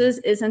surfaces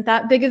isn't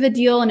that big of a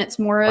deal. And it's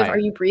more of, are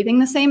you breathing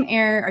the same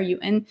air? Are you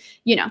in,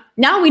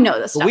 now we know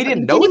this stuff. We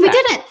didn't know that. We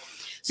didn't.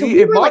 So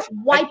we were like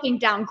wiping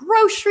down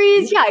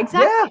groceries. Yeah,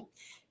 exactly. Yeah.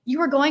 You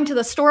were going to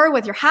the store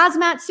with your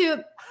hazmat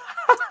suit.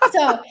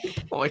 So,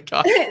 oh my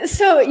God.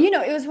 So,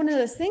 it was one of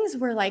those things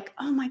where like,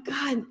 oh my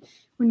God,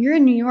 when you're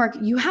in New York,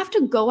 you have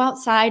to go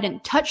outside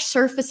and touch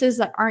surfaces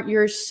that aren't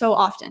yours so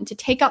often, to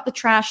take out the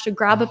trash, to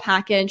grab a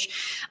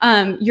package.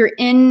 You're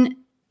in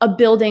a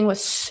building with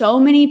so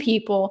many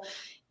people.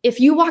 If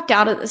you walked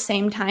out at the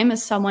same time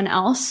as someone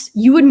else,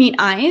 you would meet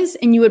eyes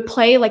and you would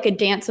play like a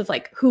dance of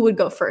like, who would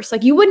go first?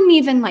 Like you wouldn't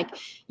even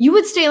you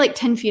would stay like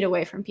 10 feet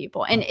away from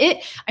people. And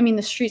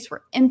the streets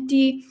were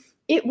empty.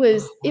 It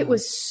was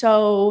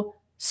so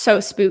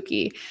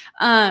spooky.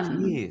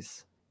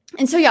 Jeez.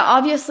 And so,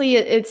 obviously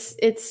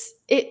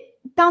it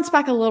bounced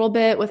back a little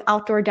bit with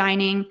outdoor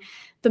dining.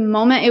 The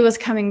moment it was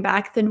coming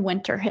back, then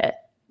winter hit.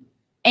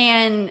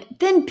 And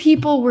then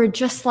people were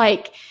just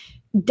like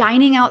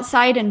dining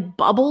outside in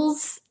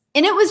bubbles.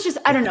 And it was just,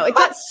 I don't know, it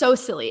got so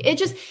silly.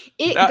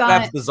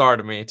 That's bizarre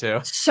to me too.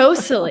 So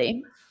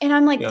silly. And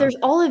I'm like, there's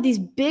all of these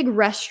big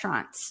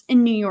restaurants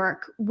in New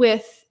York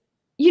with,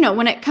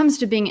 when it comes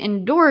to being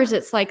indoors,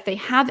 it's like they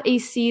have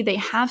AC, they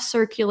have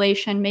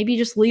circulation, maybe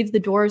just leave the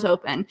doors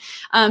open.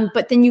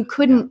 But then you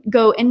couldn't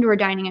go indoor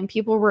dining, and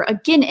people were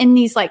again in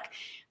these like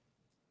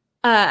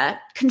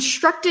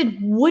constructed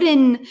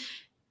wooden,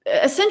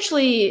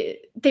 essentially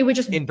they would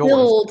just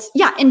build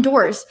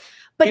indoors.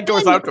 But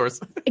indoors,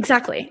 outdoors.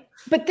 Exactly.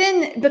 But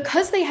then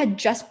because they had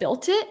just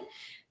built it,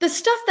 the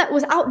stuff that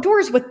was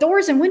outdoors with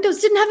doors and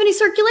windows didn't have any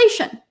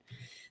circulation.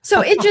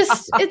 So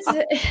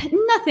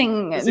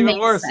nothing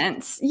makes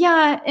sense.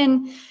 Yeah.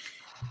 And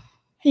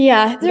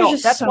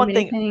there's just so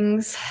many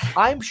things.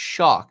 I'm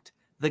shocked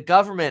the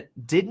government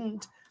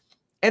didn't,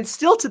 and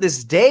still to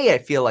this day, I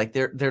feel like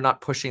they're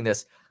not pushing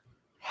this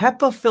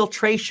HEPA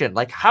filtration.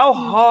 Like, how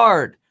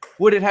hard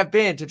would it have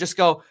been to just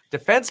go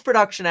Defense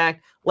Production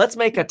Act? Let's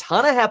make a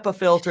ton of HEPA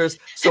filters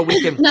so we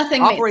can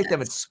operate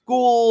them in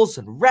schools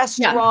and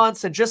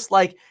restaurants and just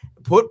like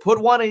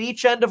put one in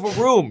each end of a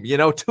room,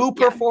 2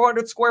 per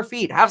 400 square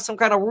feet, have some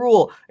kind of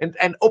rule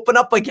and open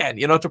up again,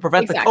 to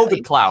prevent the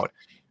COVID cloud.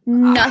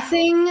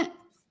 Nothing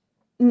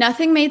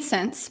made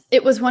sense.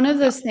 It was one of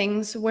those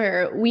things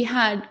where we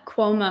had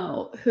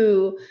Cuomo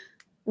who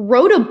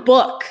wrote a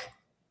book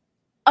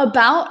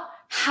about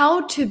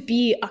how to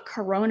be a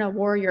Corona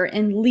warrior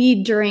and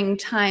lead during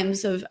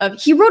times of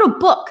he wrote a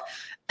book,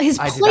 his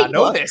I did not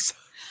know this.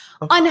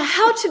 on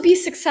how to be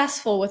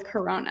successful with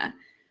Corona.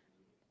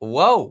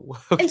 Whoa.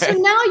 Okay. And so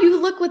now you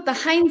look with the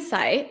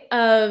hindsight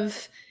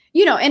of,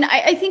 and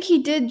I think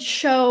he did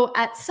show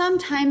at some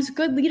times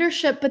good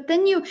leadership, but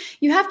then you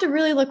have to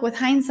really look with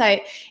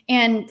hindsight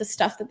and the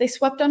stuff that they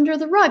swept under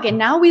the rug. And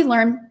now we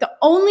learn the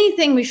only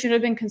thing we should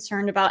have been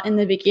concerned about in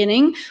the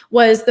beginning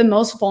was the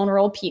most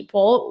vulnerable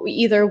people,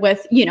 either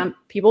with,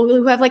 people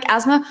who have like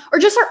asthma or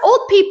just our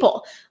old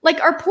people, like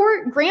our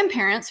poor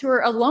grandparents who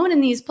are alone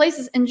in these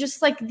places. And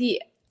just like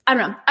I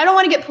don't know, I don't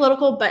want to get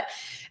political, but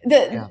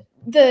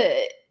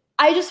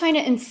I just find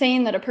it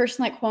insane that a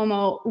person like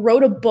Cuomo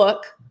wrote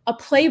a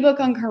playbook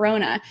on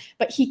Corona,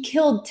 but he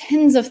killed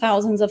tens of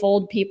thousands of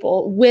old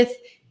people with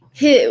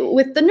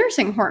the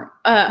nursing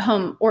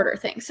home order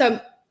thing.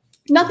 So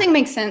nothing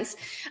makes sense.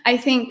 I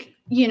think,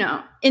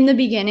 in the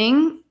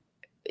beginning,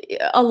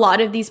 a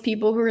lot of these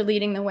people who are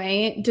leading the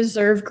way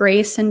deserve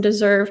grace and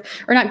or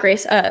not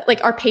grace,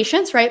 like our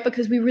patience, right?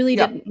 Because we really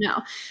didn't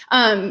know.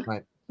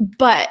 Right.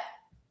 But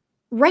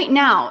right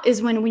now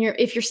is when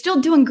if you're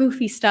still doing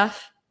goofy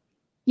stuff,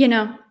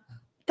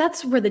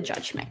 that's where the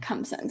judgment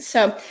comes in.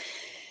 So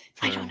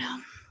I don't know.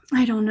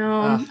 I don't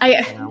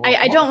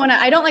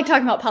like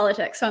talking about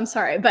politics, so I'm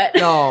sorry, but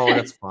no,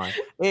 that's fine.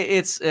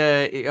 It's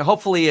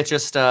hopefully it's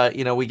just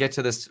we get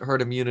to this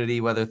herd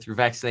immunity, whether through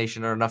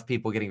vaccination or enough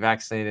people getting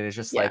vaccinated. It's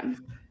just like,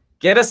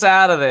 get us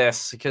out of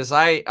this, because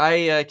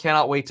I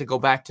cannot wait to go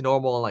back to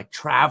normal and like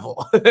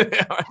travel.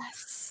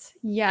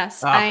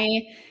 Yes.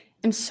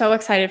 I'm so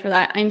excited for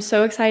that. I'm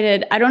so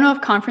excited. I don't know if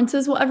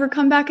conferences will ever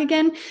come back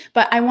again,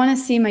 but I want to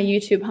see my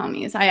YouTube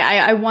homies.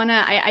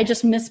 I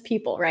just miss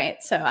people,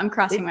 right? So I'm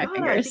crossing my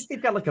fingers. I think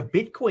they've got like a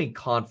Bitcoin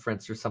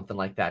conference or something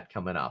like that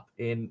coming up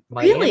in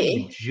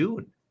Miami in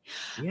June.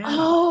 Yeah.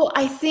 Oh,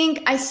 I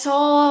think I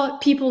saw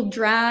people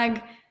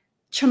drag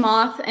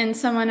Chamath and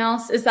someone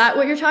else. Is that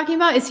what you're talking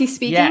about? Is he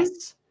speaking?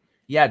 Yes.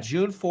 Yeah,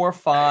 June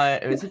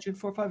 4-5. Is it June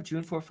 4-5?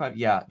 June 4-5.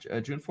 Yeah,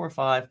 June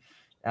 4-5.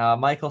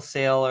 Michael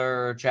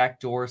Saylor, Jack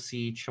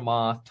Dorsey,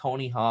 Chamath,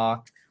 Tony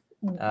Hawk.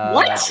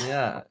 What?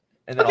 Yeah.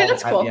 And then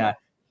that's cool.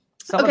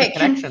 Some of the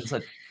connections.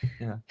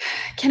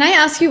 Can I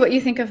ask you what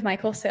you think of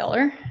Michael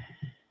Saylor?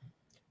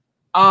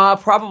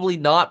 Probably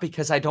not,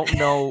 because I don't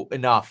know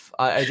enough.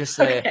 I just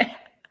I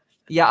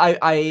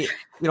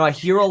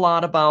hear a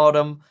lot about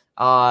him.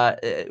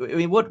 I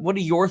mean, what are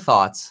your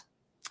thoughts?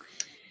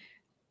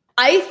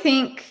 I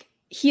think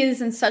he is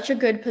in such a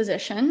good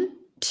position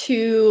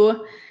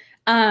to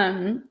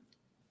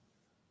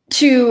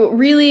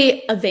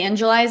really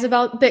evangelize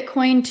about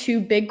Bitcoin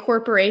to big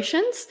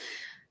corporations.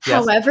 Yes.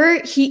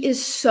 However, he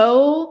is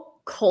so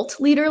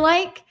cult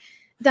leader-like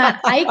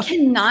that I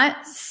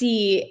cannot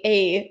see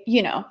a,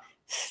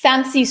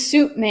 fancy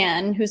suit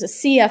man who's a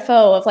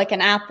CFO of like an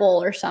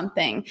Apple or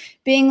something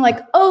being like,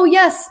 oh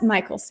yes,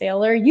 Michael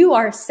Saylor, you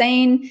are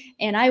sane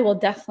and I will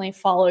definitely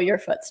follow your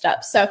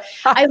footsteps. So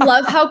I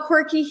love how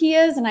quirky he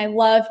is. And I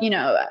love,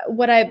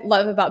 what I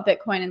love about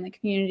Bitcoin and the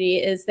community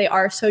is they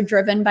are so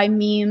driven by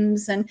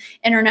memes and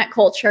internet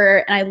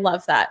culture. And I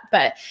love that.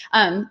 But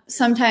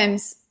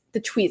sometimes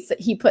the tweets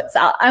that he puts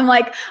out, I'm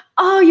like,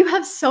 oh, you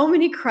have so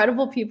many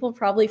credible people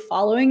probably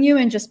following you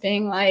and just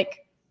being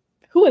like,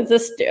 who is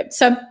this dude?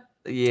 So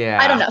yeah,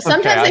 I don't know.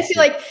 Sometimes I feel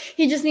like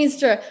he just needs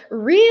to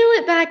reel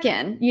it back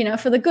in,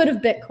 for the good of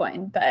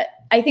Bitcoin. But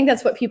I think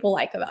that's what people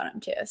like about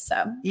him too.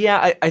 So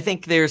yeah, I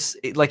think there's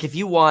like, if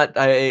you want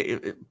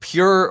a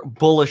pure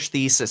bullish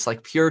thesis,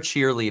 like pure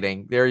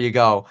cheerleading, there you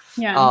go.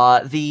 Yeah.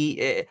 I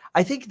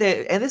think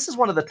that, and this is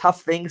one of the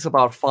tough things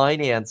about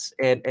finance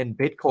and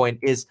Bitcoin,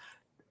 is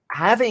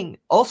talking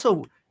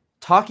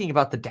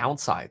about the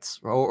downsides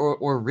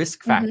or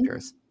risk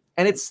factors. Mm-hmm.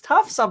 And it's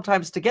tough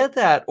sometimes to get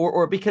that,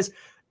 or because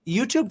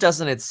YouTube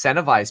doesn't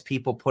incentivize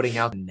people putting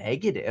out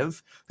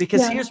negative,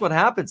 because here's what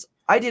happens.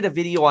 I did a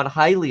video on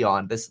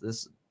Hyliion,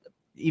 this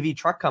EV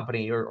truck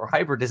company or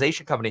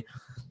hybridization company.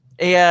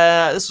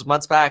 This was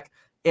months back.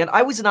 And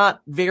I was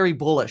not very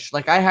bullish.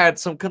 Like, I had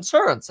some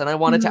concerns, and I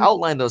wanted to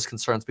outline those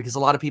concerns because a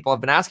lot of people have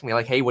been asking me,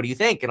 like, hey, what do you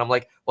think? And I'm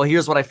like, well,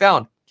 here's what I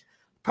found.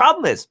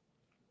 Problem is,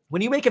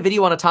 when you make a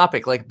video on a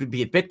topic, like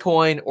be it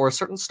Bitcoin or a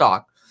certain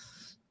stock,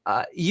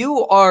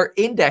 you are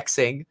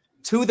indexing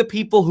to the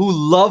people who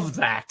love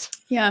that.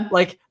 Yeah.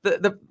 Like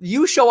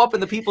you show up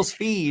in the people's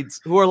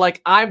feeds who are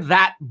like, I'm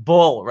that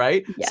bull,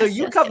 right? Yes, so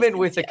you come in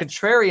with a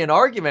contrarian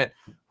argument,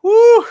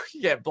 whoo,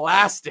 you get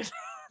blasted.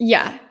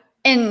 Yeah.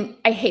 And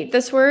I hate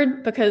this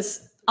word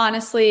because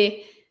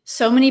honestly,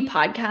 so many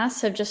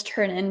podcasts have just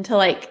turned into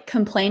like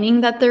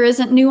complaining that there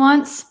isn't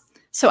nuance.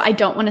 So I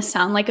don't want to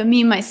sound like a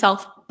meme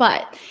myself,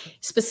 but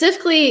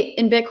specifically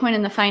in Bitcoin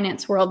and the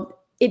finance world,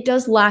 it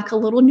does lack a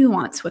little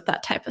nuance with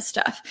that type of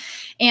stuff.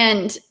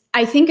 And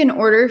I think in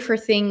order for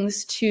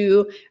things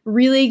to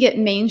really get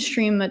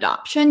mainstream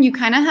adoption, you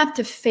kind of have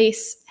to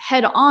face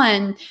head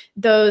on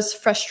those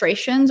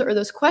frustrations or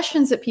those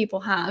questions that people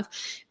have,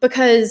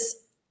 because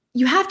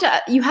you have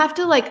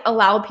to like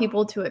allow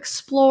people to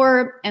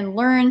explore and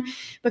learn,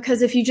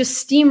 because if you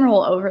just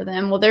steamroll over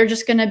them, well, they're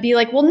just going to be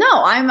like, well,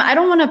 no, I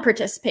don't want to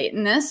participate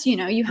in this. You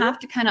know, you have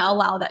to kind of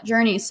allow that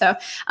journey. So,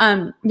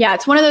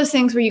 it's one of those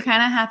things where you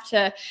kind of have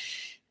to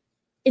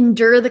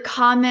endure the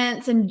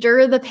comments,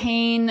 endure the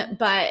pain.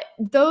 But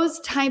those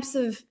types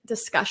of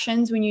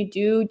discussions, when you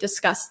do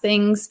discuss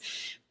things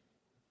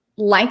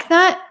like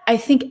that, I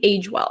think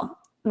age well,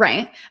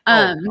 right?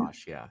 Oh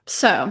gosh, yeah.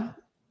 So.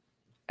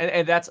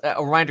 And that's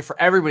a reminder for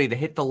everybody to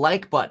hit the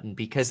like button,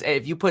 because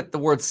if you put the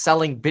word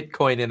selling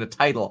Bitcoin in a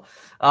title,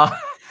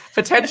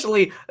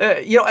 potentially,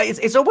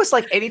 it's almost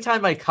like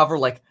anytime I cover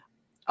like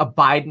a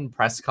Biden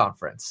press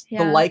conference,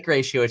 the like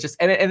ratio is just,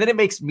 and then it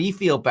makes me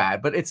feel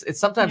bad, but it's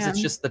sometimes it's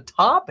just the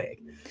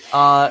topic,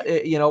 And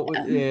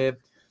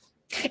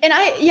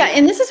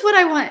this is what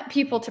I want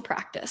people to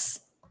practice.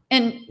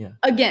 And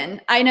again,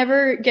 I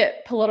never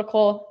get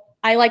political.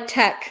 I like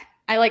tech.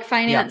 I like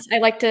finance. I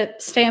like to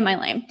stay in my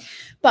lane.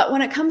 But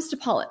when it comes to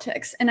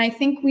politics, and I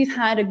think we've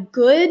had a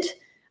good,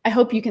 I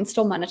hope you can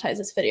still monetize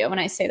this video when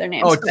I say their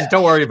names. Oh,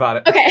 don't worry about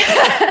it. Okay.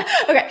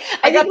 Okay.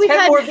 I got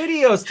 10 more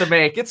videos to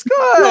make. It's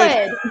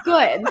good.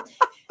 Good.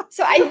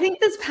 So I think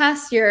this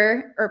past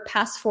year or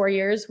past 4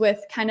 years with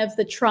kind of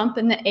the Trump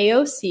and the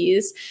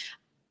AOCs,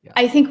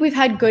 I think we've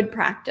had good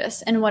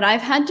practice. And what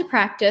I've had to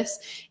practice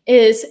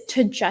is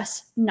to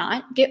just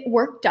not get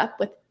worked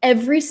up with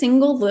every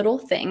single little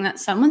thing that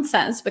someone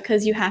says,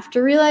 because you have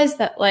to realize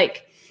that,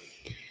 like,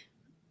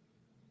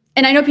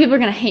 and I know people are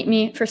going to hate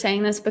me for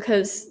saying this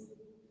because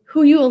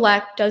who you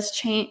elect does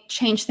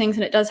change things,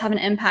 and it does have an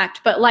impact.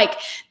 But like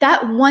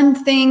that one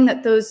thing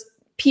that those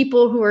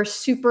people who are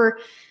super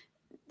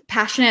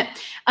passionate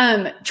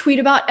tweet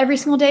about every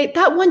single day,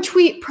 that one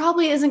tweet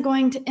probably isn't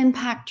going to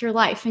impact your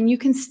life. And you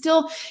can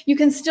still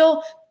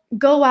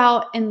go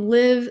out and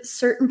live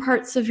certain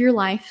parts of your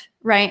life,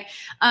 right?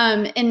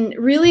 And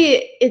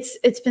really,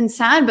 it's been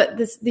sad, but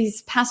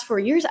these past 4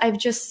 years, I've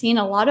just seen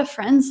a lot of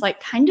friends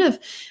kind of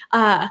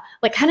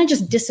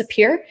just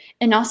disappear,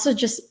 and also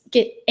just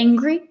get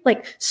angry,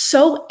 like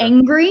so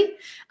angry.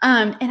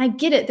 And I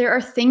get it. There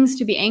are things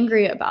to be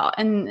angry about.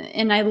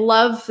 And I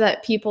love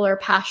that people are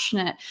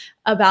passionate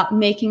about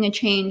making a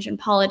change in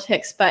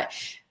politics, but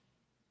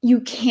you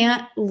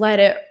can't let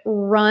it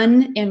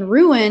run and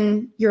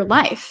ruin your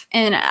life.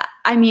 And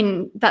I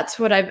mean, that's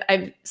what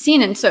I've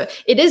seen. And so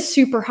it is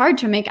super hard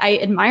to make. I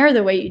admire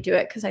the way you do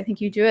it, because I think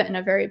you do it in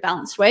a very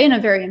balanced way, in a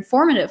very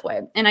informative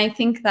way. And I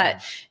think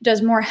that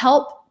does more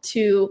help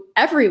to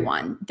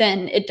everyone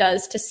than it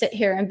does to sit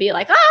here and be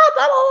like, blah,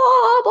 blah,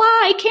 blah, blah.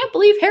 I can't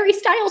believe Harry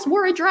Styles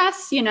wore a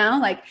dress,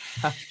 come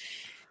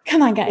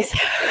on, guys.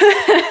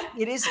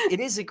 It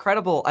is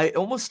incredible. I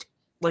almost,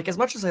 like, as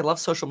much as I love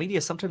social media,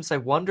 sometimes I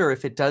wonder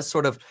if it does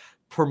sort of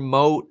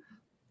promote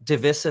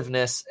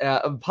divisiveness,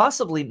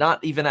 possibly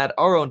not even at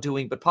our own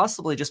doing, but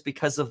possibly just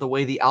because of the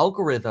way the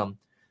algorithm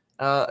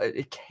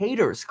it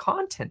caters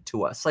content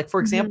to us. Like, for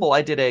example,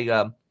 I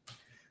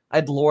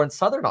had Lauren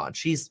Southern on.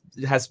 She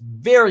has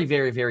very,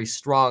 very, very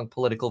strong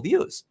political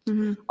views.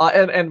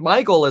 And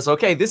my goal is,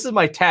 okay, this is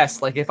my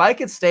test. Like, if I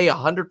can stay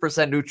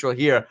 100% neutral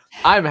here,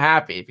 I'm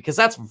happy, because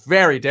that's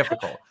very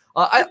difficult.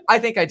 I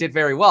think I did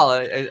very well.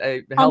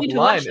 I held the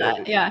line.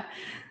 Yeah.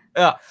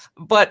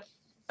 But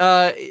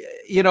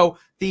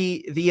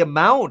the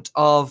amount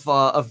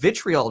of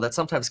vitriol that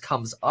sometimes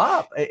comes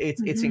up,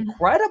 it's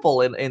incredible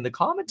in the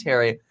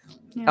commentary.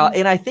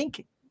 And I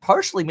think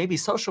partially maybe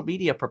social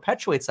media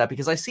perpetuates that,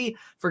 because I see,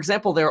 for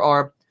example, there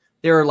are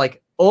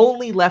like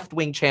only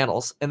left-wing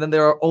channels, and then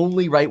there are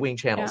only right-wing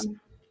channels.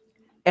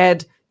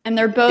 And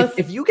they're both,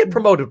 if you get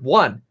promoted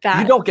one,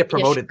 you don't get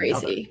promoted the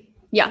other.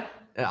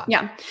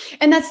 Yeah.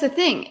 And that's the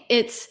thing.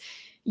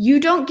 You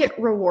don't get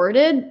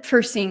rewarded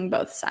for seeing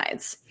both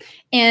sides.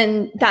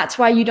 And that's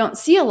why you don't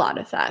see a lot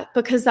of that,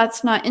 because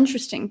that's not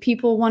interesting.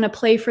 People want to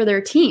play for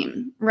their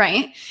team,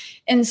 right?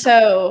 And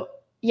so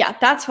yeah,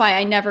 that's why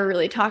I never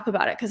really talk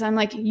about it. Cause I'm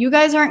like, you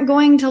guys aren't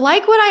going to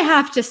like what I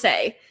have to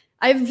say.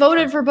 I've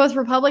voted for both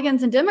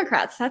Republicans and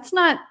Democrats. That's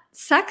not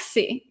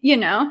sexy, you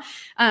know?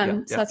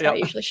 So that's why I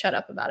usually shut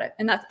up about it.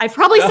 And that's, I've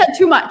probably said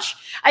too much.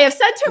 I have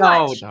said too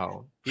much.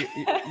 No,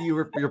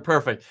 you're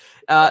perfect.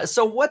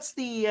 So what's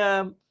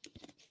the,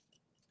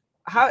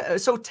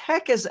 so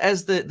tech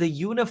as the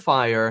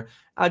unifier,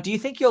 do you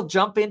think you'll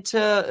jump into,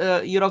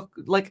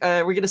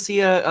 we're going to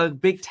see a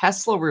big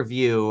Tesla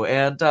review,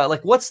 and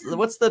like what's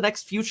the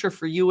next future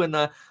for you in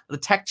the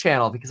tech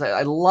channel? Because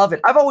I love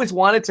it. I've always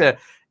wanted to,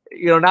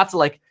 not to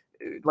like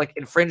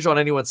infringe on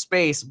anyone's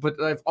space,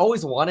 but I've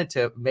always wanted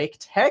to make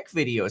tech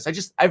videos.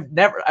 I've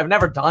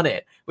never done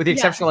it, with the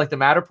exception of like the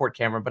Matterport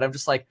camera, but I'm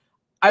just like,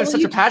 I have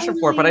such a passion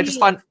for it, but I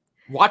just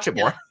watch it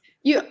more.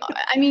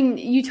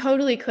 You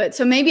totally could.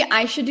 So maybe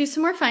I should do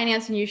some more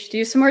finance and you should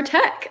do some more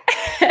tech.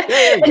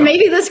 And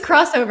maybe this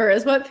crossover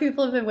is what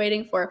people have been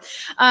waiting for.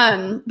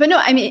 But no,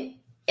 I mean,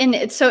 and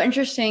it's so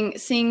interesting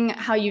seeing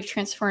how you've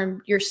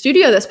transformed your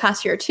studio this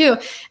past year too.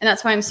 And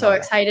that's why I'm so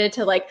excited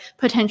to like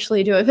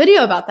potentially do a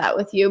video about that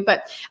with you.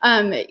 But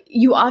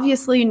you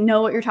obviously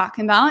know what you're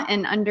talking about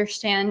and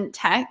understand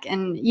tech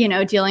and,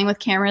 dealing with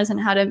cameras and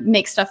how to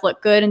make stuff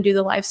look good and do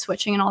the live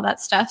switching and all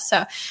that stuff.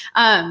 So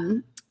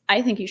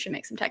I think you should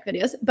make some tech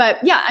videos.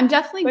 But yeah, I'm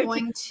definitely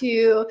going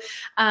to,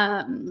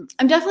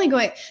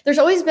 there's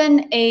always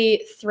been a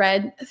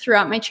thread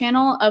throughout my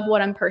channel of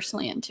what I'm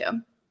personally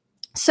into.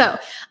 So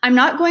I'm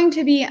not going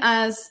to be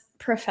as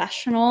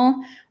professional,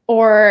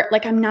 or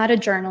like, I'm not a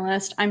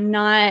journalist. I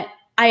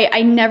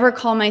never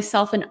call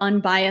myself an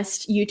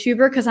unbiased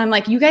YouTuber, because I'm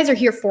like, you guys are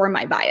here for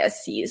my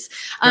biases.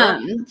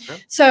 Sure.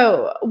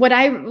 So what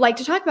I like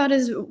to talk about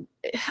is,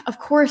 of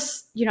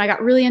course, I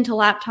got really into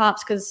laptops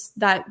because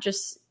that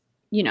just,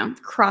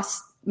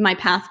 crossed my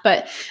path.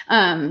 But,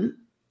 oh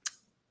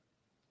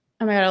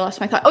my God, I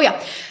lost my thought. Oh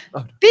yeah.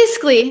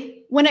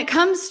 Basically, when it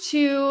comes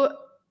to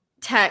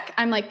tech,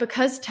 I'm like,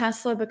 because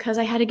Tesla, because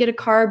I had to get a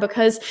car,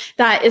 because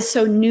that is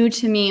so new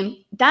to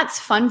me, that's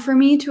fun for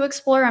me to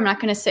explore. I'm not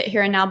going to sit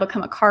here and now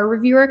become a car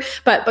reviewer,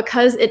 but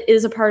because it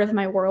is a part of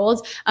my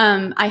world,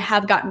 I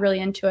have gotten really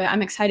into it.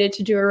 I'm excited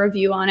to do a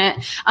review on it.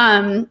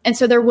 And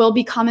so there will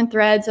be common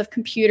threads of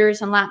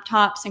computers and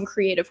laptops and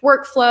creative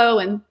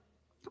workflow and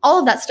all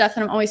of that stuff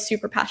that I'm always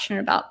super passionate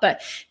about.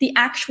 But the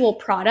actual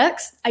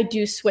products, I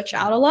do switch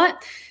out a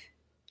lot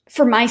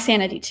for my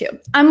sanity too.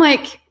 I'm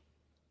like,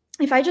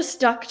 if I just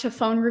stuck to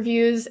phone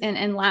reviews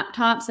and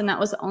laptops and that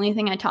was the only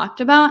thing I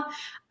talked about,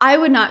 I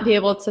would not be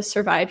able to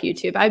survive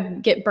YouTube.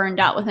 I'd get burned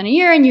out within a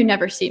year and you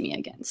never see me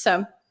again.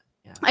 So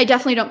I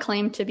definitely don't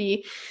claim to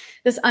be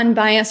this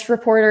unbiased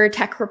reporter,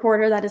 tech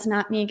reporter. That is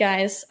not me,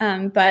 guys.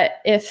 But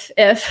if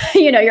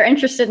you're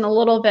interested in a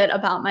little bit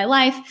about my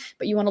life,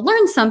 but you want to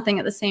learn something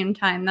at the same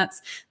time,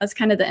 that's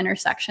kind of the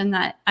intersection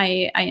that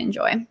I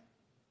enjoy.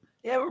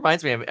 Yeah, it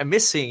reminds me. I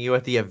miss seeing you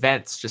at the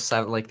events. Just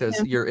like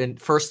those your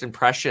first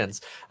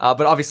impressions.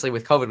 But obviously,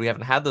 with COVID, we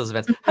haven't had those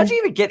events. How'd you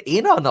even get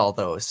in on all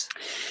those?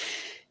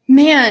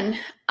 Man,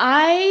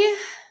 I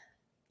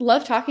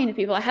love talking to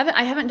people. I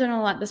haven't done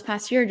a lot this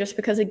past year, just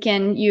because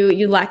again,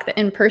 you lack the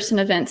in-person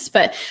events.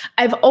 But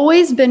I've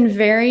always been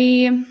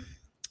very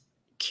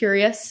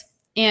curious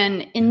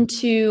and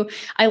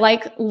I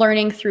like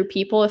learning through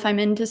people. If I'm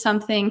into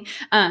something,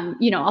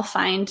 I'll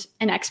find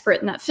an expert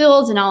in that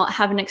field and I'll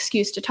have an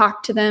excuse to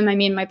talk to them. I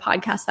mean, my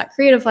podcast, That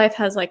Creative Life,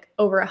 has like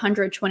over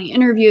 120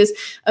 interviews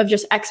of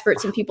just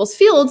experts in people's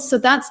fields. So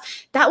that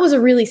was a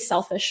really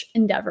selfish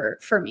endeavor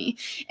for me.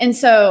 And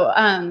so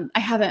I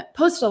haven't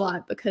posted a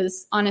lot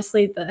because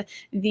honestly,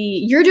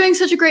 you're doing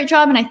such a great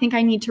job. And I think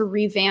I need to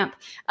revamp.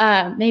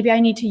 Maybe I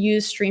need to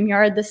use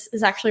StreamYard. This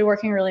is actually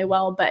working really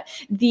well, but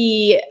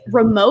the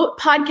remote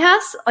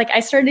podcast, like I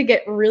started to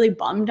get really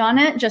bummed on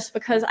it just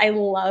because I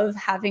love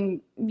having,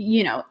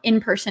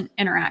 in-person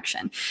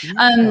interaction.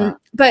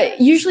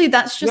 But usually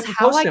that's just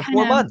how I kind of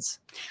 4 months.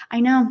 I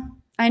know.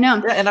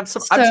 Yeah, and I'm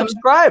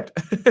subscribed.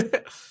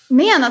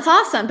 Man, that's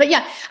awesome. But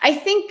yeah, I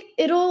think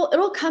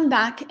it'll come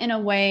back in a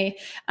way,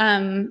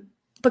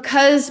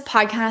 because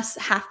podcasts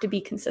have to be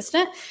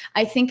consistent.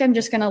 I think I'm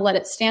just going to let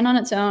it stand on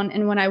its own.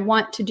 And when I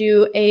want to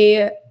do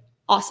a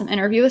awesome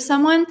interview with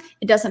someone,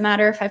 it doesn't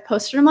matter if I've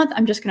posted a month,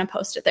 I'm just going to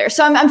post it there.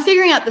 So I'm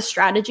figuring out the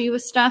strategy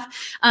with stuff.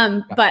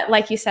 But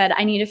like you said,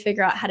 I need to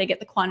figure out how to get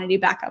the quantity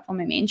back up on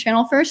my main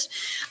channel first.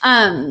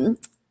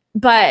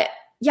 But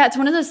yeah, it's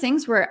one of those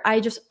things where I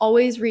just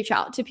always reach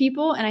out to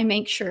people and I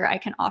make sure I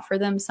can offer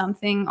them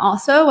something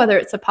also, whether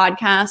it's a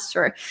podcast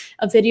or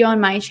a video on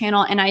my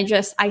channel. And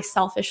I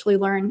selfishly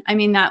learn. I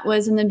mean, that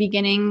was in the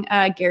beginning,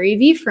 Gary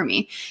Vee for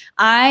me.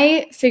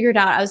 I figured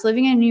out, I was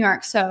living in New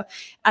York. So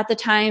at the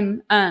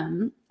time,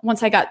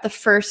 once I got the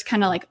first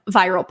kind of like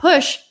viral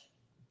push,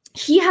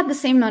 he had the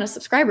same amount of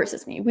subscribers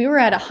as me. We were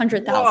at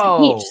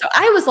 100,000 each. So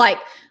I was like,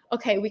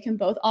 okay, we can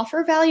both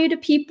offer value to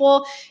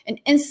people. And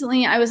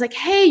instantly I was like,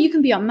 hey, you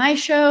can be on my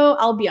show.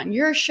 I'll be on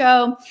your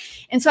show.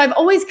 And so I've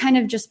always kind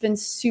of just been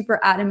super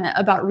adamant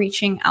about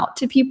reaching out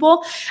to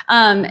people.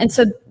 And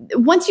so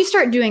once you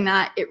start doing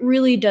that, it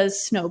really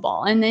does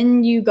snowball. And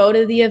then you go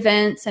to the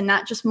events and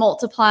that just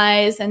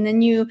multiplies. And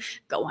then you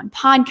go on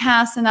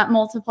podcasts and that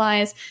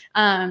multiplies.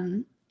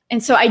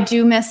 And so I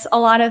do miss a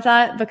lot of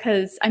that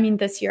because, I mean,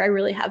 this year I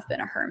really have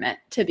been a hermit,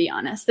 to be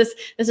honest. This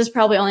is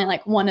probably only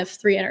like one of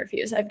 3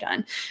 interviews I've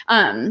done.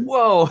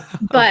 Whoa.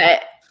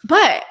 but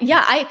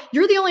yeah,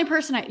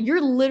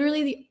 you're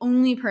literally the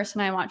only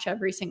person I watch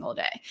every single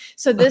day.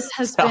 So this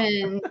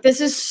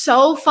is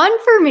so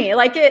fun for me.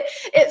 Like it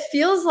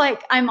feels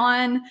like I'm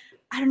on,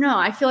 I don't know.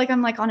 I feel like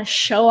I'm like on a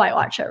show I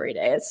watch every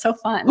day. It's so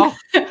fun. Oh.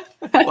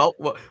 Well,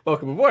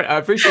 welcome aboard. I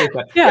appreciate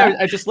that. Yeah,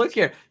 I just looked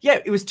here. Yeah,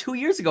 it was 2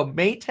 years ago,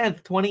 May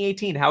 10th,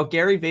 2018, how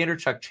Gary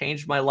Vaynerchuk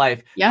changed my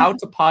life. Yeah. How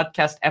to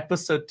Podcast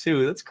episode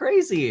 2. That's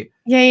crazy.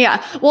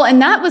 Yeah. Well,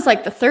 and that was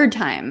like the 3rd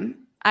time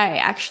I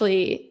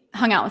actually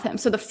hung out with him.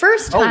 So the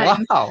first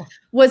time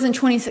was in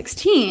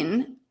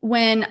 2016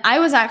 when I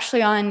was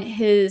actually on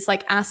his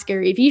like Ask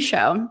Gary V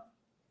show.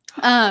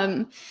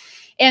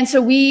 And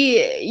so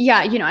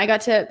I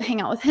got to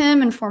hang out with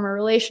him and form a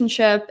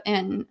relationship.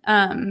 And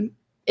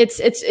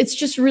it's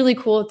just really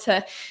cool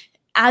to,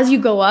 as you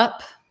go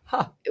up,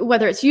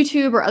 whether it's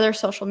YouTube or other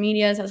social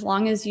medias, as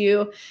long as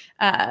you,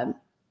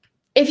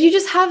 if you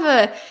just have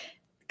a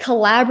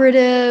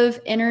collaborative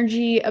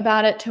energy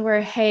about it to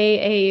where,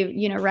 hey,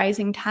 a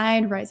rising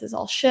tide rises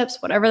all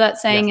ships, whatever that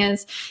saying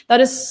is,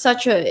 that is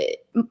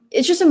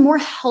it's just a more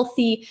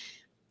healthy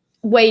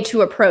way to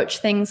approach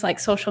things like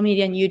social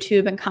media and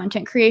YouTube and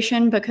content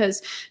creation,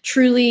 because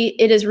truly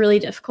it is really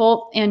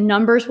difficult and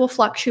numbers will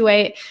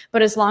fluctuate.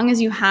 But as long as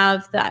you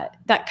have that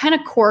kind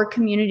of core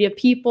community of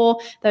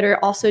people that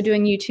are also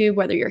doing YouTube,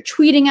 whether you're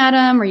tweeting at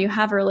them or you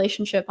have a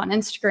relationship on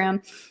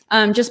Instagram,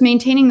 just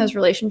maintaining those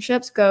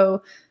relationships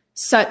go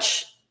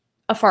such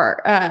a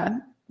far,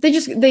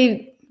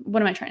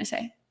 what am I trying to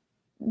say?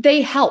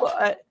 They help.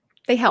 Well,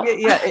 they help.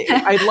 Yeah,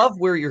 I love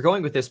where you're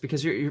going with this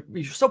because you're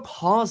so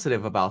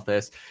positive about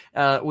this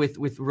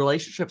with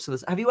relationships. And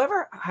this, have you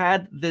ever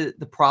had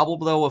the problem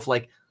though of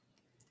like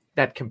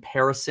that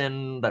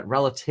comparison, that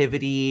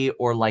relativity,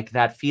 or like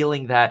that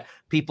feeling that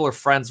people are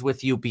friends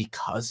with you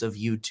because of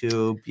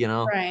YouTube?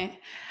 Right.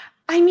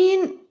 I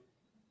mean,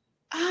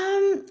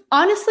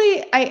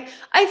 honestly, I've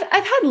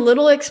had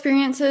little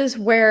experiences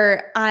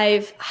where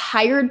I've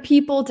hired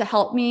people to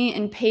help me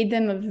and paid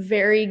them a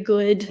very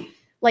good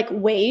like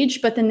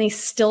wage, but then they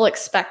still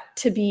expect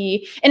to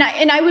be, and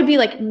I would be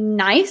like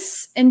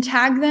nice and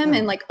tag them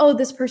and like, oh,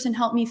 this person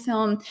helped me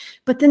film.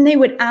 But then they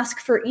would ask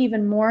for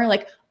even more,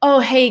 like,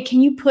 oh, hey,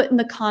 can you put in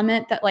the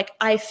comment that like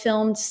I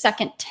filmed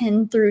second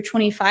 10 through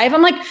 25?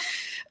 I'm like,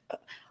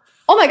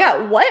 oh my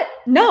God, what?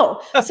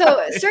 No.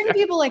 So certain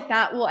people like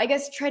that will, I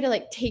guess, try to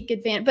like take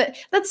advantage, but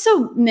that's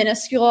so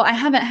minuscule. I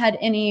haven't had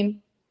any,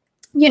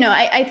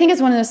 I think it's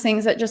one of those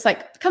things that just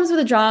like comes with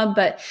a job,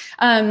 but,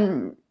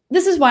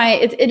 this is why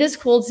it is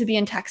cool to be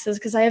in Texas,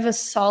 because I have a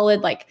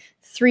solid like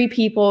 3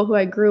 people who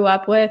I grew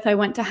up with, I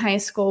went to high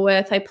school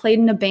with, I played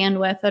in a band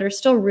with, that are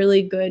still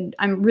really good.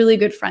 I'm really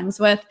good friends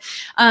with.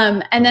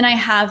 And then I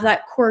have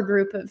that core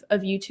group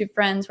of YouTube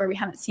friends where we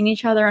haven't seen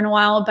each other in a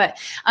while. But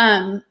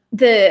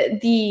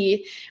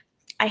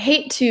I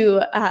hate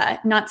to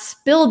not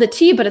spill the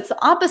tea, but it's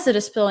the opposite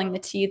of spilling the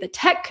tea. The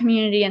tech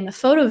community and the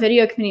photo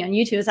video community on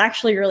YouTube is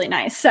actually really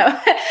nice. So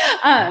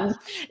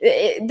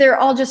they're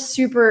all just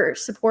super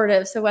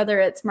supportive. So whether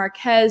it's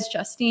Marquez,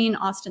 Justine,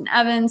 Austin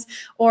Evans,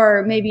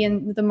 or maybe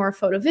in the more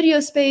photo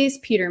video space,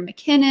 Peter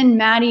McKinnon,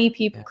 Maddie,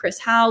 Chris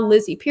Howe,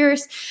 Lizzie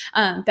Pierce,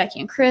 Becky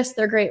and Chris,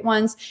 they're great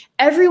ones.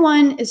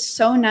 Everyone is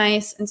so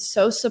nice and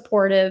so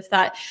supportive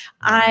that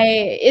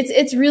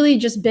it's really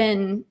just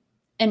been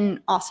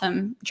an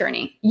awesome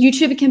journey.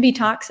 YouTube can be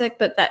toxic,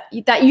 but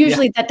that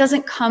usually that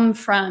doesn't come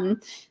from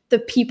the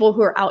people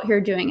who are out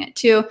here doing it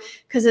too.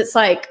 Cause it's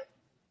like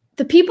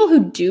the people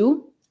who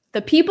do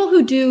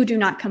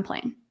not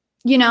complain,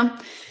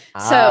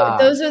 So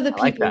those are the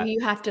people who you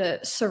have to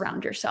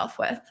surround yourself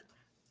with.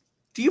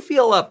 Do you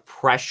feel a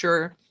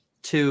pressure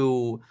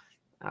to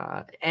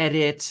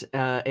edit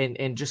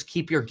and just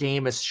keep your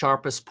game as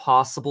sharp as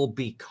possible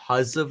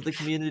because of the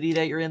community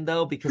that you're in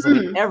though? Because I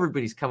mean,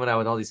 everybody's coming out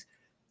with all these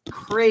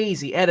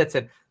crazy edits,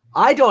 and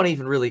I don't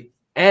even really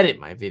edit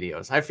my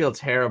videos. I feel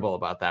terrible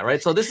about that,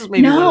 right? So this is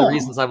maybe one of the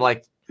reasons I'm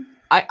like,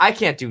 I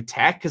can't do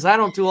tech because I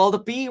don't do all the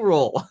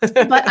B-roll.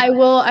 But I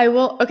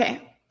will.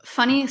 Okay,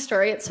 funny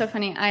story. It's so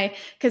funny.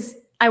 Because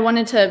I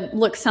wanted to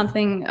look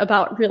something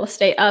about real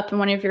estate up, and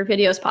one of your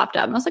videos popped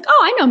up, and I was like,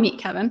 oh, I know Meet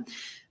Kevin.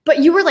 But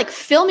you were like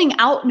filming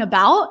out and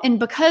about, and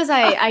because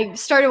I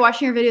started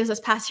watching your videos this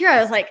past year,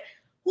 I was like,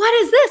 what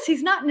is this?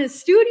 He's not in his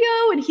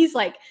studio, and he's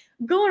like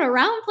going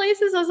around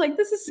places. I was like,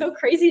 this is so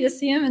crazy to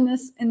see him in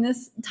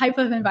this type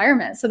of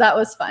environment. So that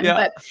was fun.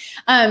 Yeah.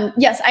 But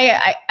yes,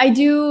 I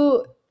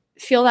do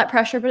feel that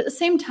pressure, but at the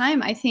same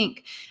time, I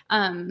think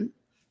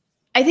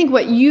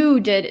what you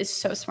did is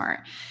so smart,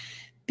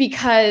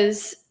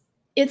 because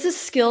it's a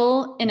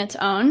skill in its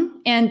own.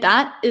 And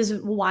that is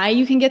why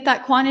you can get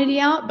that quantity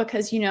out,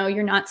 because, you know,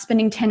 you're not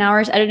spending 10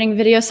 hours editing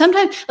videos.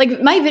 Sometimes,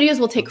 like, my videos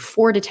will take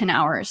 4 to 10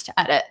 hours to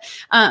edit.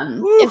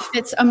 If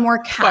it's a more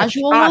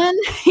casual one,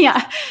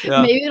 yeah,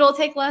 maybe it'll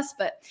take less,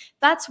 but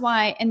that's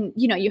why. And,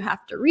 you know, you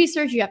have to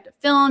research, you have to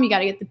film, you got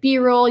to get the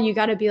B-roll, you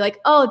got to be like,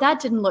 oh, that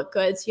didn't look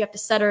good. So you have to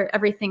set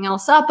everything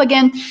else up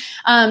again.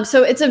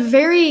 So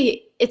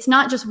it's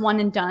not just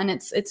one and done.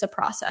 It's a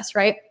process,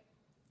 right?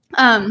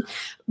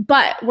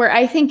 But where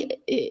I think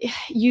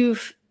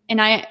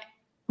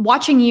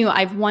watching you,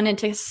 I've wanted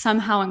to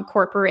somehow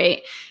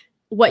incorporate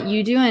what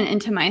you do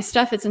into my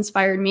stuff. It's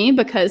inspired me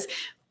because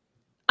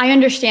I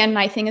understand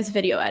my thing is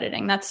video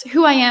editing. That's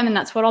who I am, and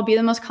that's what I'll be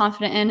the most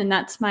confident in. And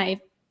that's my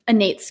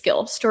innate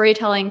skill,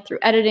 storytelling through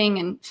editing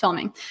and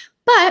filming.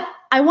 But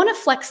I want to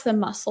flex the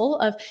muscle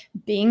of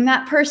being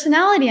that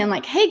personality and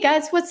like, hey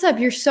guys, what's up?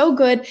 You're so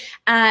good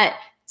at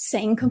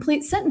saying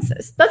complete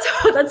sentences. That's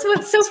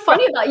what's so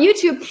funny about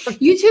YouTube.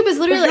 YouTube is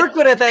literally you're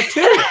good at that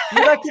too.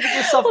 You're not giving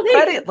yourself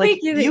credit. Like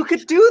you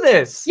could do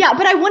this. Yeah,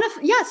 but I want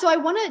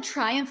to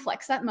try and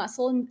flex that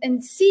muscle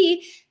and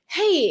see,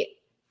 hey,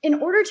 in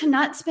order to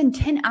not spend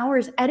 10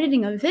 hours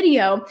editing a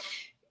video,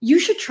 you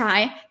should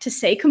try to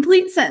say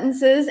complete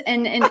sentences.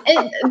 And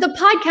the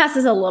podcast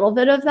is a little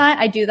bit of that.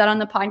 I do that on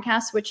the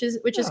podcast, which is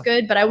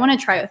good, but I want to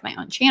try it with my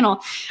own channel.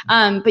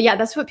 But yeah,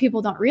 that's what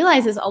people don't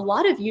realize is a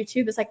lot of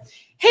YouTube is like,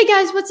 hey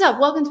guys, what's up?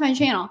 Welcome to my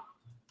channel.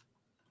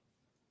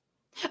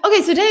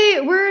 Okay, so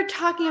today we're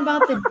talking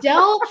about the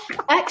Dell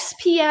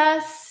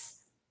XPS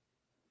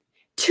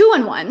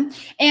 2-in-1.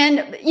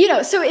 And, you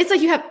know, so it's like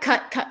you have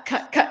cut.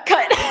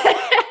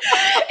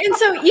 And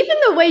so even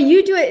the way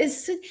you do it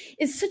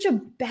is such a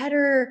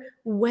better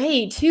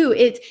way too.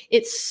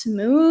 It's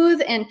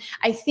smooth. And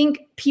I think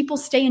people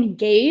stay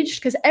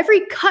engaged because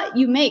every cut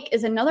you make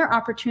is another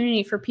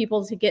opportunity for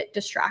people to get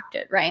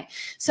distracted. Right.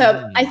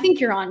 So I think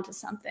you're on to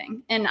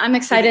something, and I'm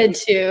excited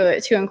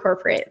to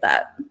incorporate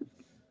that.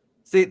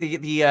 See,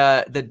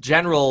 the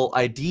general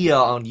idea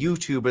on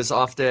YouTube is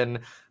often,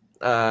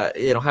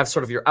 have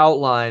sort of your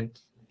outline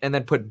and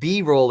then put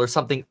B-roll or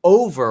something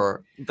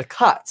over the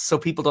cuts so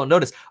people don't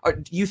notice.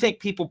 Do you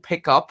think people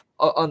pick up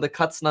on the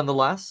cuts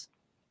nonetheless?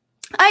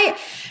 I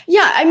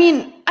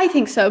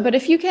think so. But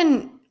if you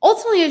can,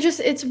 ultimately,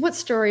 it's what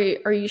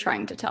story are you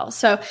trying to tell?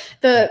 So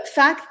the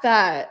fact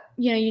that,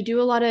 you know, you do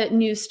a lot of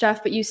new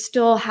stuff, but you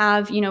still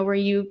have, you know, where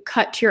you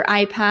cut to your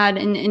iPad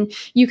and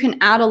you can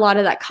add a lot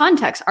of that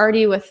context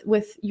already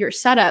with your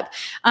setup.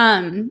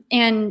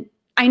 And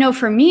I know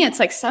for me, it's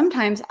like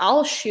sometimes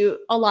I'll shoot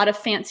a lot of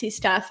fancy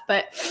stuff,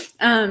 but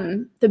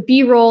the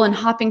B-roll and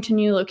hopping to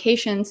new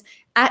locations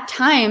at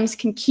times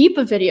can keep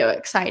a video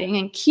exciting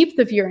and keep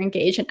the viewer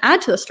engaged and add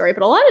to the story.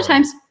 But a lot of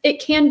times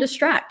it can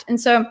distract. And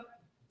so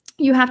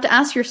you have to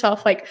ask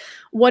yourself, like,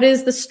 what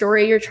is the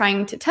story you're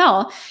trying to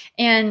tell?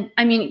 And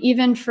I mean,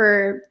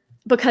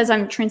 because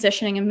I'm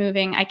transitioning and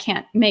moving, I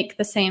can't make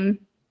the same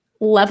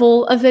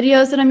level of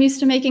videos that I'm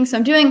used to making. So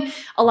I'm doing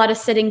a lot of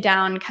sitting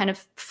down, kind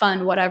of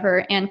fun,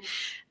 whatever. And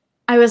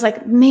I was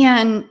like,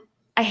 man,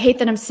 I hate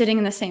that I'm sitting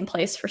in the same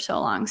place for so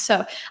long.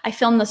 So I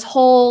filmed this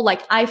whole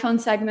like iPhone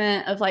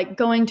segment of like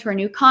going to our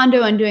new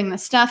condo and doing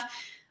this stuff,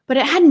 but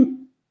it had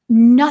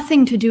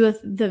nothing to do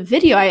with the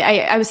video.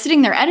 I was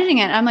sitting there editing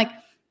it, and I'm like,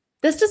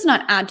 this does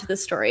not add to the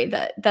story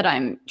that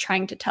I'm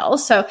trying to tell.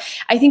 So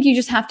I think you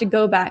just have to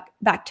go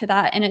back to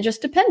that, and it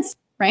just depends,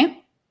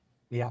 right?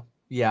 Yeah,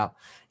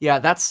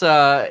 that's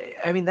I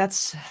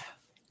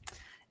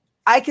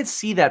could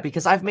see that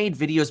because I've made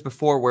videos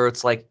before where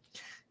it's like,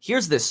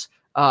 here's this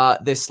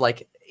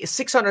like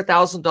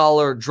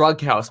 $600,000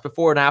 drug house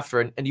before and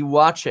after, and you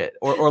watch it,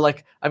 or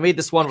like I made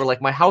this one where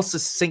like my house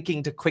is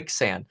sinking to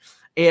quicksand,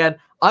 and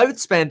I would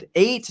spend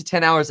 8 to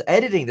 10 hours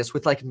editing this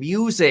with like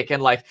music,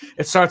 and like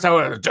it starts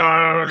out with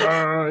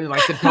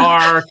like the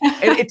dark,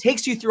 and it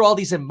takes you through all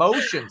these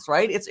emotions,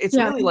 right? It's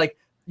really like,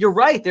 you're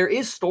right, there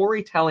is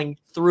storytelling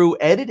through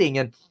editing,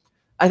 and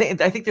I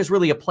think there's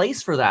really a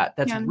place for that.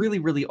 That's really,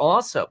 really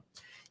awesome.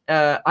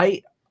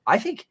 I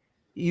think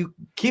you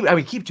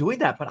keep doing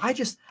that, but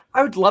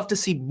I would love to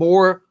see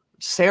more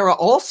Sara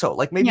also.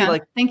 Like maybe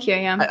like, thank you.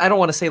 Yeah. I don't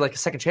want to say like a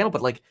second channel,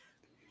 but like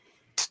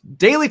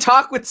daily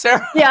talk with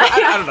Sara. Yeah.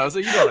 I don't know. So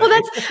you know.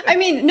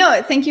 Well,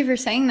 no, thank you for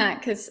saying that,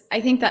 because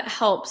I think that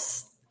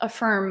helps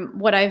affirm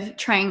what I've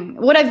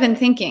been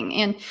thinking.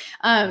 And,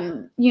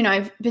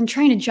 I've been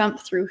trying to jump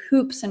through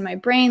hoops in my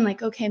brain.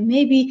 Like, okay,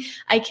 maybe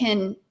I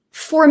can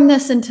form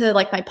this into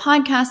like my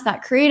podcast,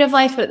 that creative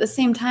life. But at the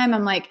same time,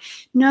 I'm like,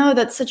 no,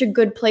 that's such a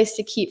good place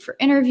to keep for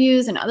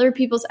interviews and other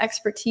people's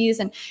expertise.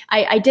 And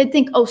I did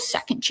think,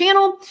 second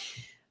channel.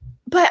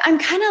 But I'm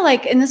kind of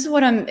like, and this is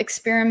what I'm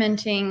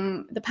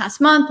experimenting the past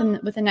month and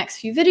with the next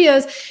few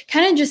videos,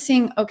 kind of just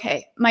seeing,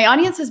 okay, my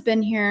audience has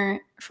been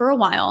here for a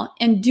while,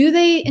 and do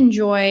they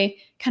enjoy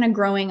kind of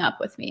growing up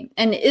with me?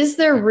 And is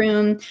there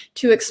room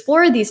to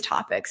explore these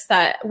topics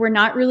that we're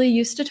not really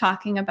used to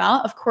talking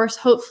about? Of course,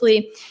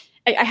 hopefully,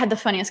 I had the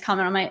funniest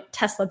comment on my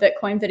Tesla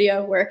Bitcoin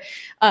video where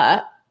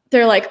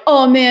they're like,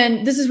 oh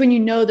man, this is when you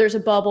know there's a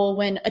bubble,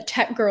 when a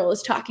tech girl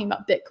is talking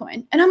about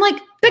Bitcoin. And I'm like,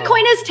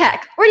 Bitcoin is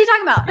tech. What are you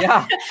talking about?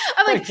 Yeah,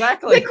 I'm like,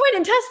 exactly. Bitcoin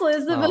and Tesla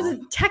is the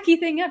most techie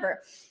thing ever.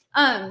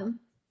 Do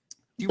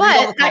you read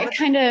all the But I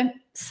kind of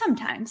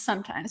sometimes,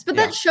 but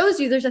that shows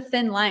you there's a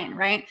thin line,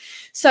 right?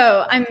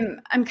 So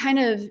I'm kind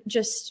of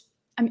just,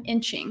 I'm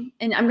inching,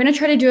 and I'm going to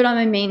try to do it on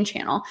my main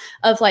channel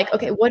of like,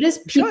 okay, what is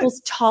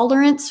people's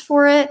tolerance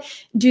for it?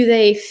 Do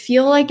they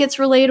feel like it's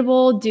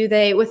relatable? Do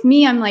they, with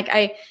me, I'm like,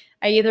 I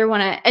either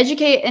want to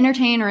educate,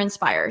 entertain, or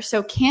inspire.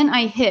 So can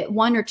I hit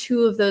one or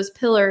two of those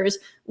pillars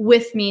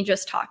with me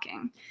just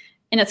talking?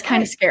 And it's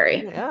kind of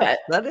scary. Yeah, but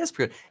that is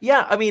good.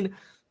 Yeah, I mean,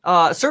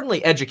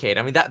 certainly educate.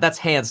 I mean, that's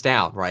hands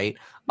down, right?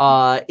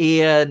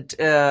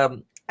 Yeah,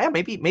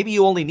 maybe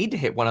you only need to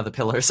hit one of the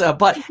pillars.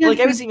 But like,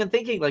 I was even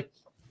thinking, like,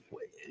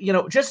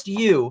 just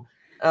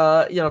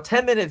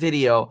 10-minute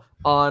video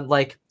on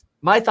like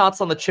my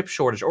thoughts on the chip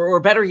shortage, or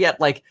better yet,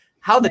 like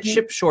how the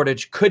chip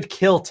shortage could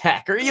kill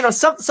tech, or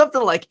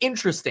something like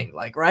interesting,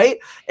 like, right?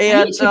 And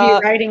I need to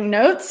be writing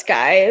notes,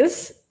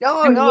 guys.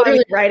 I'm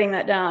literally writing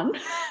that down.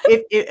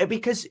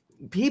 Because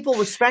people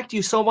respect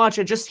you so much,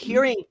 and just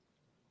hearing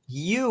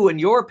you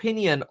and your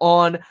opinion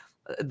on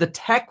the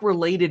tech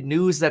related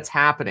news that's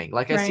happening.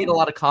 Like, I've seen a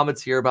lot of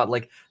comments here about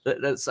like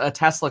a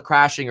Tesla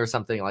crashing or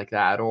something like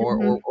that,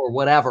 or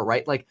whatever,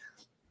 right? Like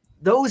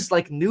those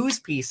like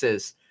news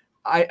pieces,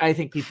 I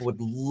think people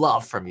would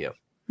love from you.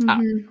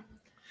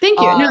 Thank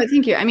you. No,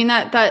 thank you. I mean,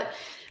 that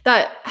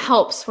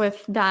helps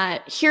with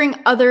that, hearing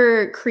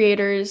other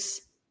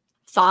creators'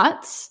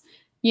 thoughts.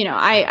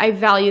 I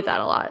value that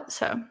a lot.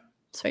 So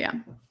yeah.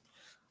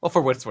 Well,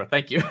 for what it's worth,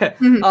 thank you.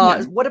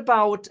 What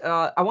about,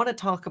 I want to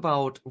talk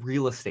about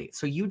real estate.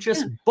 So you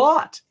just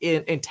bought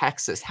in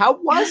Texas. How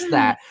was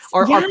that?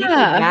 Are people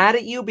mad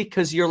at you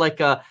because you're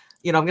like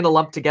I'm going to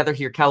lump together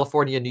here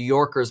California and New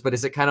Yorkers, but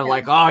is it kind of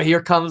like, oh,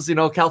 here comes,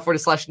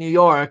 California/New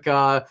York,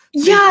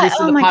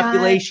 increasing the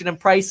population and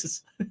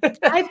prices?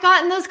 I've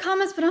gotten those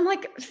comments, but I'm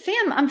like,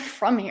 fam, I'm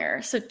from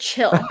here, so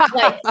chill.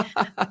 Like,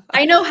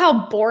 I know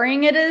how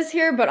boring it is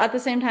here, but at the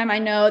same time, I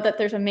know that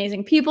there's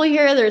amazing people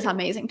here. There's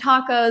amazing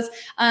tacos,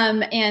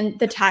 and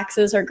the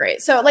taxes are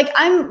great. So like,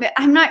 I'm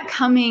not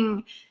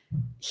coming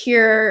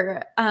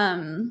here.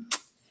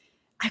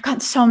 I've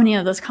got so many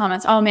of those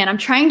comments. Oh man, I'm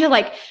trying to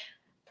like,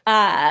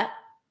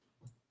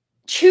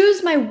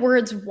 choose my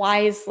words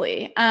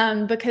wisely,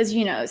 because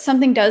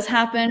something does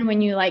happen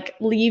when you like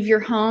leave your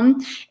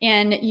home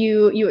and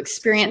you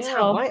experience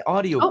how my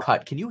audio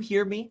cut. Can you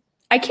hear me?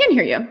 I can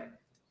hear you.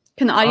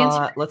 Can the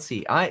audience let's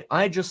see.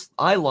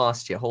 I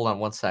lost you. Hold on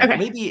one second. Okay.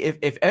 Maybe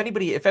if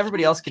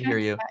everybody else can hear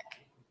you.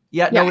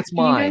 Yeah, no, it's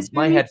mine.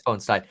 My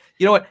headphones died.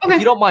 You know what? Okay. If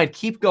you don't mind,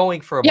 keep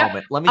going for a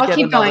moment. Let me get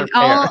another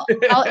pair.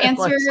 I'll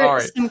answer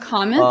some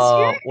comments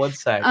here. 1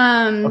 sec.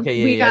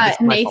 Okay, we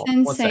got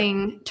Nathan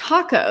saying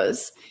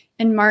tacos,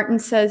 and Martin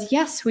says,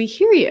 yes, we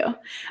hear you.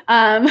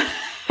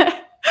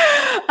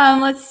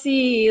 Let's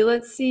see.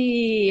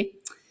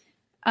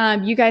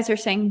 You guys are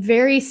saying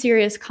very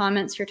serious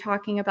comments. You're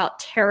talking about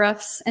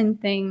tariffs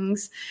and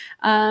things.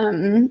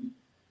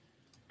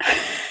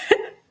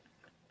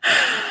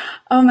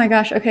 Oh my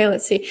gosh. Okay,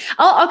 let's see.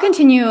 I'll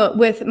continue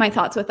with my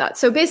thoughts with that.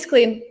 So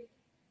basically,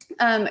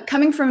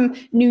 coming from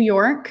New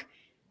York,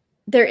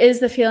 there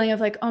is the feeling of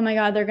like, oh my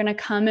God, they're going to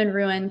come and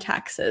ruin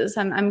taxes.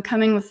 I'm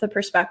coming with the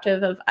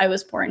perspective of I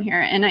was born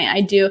here, and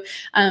I do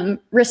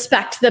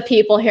respect the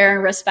people here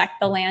and respect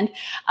the land.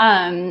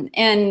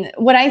 And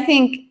what I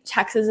think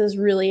Texas is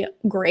really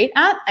great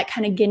at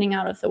kind of getting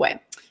out of the way.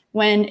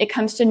 When it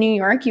comes to New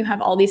York, you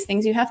have all these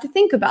things you have to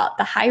think about: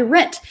 the high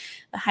rent,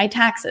 the high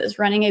taxes,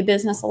 running a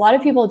business. A lot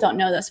of people don't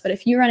know this, but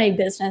if you run a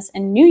business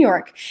in New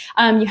York,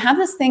 you have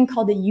this thing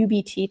called the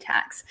UBT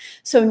tax.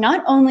 So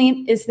not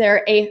only is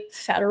there a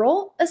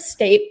federal, a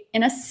state,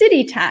 and a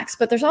city tax,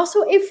 but there's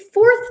also a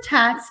fourth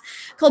tax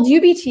called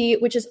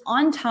UBT, which is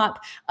on top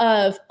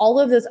of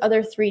all of those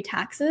other three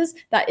taxes.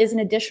 That is an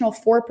additional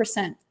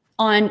 4%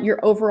 on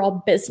your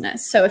overall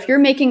business. So if you're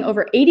making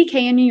over 80K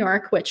in New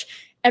York, which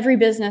every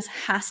business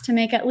has to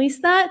make at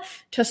least that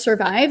to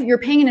survive, you're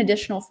paying an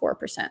additional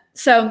 4%.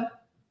 So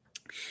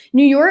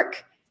New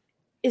York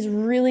is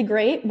really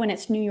great when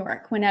it's New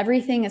York, when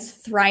everything is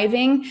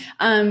thriving.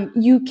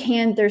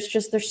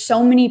 There's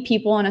so many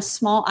people on a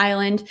small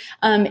island.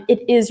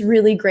 It is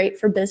really great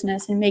for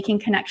business and making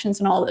connections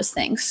and all those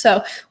things.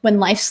 So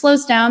when life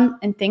slows down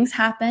and things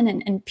happen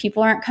and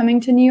people aren't coming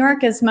to New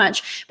York as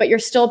much, but you're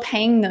still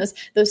paying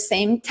those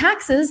same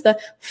taxes, the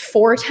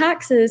 4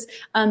 taxes,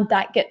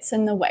 that gets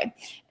in the way,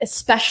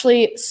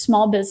 especially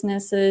small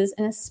businesses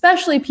and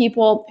especially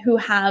people who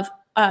have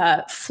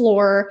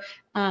floor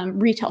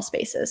retail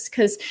spaces,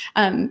 because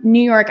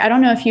New York, I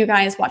don't know if you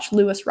guys watch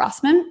Louis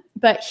Rossmann,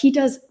 but he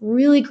does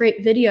really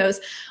great videos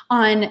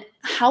on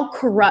how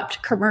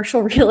corrupt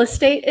commercial real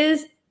estate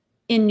is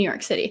in New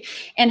York City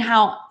and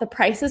how the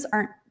prices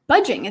aren't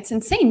budging. It's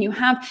insane. You'll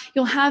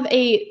have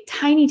a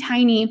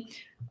tiny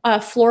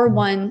floor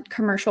 1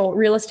 commercial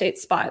real estate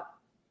spot,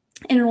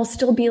 and it will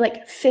still be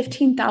like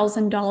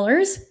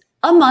 $15,000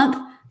 a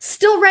month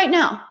still right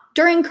now.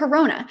 during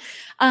Corona.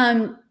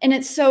 And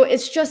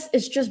it's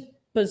just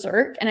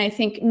berserk. And I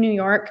think New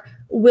York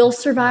will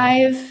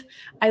survive.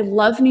 I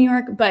love New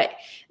York, but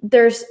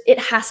it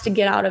has to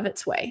get out of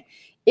its way.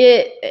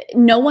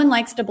 No one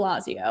likes de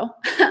Blasio.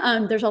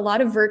 There's a lot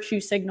of virtue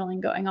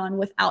signaling going on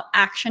without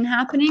action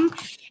happening.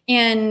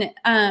 And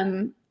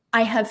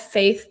I have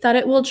faith that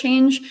it will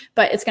change,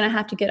 but it's going to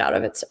have to get out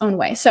of its own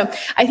way. So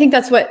I think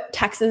that's what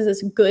Texas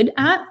is good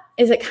at,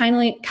 is it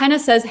kind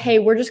of says, hey,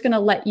 we're just going to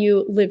let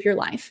you live your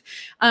life.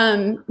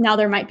 Now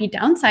there might be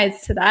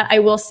downsides to that. I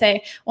will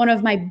say one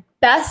of my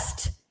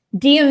best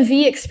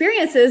DMV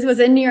experiences was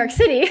in New York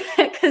City,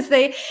 because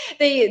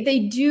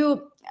they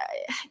do,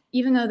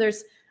 even though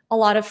there's a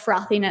lot of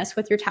frothiness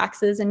with your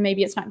taxes and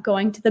maybe it's not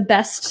going to the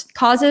best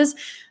causes,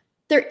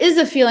 there is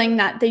a feeling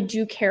that they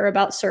do care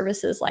about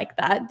services like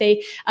that.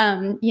 They,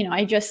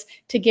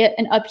 to get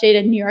an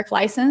updated New York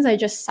license, I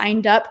just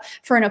signed up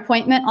for an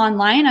appointment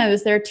online. I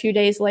was there 2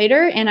 days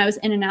later and I was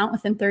in and out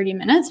within 30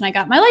 minutes and I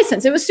got my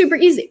license. It was super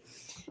easy.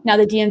 Now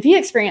the DMV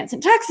experience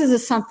in Texas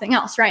is something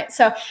else, right?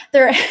 So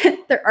there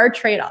are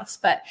trade-offs,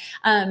 but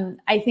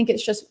I think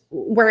it's just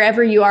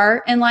wherever you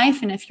are in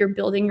life, and if you're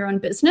building your own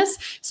business,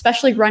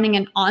 especially running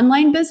an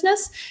online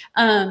business,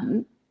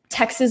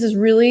 Texas is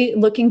really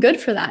looking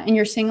good for that, and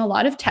you're seeing a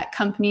lot of tech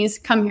companies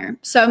come here.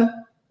 So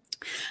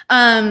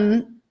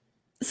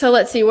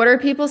let's see, what are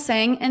people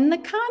saying in the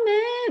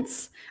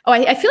comments? Oh,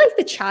 I feel like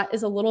the chat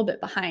is a little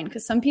bit behind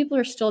because some people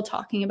are still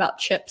talking about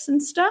chips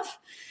and stuff.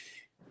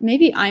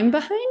 Maybe I'm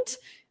behind.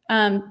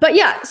 But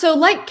yeah, so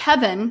like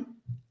Kevin,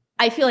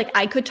 I feel like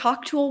I could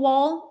talk to a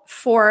wall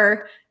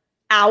for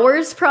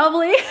hours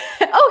probably.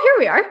 Oh, here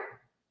we are.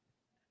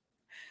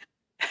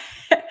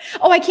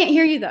 Oh, I can't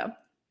hear you though.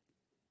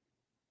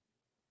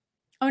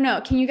 Oh no,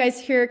 can you guys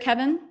hear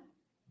Kevin?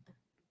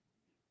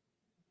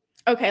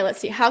 Okay, let's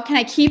see. How can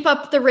I keep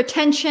up the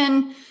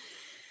retention?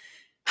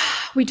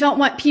 We don't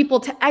want people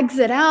to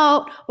exit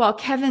out while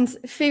Kevin's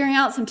figuring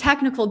out some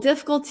technical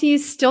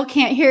difficulties. Still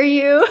can't hear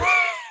you.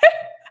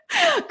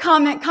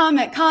 Comment.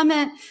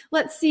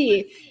 Let's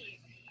see.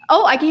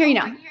 Oh, I can hear you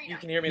now. You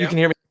can hear me now? You can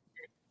hear me.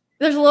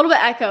 There's a little bit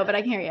echo, but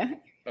I can hear you.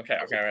 Okay,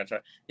 I'm gonna try.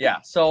 Yeah,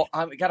 so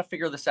we got to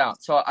figure this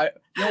out. So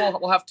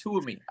we'll have two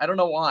of me. I don't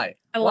know why.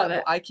 I love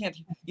it. I can't.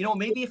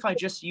 Maybe if I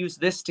just use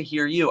this to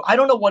hear you. I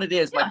don't know what it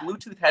is. Yeah. My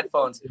Bluetooth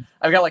headphones.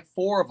 I've got like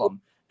 4 of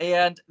them,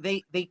 and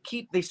they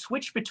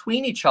switch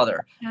between each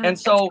other, and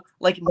so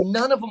like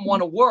none of them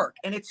want to work,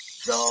 and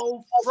it's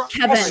so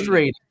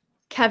frustrating.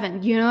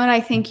 Kevin, you know what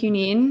I think you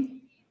need?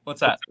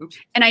 What's that? Oops.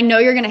 And I know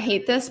you're going to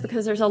hate this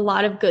because there's a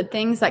lot of good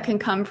things that can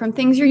come from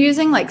things you're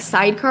using, like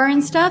Sidecar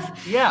and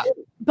stuff. Yeah.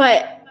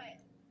 But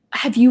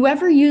have you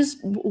ever used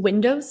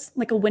Windows,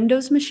 like a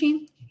Windows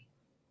machine?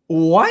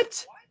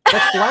 What?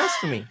 That's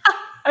blasphemy.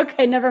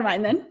 Okay, never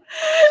mind then.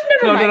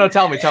 No,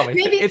 tell me.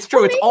 Maybe, it's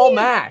true. It's all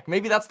Mac.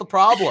 Maybe that's the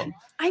problem.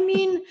 I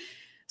mean,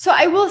 so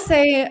I will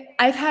say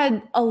I've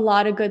had a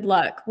lot of good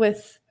luck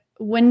with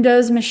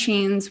Windows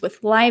machines,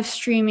 with live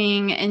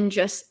streaming and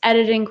just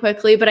editing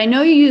quickly, but I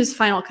know you use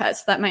Final Cut,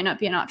 so that might not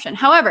be an option.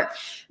 However,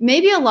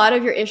 maybe a lot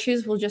of your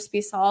issues will just be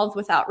solved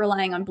without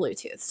relying on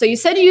Bluetooth. So you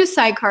said you use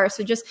Sidecar,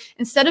 so just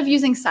instead of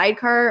using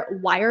Sidecar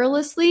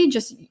wirelessly,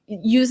 just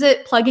use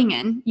it plugging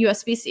in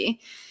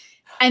USB-C.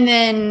 And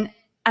then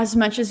as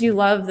much as you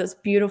love those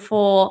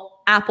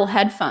beautiful Apple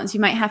headphones, you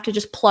might have to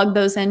just plug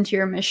those into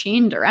your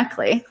machine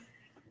directly.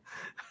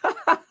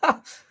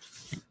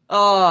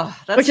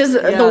 Which is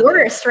the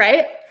worst,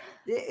 right?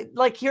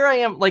 Like here I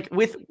am, like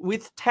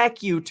with tech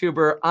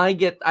YouTuber, I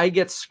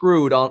get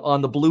screwed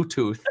on the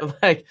Bluetooth.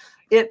 Like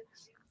it,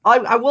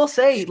 I will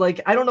say,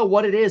 like, I don't know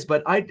what it is,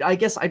 but I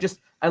guess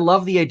I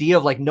love the idea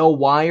of like no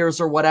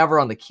wires or whatever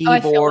on the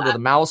keyboard or the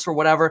mouse or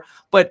whatever.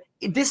 But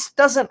this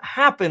doesn't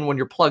happen when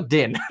you're plugged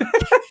in.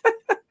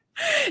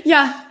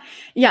 Yeah.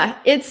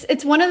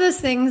 It's one of those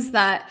things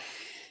that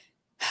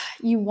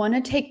you want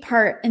to take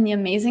part in the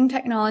amazing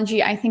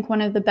technology. I think one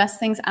of the best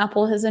things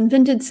Apple has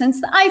invented since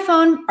the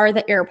iPhone are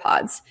the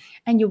AirPods.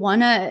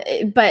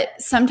 And but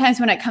sometimes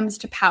when it comes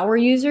to power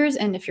users,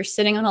 and if you're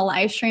sitting on a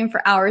live stream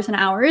for hours and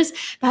hours,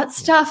 that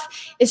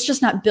stuff is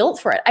just not built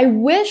for it. I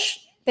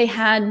wish they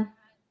had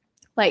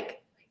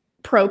like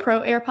Pro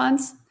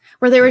AirPods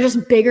where they were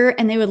just bigger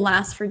and they would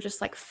last for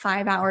just like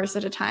 5 hours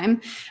at a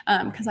time.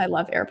 Because I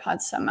love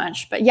AirPods so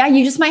much. But yeah,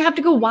 you just might have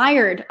to go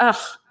wired. Ugh.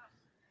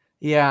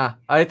 Yeah,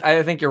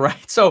 I think you're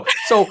right. So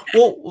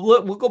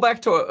we'll go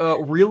back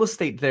to real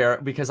estate there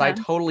because I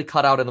totally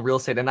cut out in the real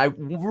estate, and I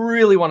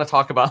really want to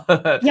talk about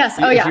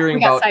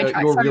hearing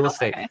about your real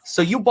estate. Okay.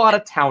 So you bought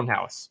a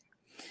townhouse.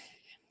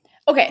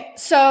 Okay,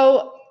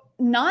 so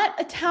not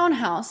a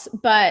townhouse,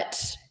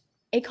 but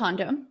a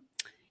condo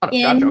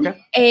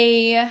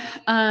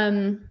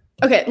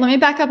Okay, let me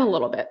back up a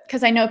little bit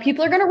because I know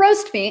people are going to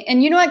roast me.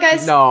 And you know what,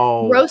 guys?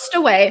 No. Roast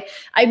away.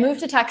 I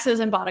moved to Texas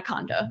and bought a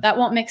condo. That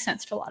won't make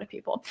sense to a lot of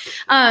people.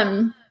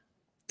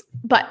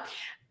 But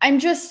I'm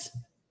just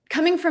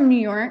coming from New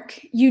York,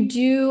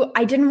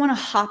 I didn't want to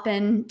hop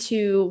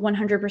into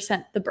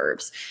 100% the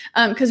burbs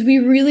because we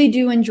really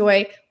do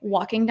enjoy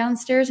walking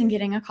downstairs and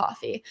getting a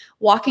coffee,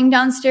 walking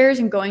downstairs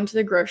and going to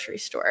the grocery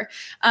store.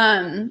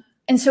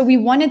 And so we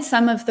wanted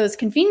some of those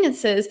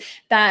conveniences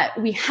that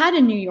we had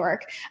in New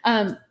York,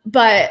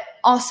 but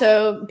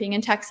also being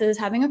in Texas,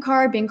 having a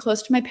car, being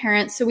close to my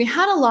parents. So we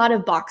had a lot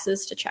of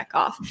boxes to check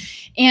off.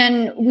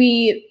 And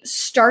we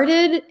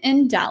started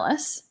in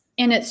Dallas.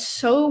 And it's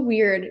so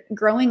weird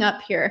growing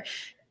up here.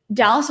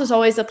 Dallas was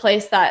always a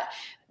place that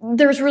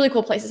there was really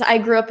cool places. I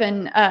grew up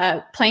in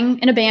playing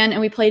in a band,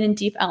 and we played in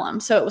Deep Ellum.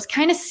 So it was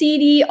kind of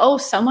seedy. Oh,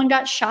 someone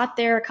got shot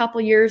there a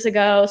couple years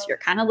ago. So you're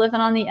kind of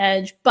living on the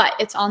edge, but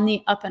it's on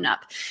the up and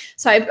up.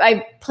 So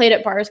I played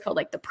at bars called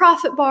like the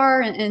Prophet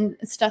Bar and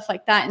stuff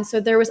like that. And so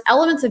there was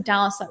elements of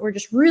Dallas that were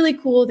just really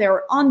cool. They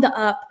were on the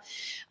up.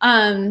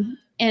 And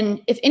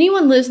if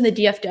anyone lives in the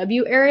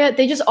DFW area,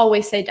 they just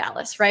always say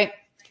Dallas, right?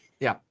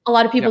 Yeah. A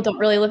lot of people don't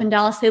really live in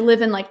Dallas. They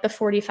live in like the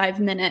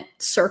 45-minute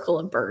circle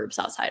of burbs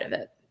outside of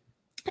it.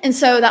 And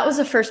so that was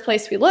the first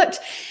place we looked.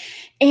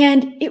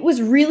 And it was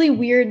really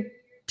weird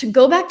to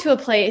go back to a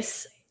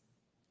place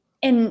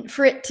and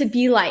for it to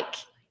be like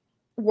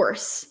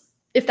worse,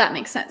 if that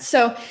makes sense.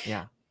 So,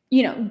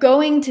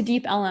 going to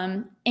Deep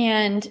Ellum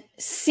and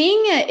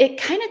seeing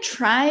it kind of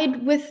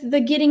tried with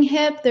the getting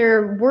hip.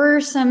 There were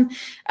some,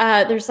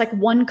 there's like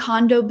one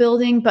condo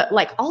building, but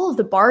like all of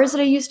the bars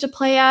that I used to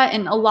play at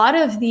and a lot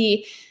of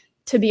the,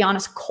 to be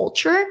honest,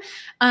 culture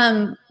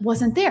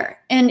wasn't there.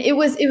 And it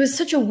was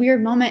such a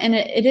weird moment, and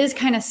it is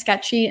kind of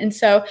sketchy. And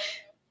so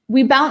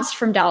we bounced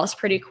from Dallas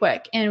pretty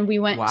quick, and we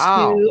went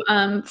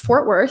to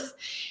Fort Worth,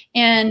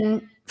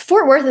 and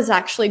Fort Worth is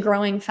actually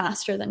growing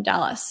faster than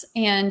Dallas.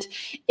 And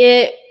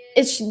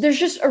it's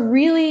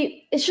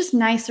just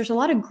nice. There's a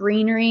lot of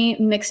greenery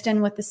mixed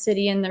in with the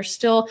city, and there's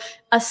still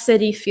a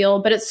city feel,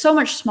 but it's so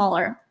much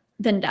smaller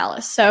than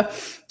Dallas. So,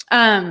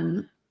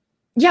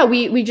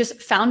 we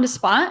just found a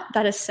spot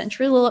that is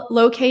centrally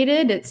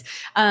located. It's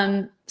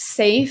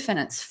safe and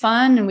it's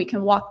fun, and we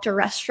can walk to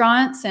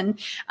restaurants. And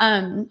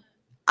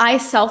I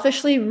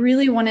selfishly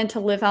really wanted to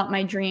live out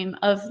my dream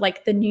of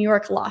like the New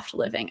York loft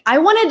living. I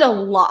wanted a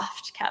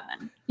loft,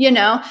 Kevin,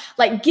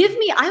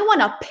 I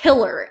want a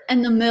pillar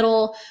in the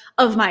middle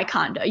of my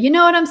condo. You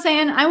know what I'm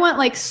saying? I want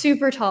like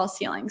super tall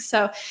ceilings.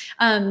 So,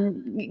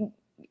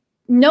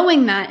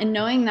 knowing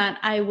that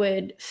I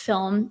would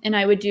film and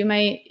I would do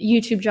my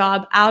YouTube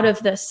job out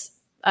of this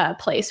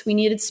place, we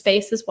needed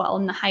space as well.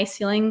 And the high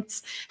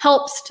ceilings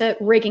helps to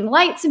rigging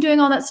lights and doing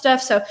all that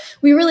stuff. So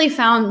we really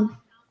found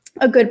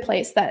a good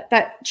place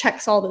that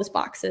checks all those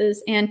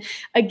boxes. And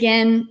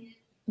again,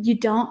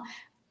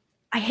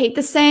 I hate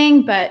the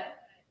saying, but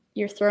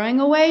you're throwing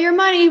away your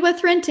money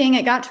with renting.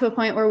 It got to a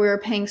point where we were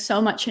paying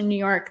so much in New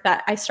York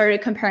that I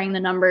started comparing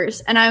the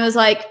numbers. And I was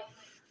like,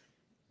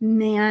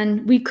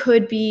 man, we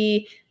could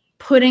be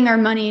putting our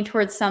money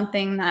towards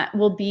something that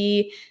will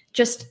be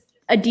just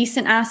a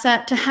decent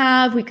asset to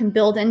have. We can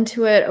build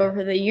into it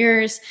over the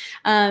years.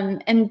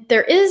 And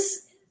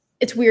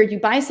it's weird. You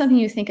buy something,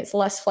 you think it's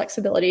less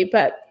flexibility,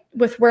 but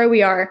with where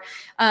we are,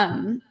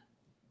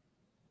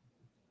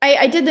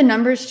 I did the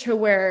numbers to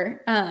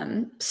where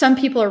some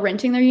people are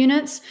renting their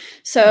units.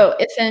 So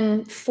if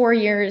in 4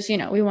 years,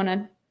 we want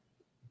to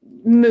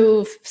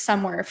move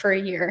somewhere for a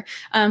year,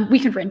 we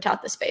can rent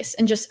out the space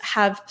and just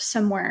have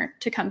somewhere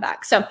to come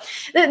back. So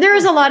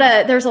there's a lot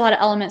of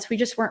elements. We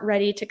just weren't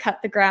ready to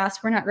cut the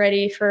grass. We're not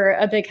ready for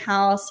a big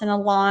house and a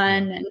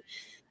lawn. And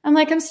I'm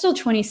like, I'm still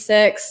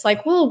 26.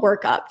 Like, we'll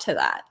work up to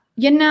that,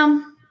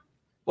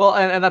 Well,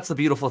 and that's the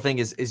beautiful thing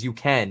is you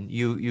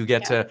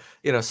get to,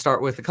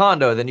 start with a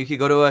condo, then you could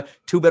go to a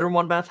 2-bedroom,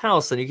 1-bath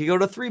house, and you could go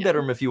to a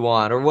 3-bedroom if you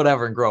want, or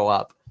whatever, and grow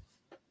up.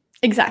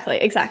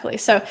 Exactly.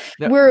 So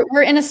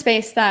we're in a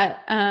space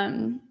that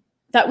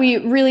we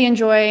really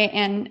enjoy,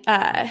 and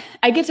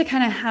I get to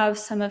kind of have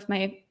some of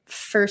my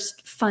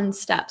first fun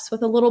steps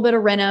with a little bit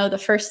of reno. The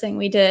first thing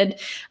we did,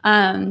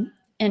 and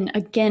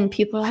again,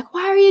 people are like,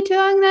 "Why are you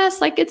doing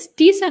this? Like, it's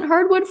decent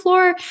hardwood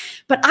floor,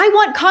 but I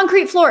want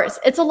concrete floors.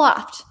 It's a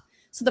loft."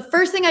 So the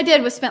first thing I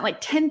did was spent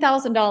like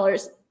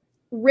 $10,000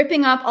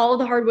 ripping up all of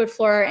the hardwood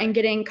floor and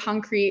getting a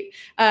concrete.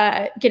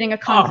 Oh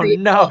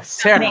no,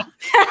 Sarah.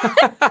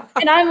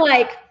 And I'm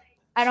like,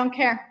 I don't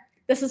care.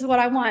 This is what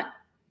I want.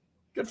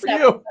 Good for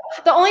you.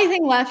 The only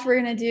thing left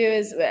we're going to do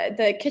is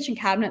the kitchen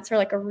cabinets are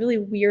like a really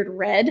weird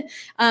red.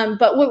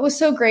 But what was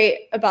so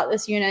great about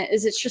this unit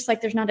is it's just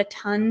like there's not a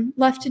ton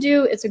left to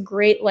do. It's a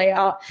great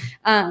layout.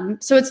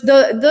 So it's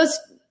those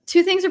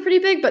two things are pretty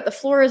big, but the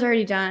floor is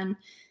already done.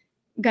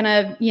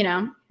 Gonna,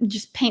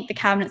 just paint the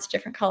cabinets a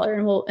different color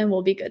and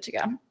we'll be good to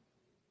go.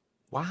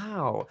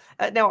 Wow.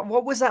 Now,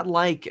 what was that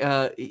like,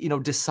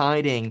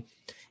 deciding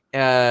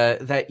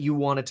that you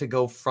wanted to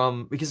go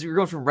because you were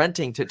going from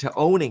renting to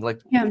owning, like,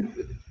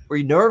 were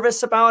you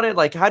nervous about it?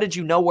 Like, how did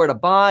you know where to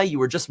buy? You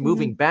were just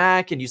moving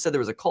back, and you said there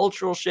was a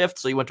cultural shift,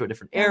 so you went to a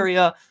different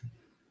area.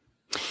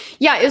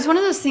 Yeah, it was one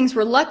of those things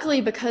where luckily,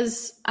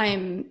 because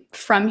I'm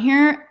from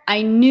here,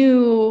 I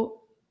knew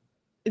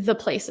the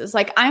places.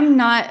 Like,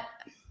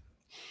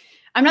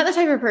 I'm not the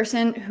type of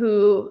person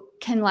who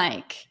can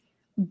like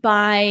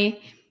buy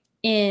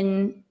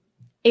in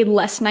a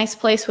less nice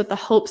place with the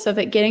hopes of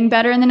it getting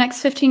better in the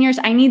next 15 years.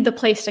 I need the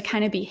place to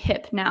kind of be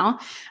hip now.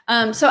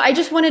 So I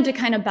just wanted to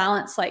kind of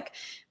balance like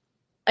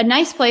a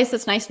nice place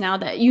that's nice now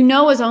that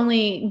is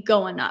only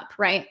going up,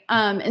 right?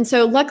 And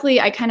so luckily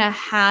I kind of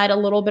had a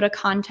little bit of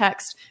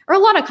context, or a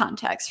lot of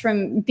context,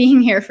 from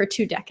being here for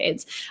 2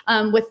 decades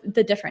with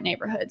the different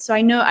neighborhoods. So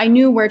I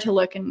knew where to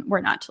look and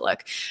where not to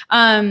look.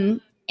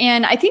 And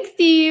I think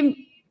the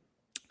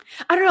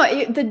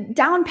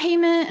down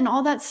payment and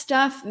all that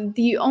stuff,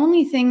 the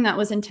only thing that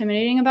was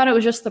intimidating about it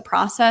was just the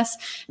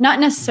process, not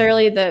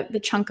necessarily the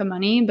chunk of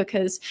money,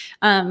 because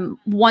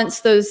once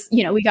those,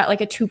 we got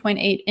like a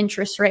 2.8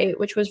 interest rate,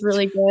 which was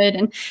really good.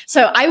 And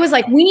so I was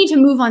like, we need to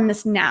move on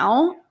this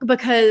now,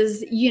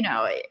 because,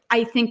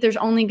 I think there's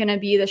only going to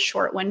be this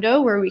short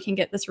window where we can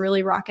get this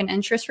really rockin'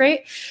 interest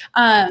rate.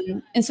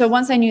 And so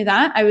once I knew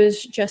that, I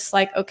was just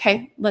like,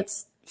 okay,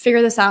 let's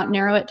figure this out,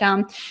 narrow it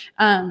down.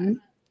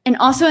 And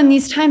also in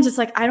these times, it's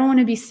like, I don't want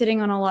to be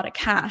sitting on a lot of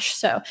cash.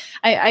 So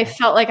I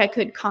felt like I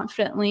could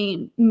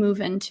confidently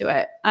move into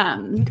it.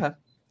 Okay.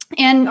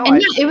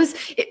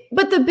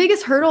 But the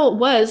biggest hurdle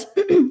was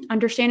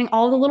understanding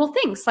all the little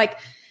things. Like,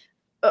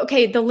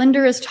 okay, the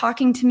lender is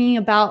talking to me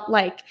about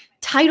like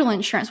title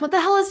insurance. What the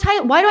hell is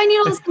title? Why do I need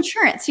all this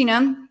insurance?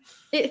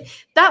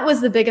 That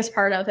was the biggest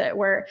part of it,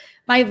 where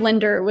my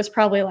lender was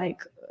probably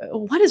like,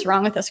 what is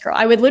wrong with this girl?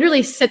 I would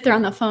literally sit there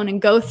on the phone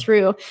and go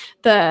through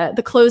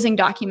the closing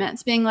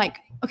documents being like,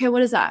 okay,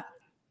 what is that?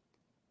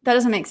 That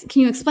doesn't make sense.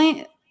 Can you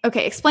explain?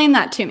 Okay, explain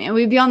that to me. And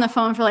we'd be on the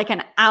phone for like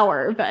an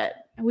hour, but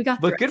we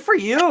got through it. But good for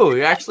you.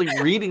 You're actually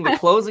reading the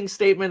closing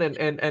statement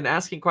and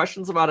asking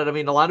questions about it. I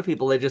mean, a lot of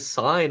people, they just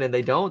sign and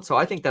they don't. So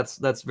I think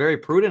that's very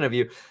prudent of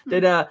you.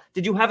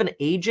 Did you have an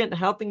agent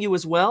helping you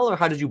as well, or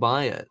how did you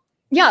buy it?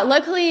 Yeah,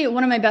 luckily,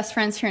 one of my best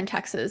friends here in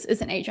Texas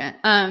is an agent.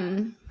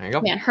 There you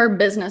go. Man, her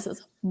business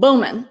is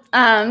booming.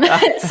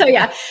 So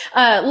yeah,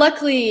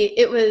 luckily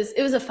it was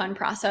a fun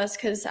process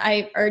because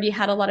I already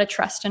had a lot of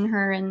trust in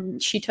her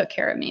and she took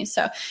care of me.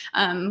 So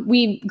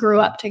we grew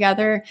up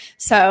together.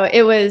 So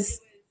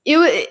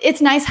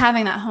it's nice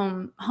having that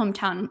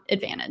hometown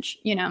advantage,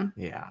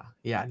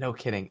 Yeah, no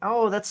kidding.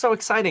 Oh, that's so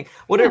exciting.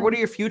 What are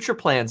your future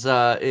plans?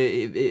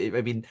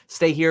 I mean,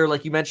 stay here,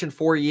 like you mentioned,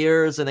 4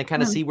 years and then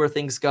kind of see where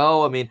things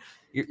go. I mean,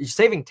 you're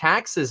saving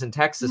taxes in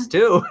Texas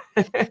too.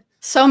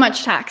 So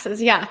much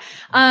taxes. Yeah.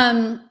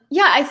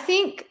 I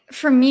think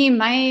for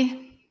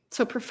me,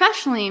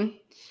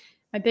 professionally,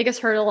 my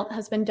biggest hurdle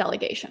has been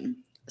delegation.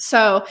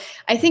 So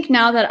I think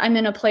now that I'm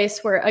in a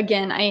place where,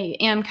 again, I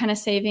am kind of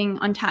saving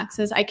on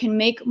taxes, I can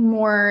make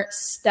more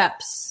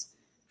steps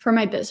for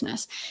my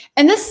business.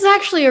 And this is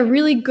actually a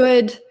really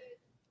good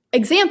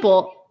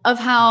example of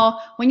how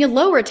when you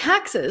lower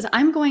taxes,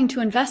 I'm going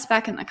to invest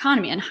back in the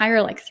economy and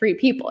hire like 3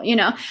 people,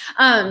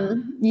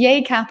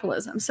 yay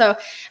capitalism. So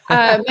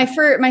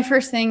my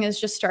first thing is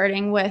just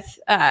starting with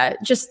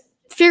just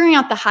figuring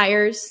out the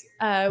hires,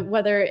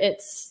 whether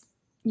it's,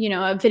 a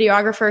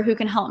videographer who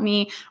can help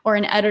me, or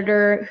an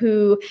editor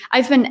who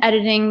I've been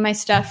editing my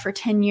stuff for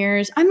 10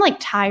 years. I'm like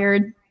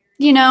tired,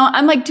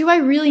 I'm like, do I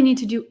really need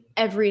to do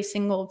every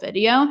single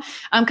video?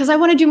 Because I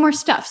want to do more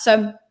stuff.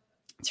 So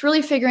it's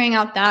really figuring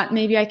out that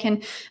maybe I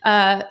can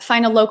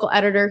find a local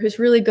editor who's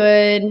really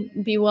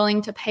good, be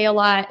willing to pay a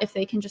lot if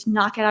they can just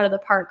knock it out of the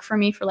park for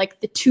me for like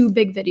the 2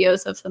 big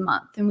videos of the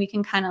month. And we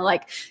can kind of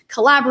like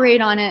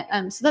collaborate on it.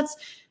 So that's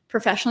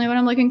professionally what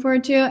I'm looking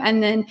forward to.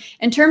 And then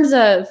in terms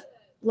of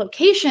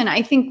location,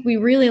 I think we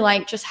really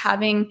like just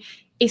having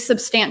a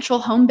substantial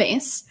home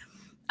base.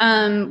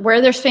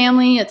 Where there's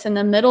family, it's in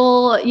the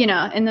middle,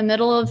 in the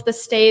middle of the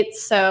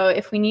States. So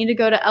if we need to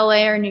go to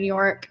LA or New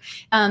York,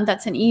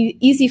 that's an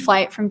easy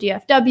flight from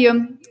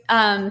DFW.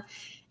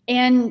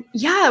 And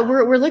yeah,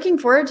 we're looking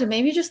forward to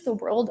maybe just the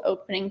world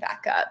opening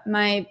back up.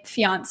 My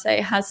fiance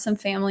has some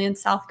family in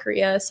South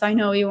Korea, so I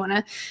know we want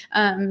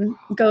to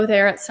go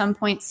there at some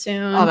point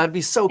soon. Oh, that'd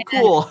be so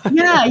cool.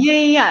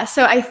 Yeah.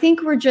 So I think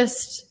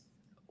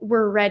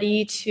we're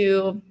ready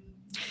to,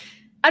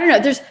 I don't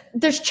know,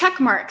 there's check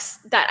marks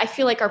that I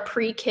feel like are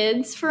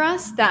pre-kids for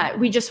us that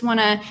we just want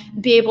to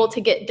be able to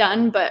get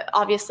done. But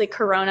obviously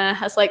Corona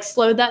has like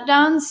slowed that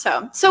down.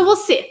 So we'll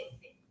see.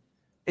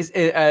 Is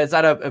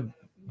that a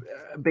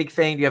big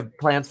thing? Do you have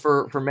plans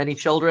for many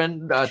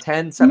children?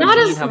 10, 17?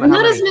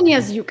 Not as many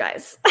as you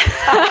guys.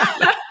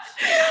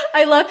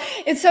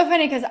 It's so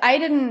funny because I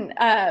didn't,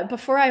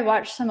 before I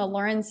watched some of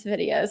Lauren's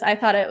videos, I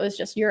thought it was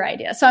just your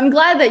idea. So I'm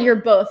glad that you're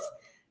both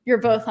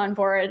on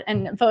board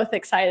and both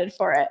excited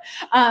for it.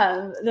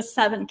 The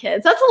 7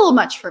 kids, that's a little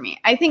much for me.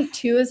 I think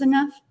 2 is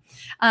enough.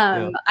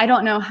 I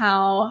don't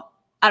know.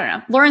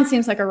 Lauren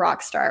seems like a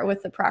rock star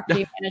with the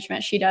property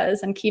management she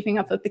does and keeping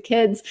up with the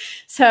kids.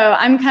 So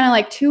I'm kind of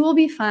like 2 will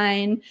be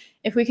fine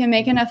if we can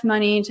make enough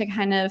money to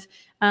kind of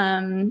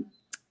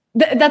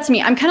That's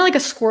me. I'm kind of like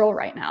a squirrel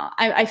right now.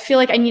 I feel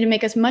like I need to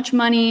make as much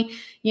money,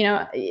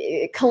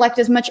 collect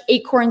as much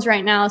acorns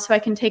right now so I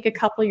can take a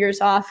couple years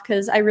off,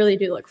 because I really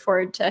do look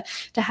forward to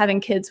having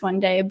kids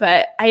one day.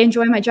 But I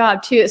enjoy my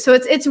job too. So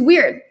it's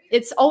weird.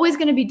 It's always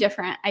going to be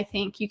different. I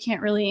think you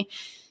can't really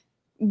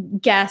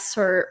guess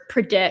or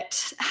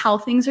predict how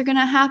things are going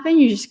to happen.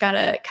 You just got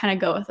to kind of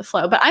go with the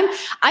flow. But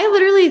I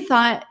literally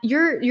thought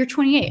you're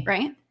 28,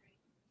 right?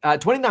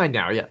 29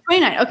 now, yeah.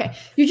 29, okay.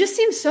 You just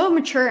seem so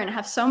mature and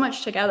have so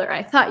much together.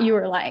 I thought you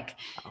were like,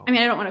 I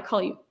mean, I don't want to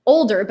call you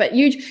older, but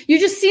you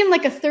just seem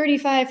like a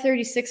 35,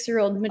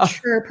 36-year-old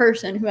mature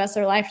person who has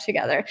their life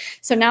together.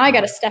 So now I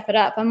got to step it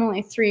up. I'm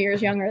only 3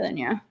 years younger than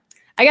you.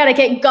 I got to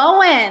get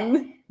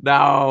going.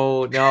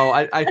 No,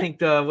 I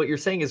think what you're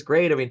saying is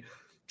great. I mean,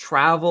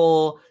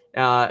 travel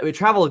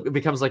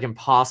becomes like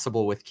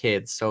impossible with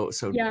kids. So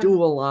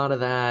do a lot of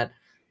that.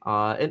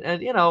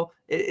 And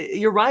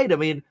you're right. I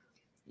mean,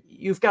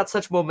 you've got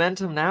such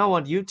momentum now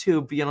on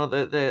YouTube,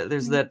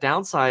 there's that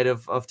downside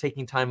of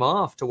taking time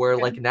off to where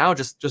like now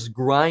just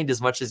grind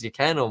as much as you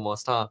can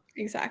almost, huh?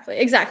 Exactly.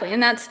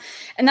 And that's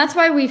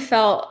why we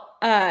felt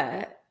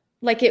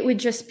like it would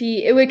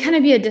kind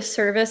of be a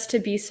disservice to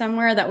be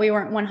somewhere that we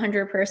weren't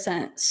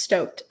 100%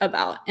 stoked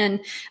about. And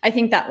I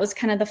think that was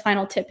kind of the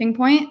final tipping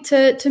point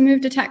to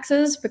move to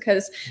Texas,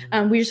 because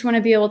we just want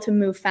to be able to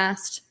move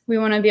fast. We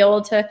want to be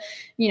able to,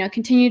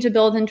 continue to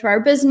build into our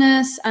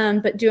business,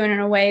 but do it in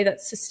a way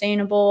that's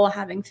sustainable,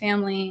 having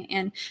family,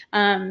 and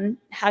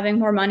having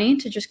more money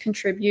to just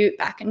contribute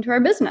back into our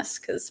business.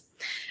 Because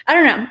I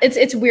don't know,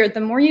 it's weird.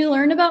 The more you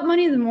learn about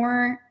money,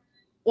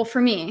 well,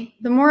 for me,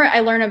 the more I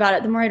learn about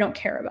it, the more I don't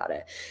care about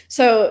it.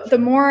 So the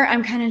more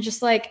I'm kind of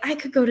just like, I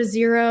could go to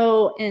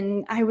zero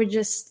and I would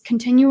just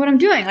continue what I'm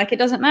doing. Like, it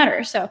doesn't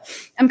matter. So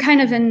I'm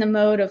kind of in the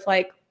mode of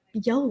like,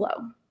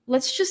 YOLO.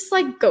 Let's just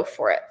like go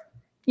for it.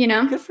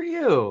 Good for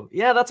you.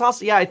 Yeah, that's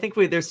awesome. Yeah, I think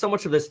there's so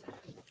much of this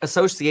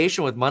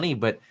association with money,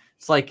 but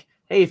it's like,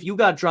 hey, if you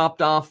got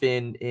dropped off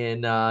in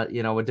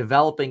a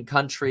developing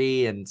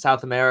country in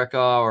South America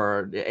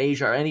or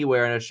Asia or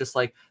anywhere, and it's just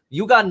like,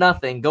 you got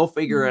nothing, go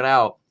figure it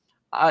out.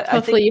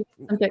 Hopefully you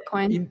have some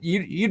Bitcoin.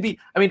 You'd be,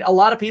 I mean, a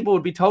lot of people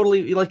would be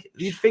totally like,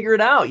 you'd figure it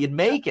out, you'd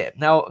make it.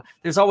 Now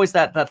there's always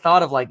that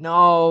thought of like,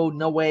 no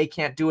way,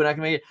 can't do it, I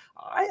can make it.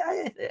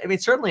 I mean,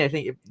 certainly I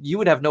think you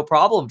would have no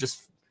problem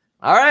just,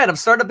 all right, I'm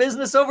starting a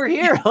business over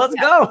here. Let's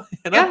go.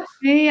 Yeah.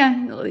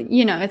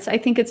 I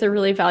think it's a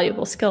really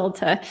valuable skill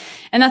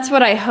and that's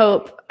what I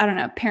hope. I don't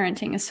know,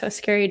 parenting is so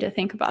scary to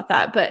think about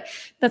that, but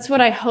that's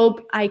what I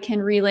hope I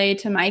can relay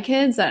to my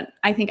kids, that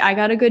I think I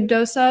got a good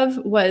dose of,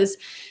 was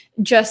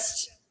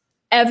just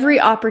every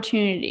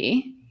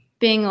opportunity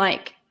being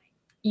like,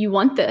 you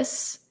want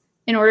this,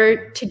 in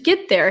order to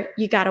get there,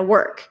 you got to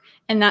work.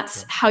 And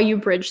that's how you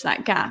bridge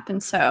that gap.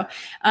 And so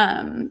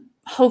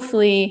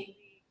hopefully,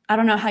 I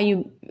don't know how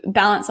you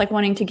balance like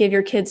wanting to give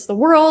your kids the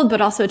world,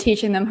 but also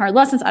teaching them hard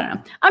lessons. I don't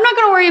know. I'm not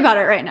going to worry about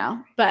it right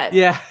now, but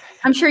yeah,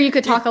 I'm sure you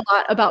could talk a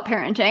lot about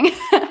parenting.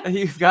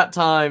 You've got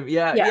time.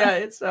 Yeah.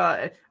 It's,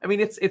 I mean,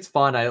 it's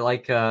fun. I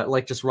like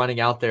just running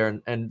out there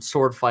and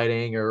sword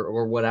fighting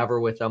or whatever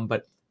with them.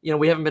 But,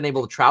 we haven't been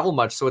able to travel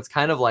much. So it's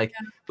kind of like,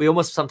 we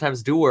almost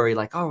sometimes do worry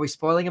like, oh, are we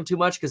spoiling them too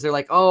much? Because they're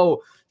like,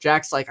 oh,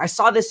 Jack's like, I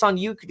saw this on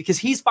YouTube, because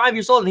he's 5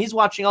 years old and he's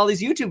watching all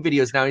these YouTube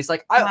videos now. He's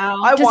like,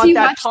 I want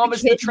that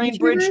Thomas the Train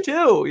Bridge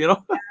too,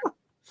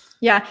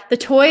 Yeah, the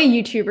toy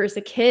YouTubers,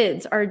 the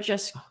kids are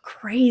just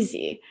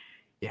crazy.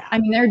 Yeah, I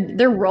mean,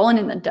 they're rolling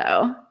in the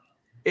dough.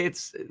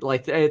 It's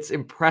like, it's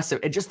impressive,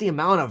 and just the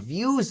amount of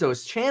views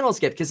those channels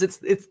get, because it's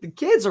the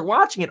kids are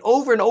watching it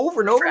over and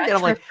over and over again.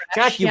 I'm like,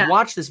 Jack, you've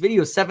watched this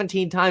video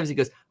 17 times. He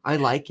goes, I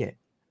like it.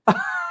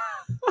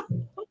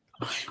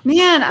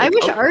 Man, I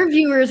wish our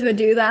viewers would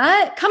do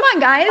that. Come on,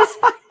 guys.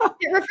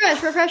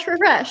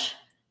 Refresh.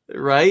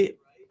 Right?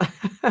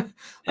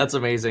 That's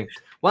amazing.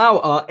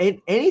 Wow.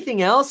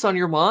 Anything else on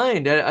your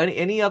mind?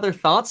 Any other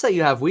thoughts that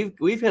you have? We've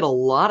hit a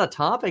lot of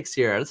topics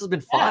here. This has been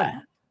fun.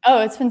 Yeah. Oh,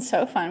 it's been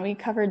so fun. We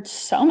covered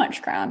so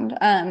much ground.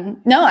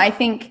 No, I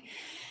think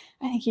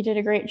you did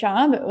a great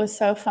job. It was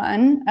so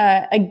fun.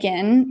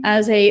 Again,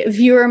 as a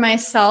viewer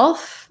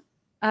myself,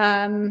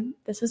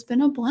 this has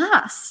been a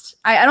blast.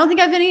 I don't think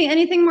I have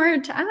anything more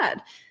to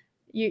add.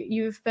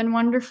 You've been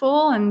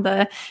wonderful, and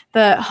the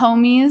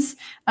homies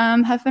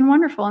have been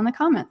wonderful in the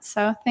comments.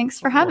 So thanks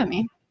for having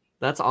me.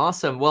 That's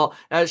awesome. Well,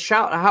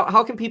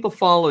 how can people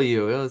follow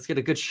you? Let's get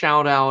a good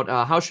shout out.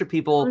 How should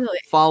people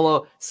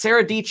follow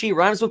Sara Dietschy?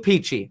 Rhymes with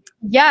Peachy.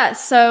 Yeah.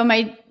 So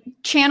my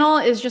channel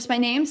is just my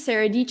name,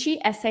 Sara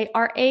Dietschy,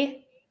 SaraDietschy.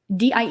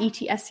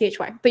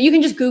 But you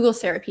can just Google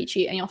Sara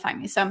Peachy and you'll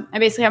find me. So I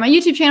basically have my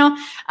YouTube channel.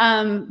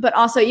 But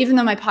also, even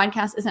though my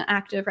podcast isn't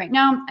active right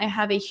now, I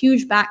have a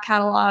huge back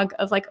catalog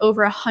of like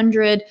over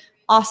 100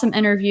 awesome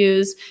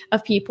interviews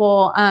of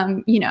people,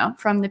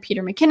 from the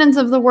Peter McKinnons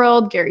of the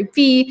world, Gary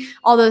Vee,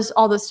 all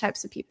those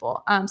types of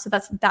people. So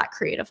that's That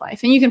Creative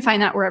Life. And you can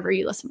find that wherever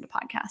you listen to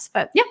podcasts.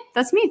 But yeah,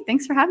 that's me.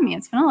 Thanks for having me.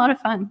 It's been a lot of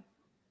fun.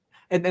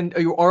 And then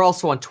you are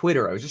also on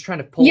Twitter. I was just trying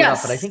to pull it up,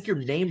 but I think your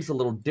name's a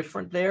little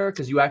different there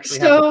because you actually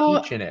have the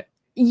peach in it.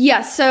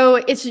 Yeah,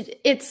 so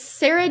it's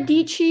Sara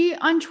Dietschy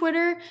on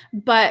Twitter,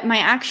 but my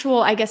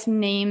actual, I guess,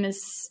 name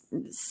is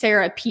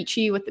Sara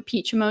Peachy with the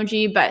peach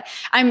emoji, but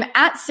I'm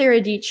at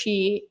Sara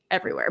Dietschy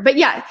everywhere. But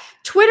yeah,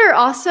 Twitter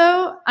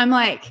also, I'm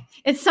like,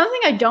 it's something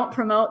I don't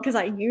promote because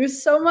I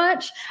use so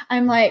much.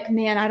 I'm like,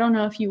 man, I don't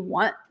know if you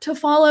want to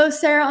follow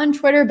Sara on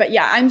Twitter, but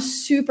yeah, I'm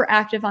super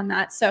active on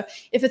that. So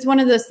if it's one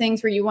of those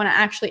things where you want to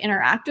actually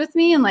interact with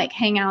me and like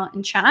hang out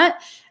and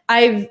chat,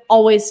 I've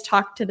always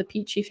talked to the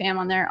Peachy fam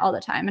on there all the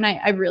time, and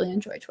I really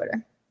enjoy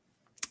Twitter.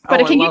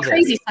 But it can get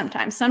crazy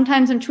sometimes.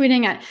 Sometimes I'm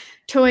tweeting at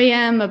 2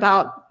 a.m.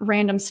 about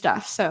random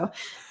stuff. So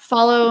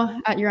follow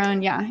at your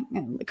own,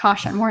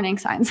 caution, warning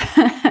signs.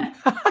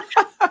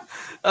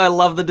 I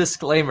love the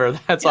disclaimer.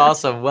 That's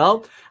awesome. Well,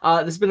 this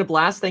has been a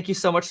blast. Thank you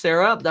so much,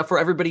 Sara. For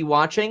everybody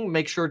watching,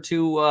 make sure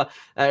to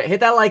hit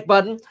that like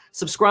button,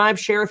 subscribe,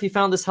 share if you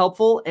found this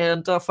helpful,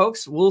 and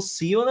folks, we'll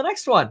see you in the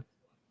next one.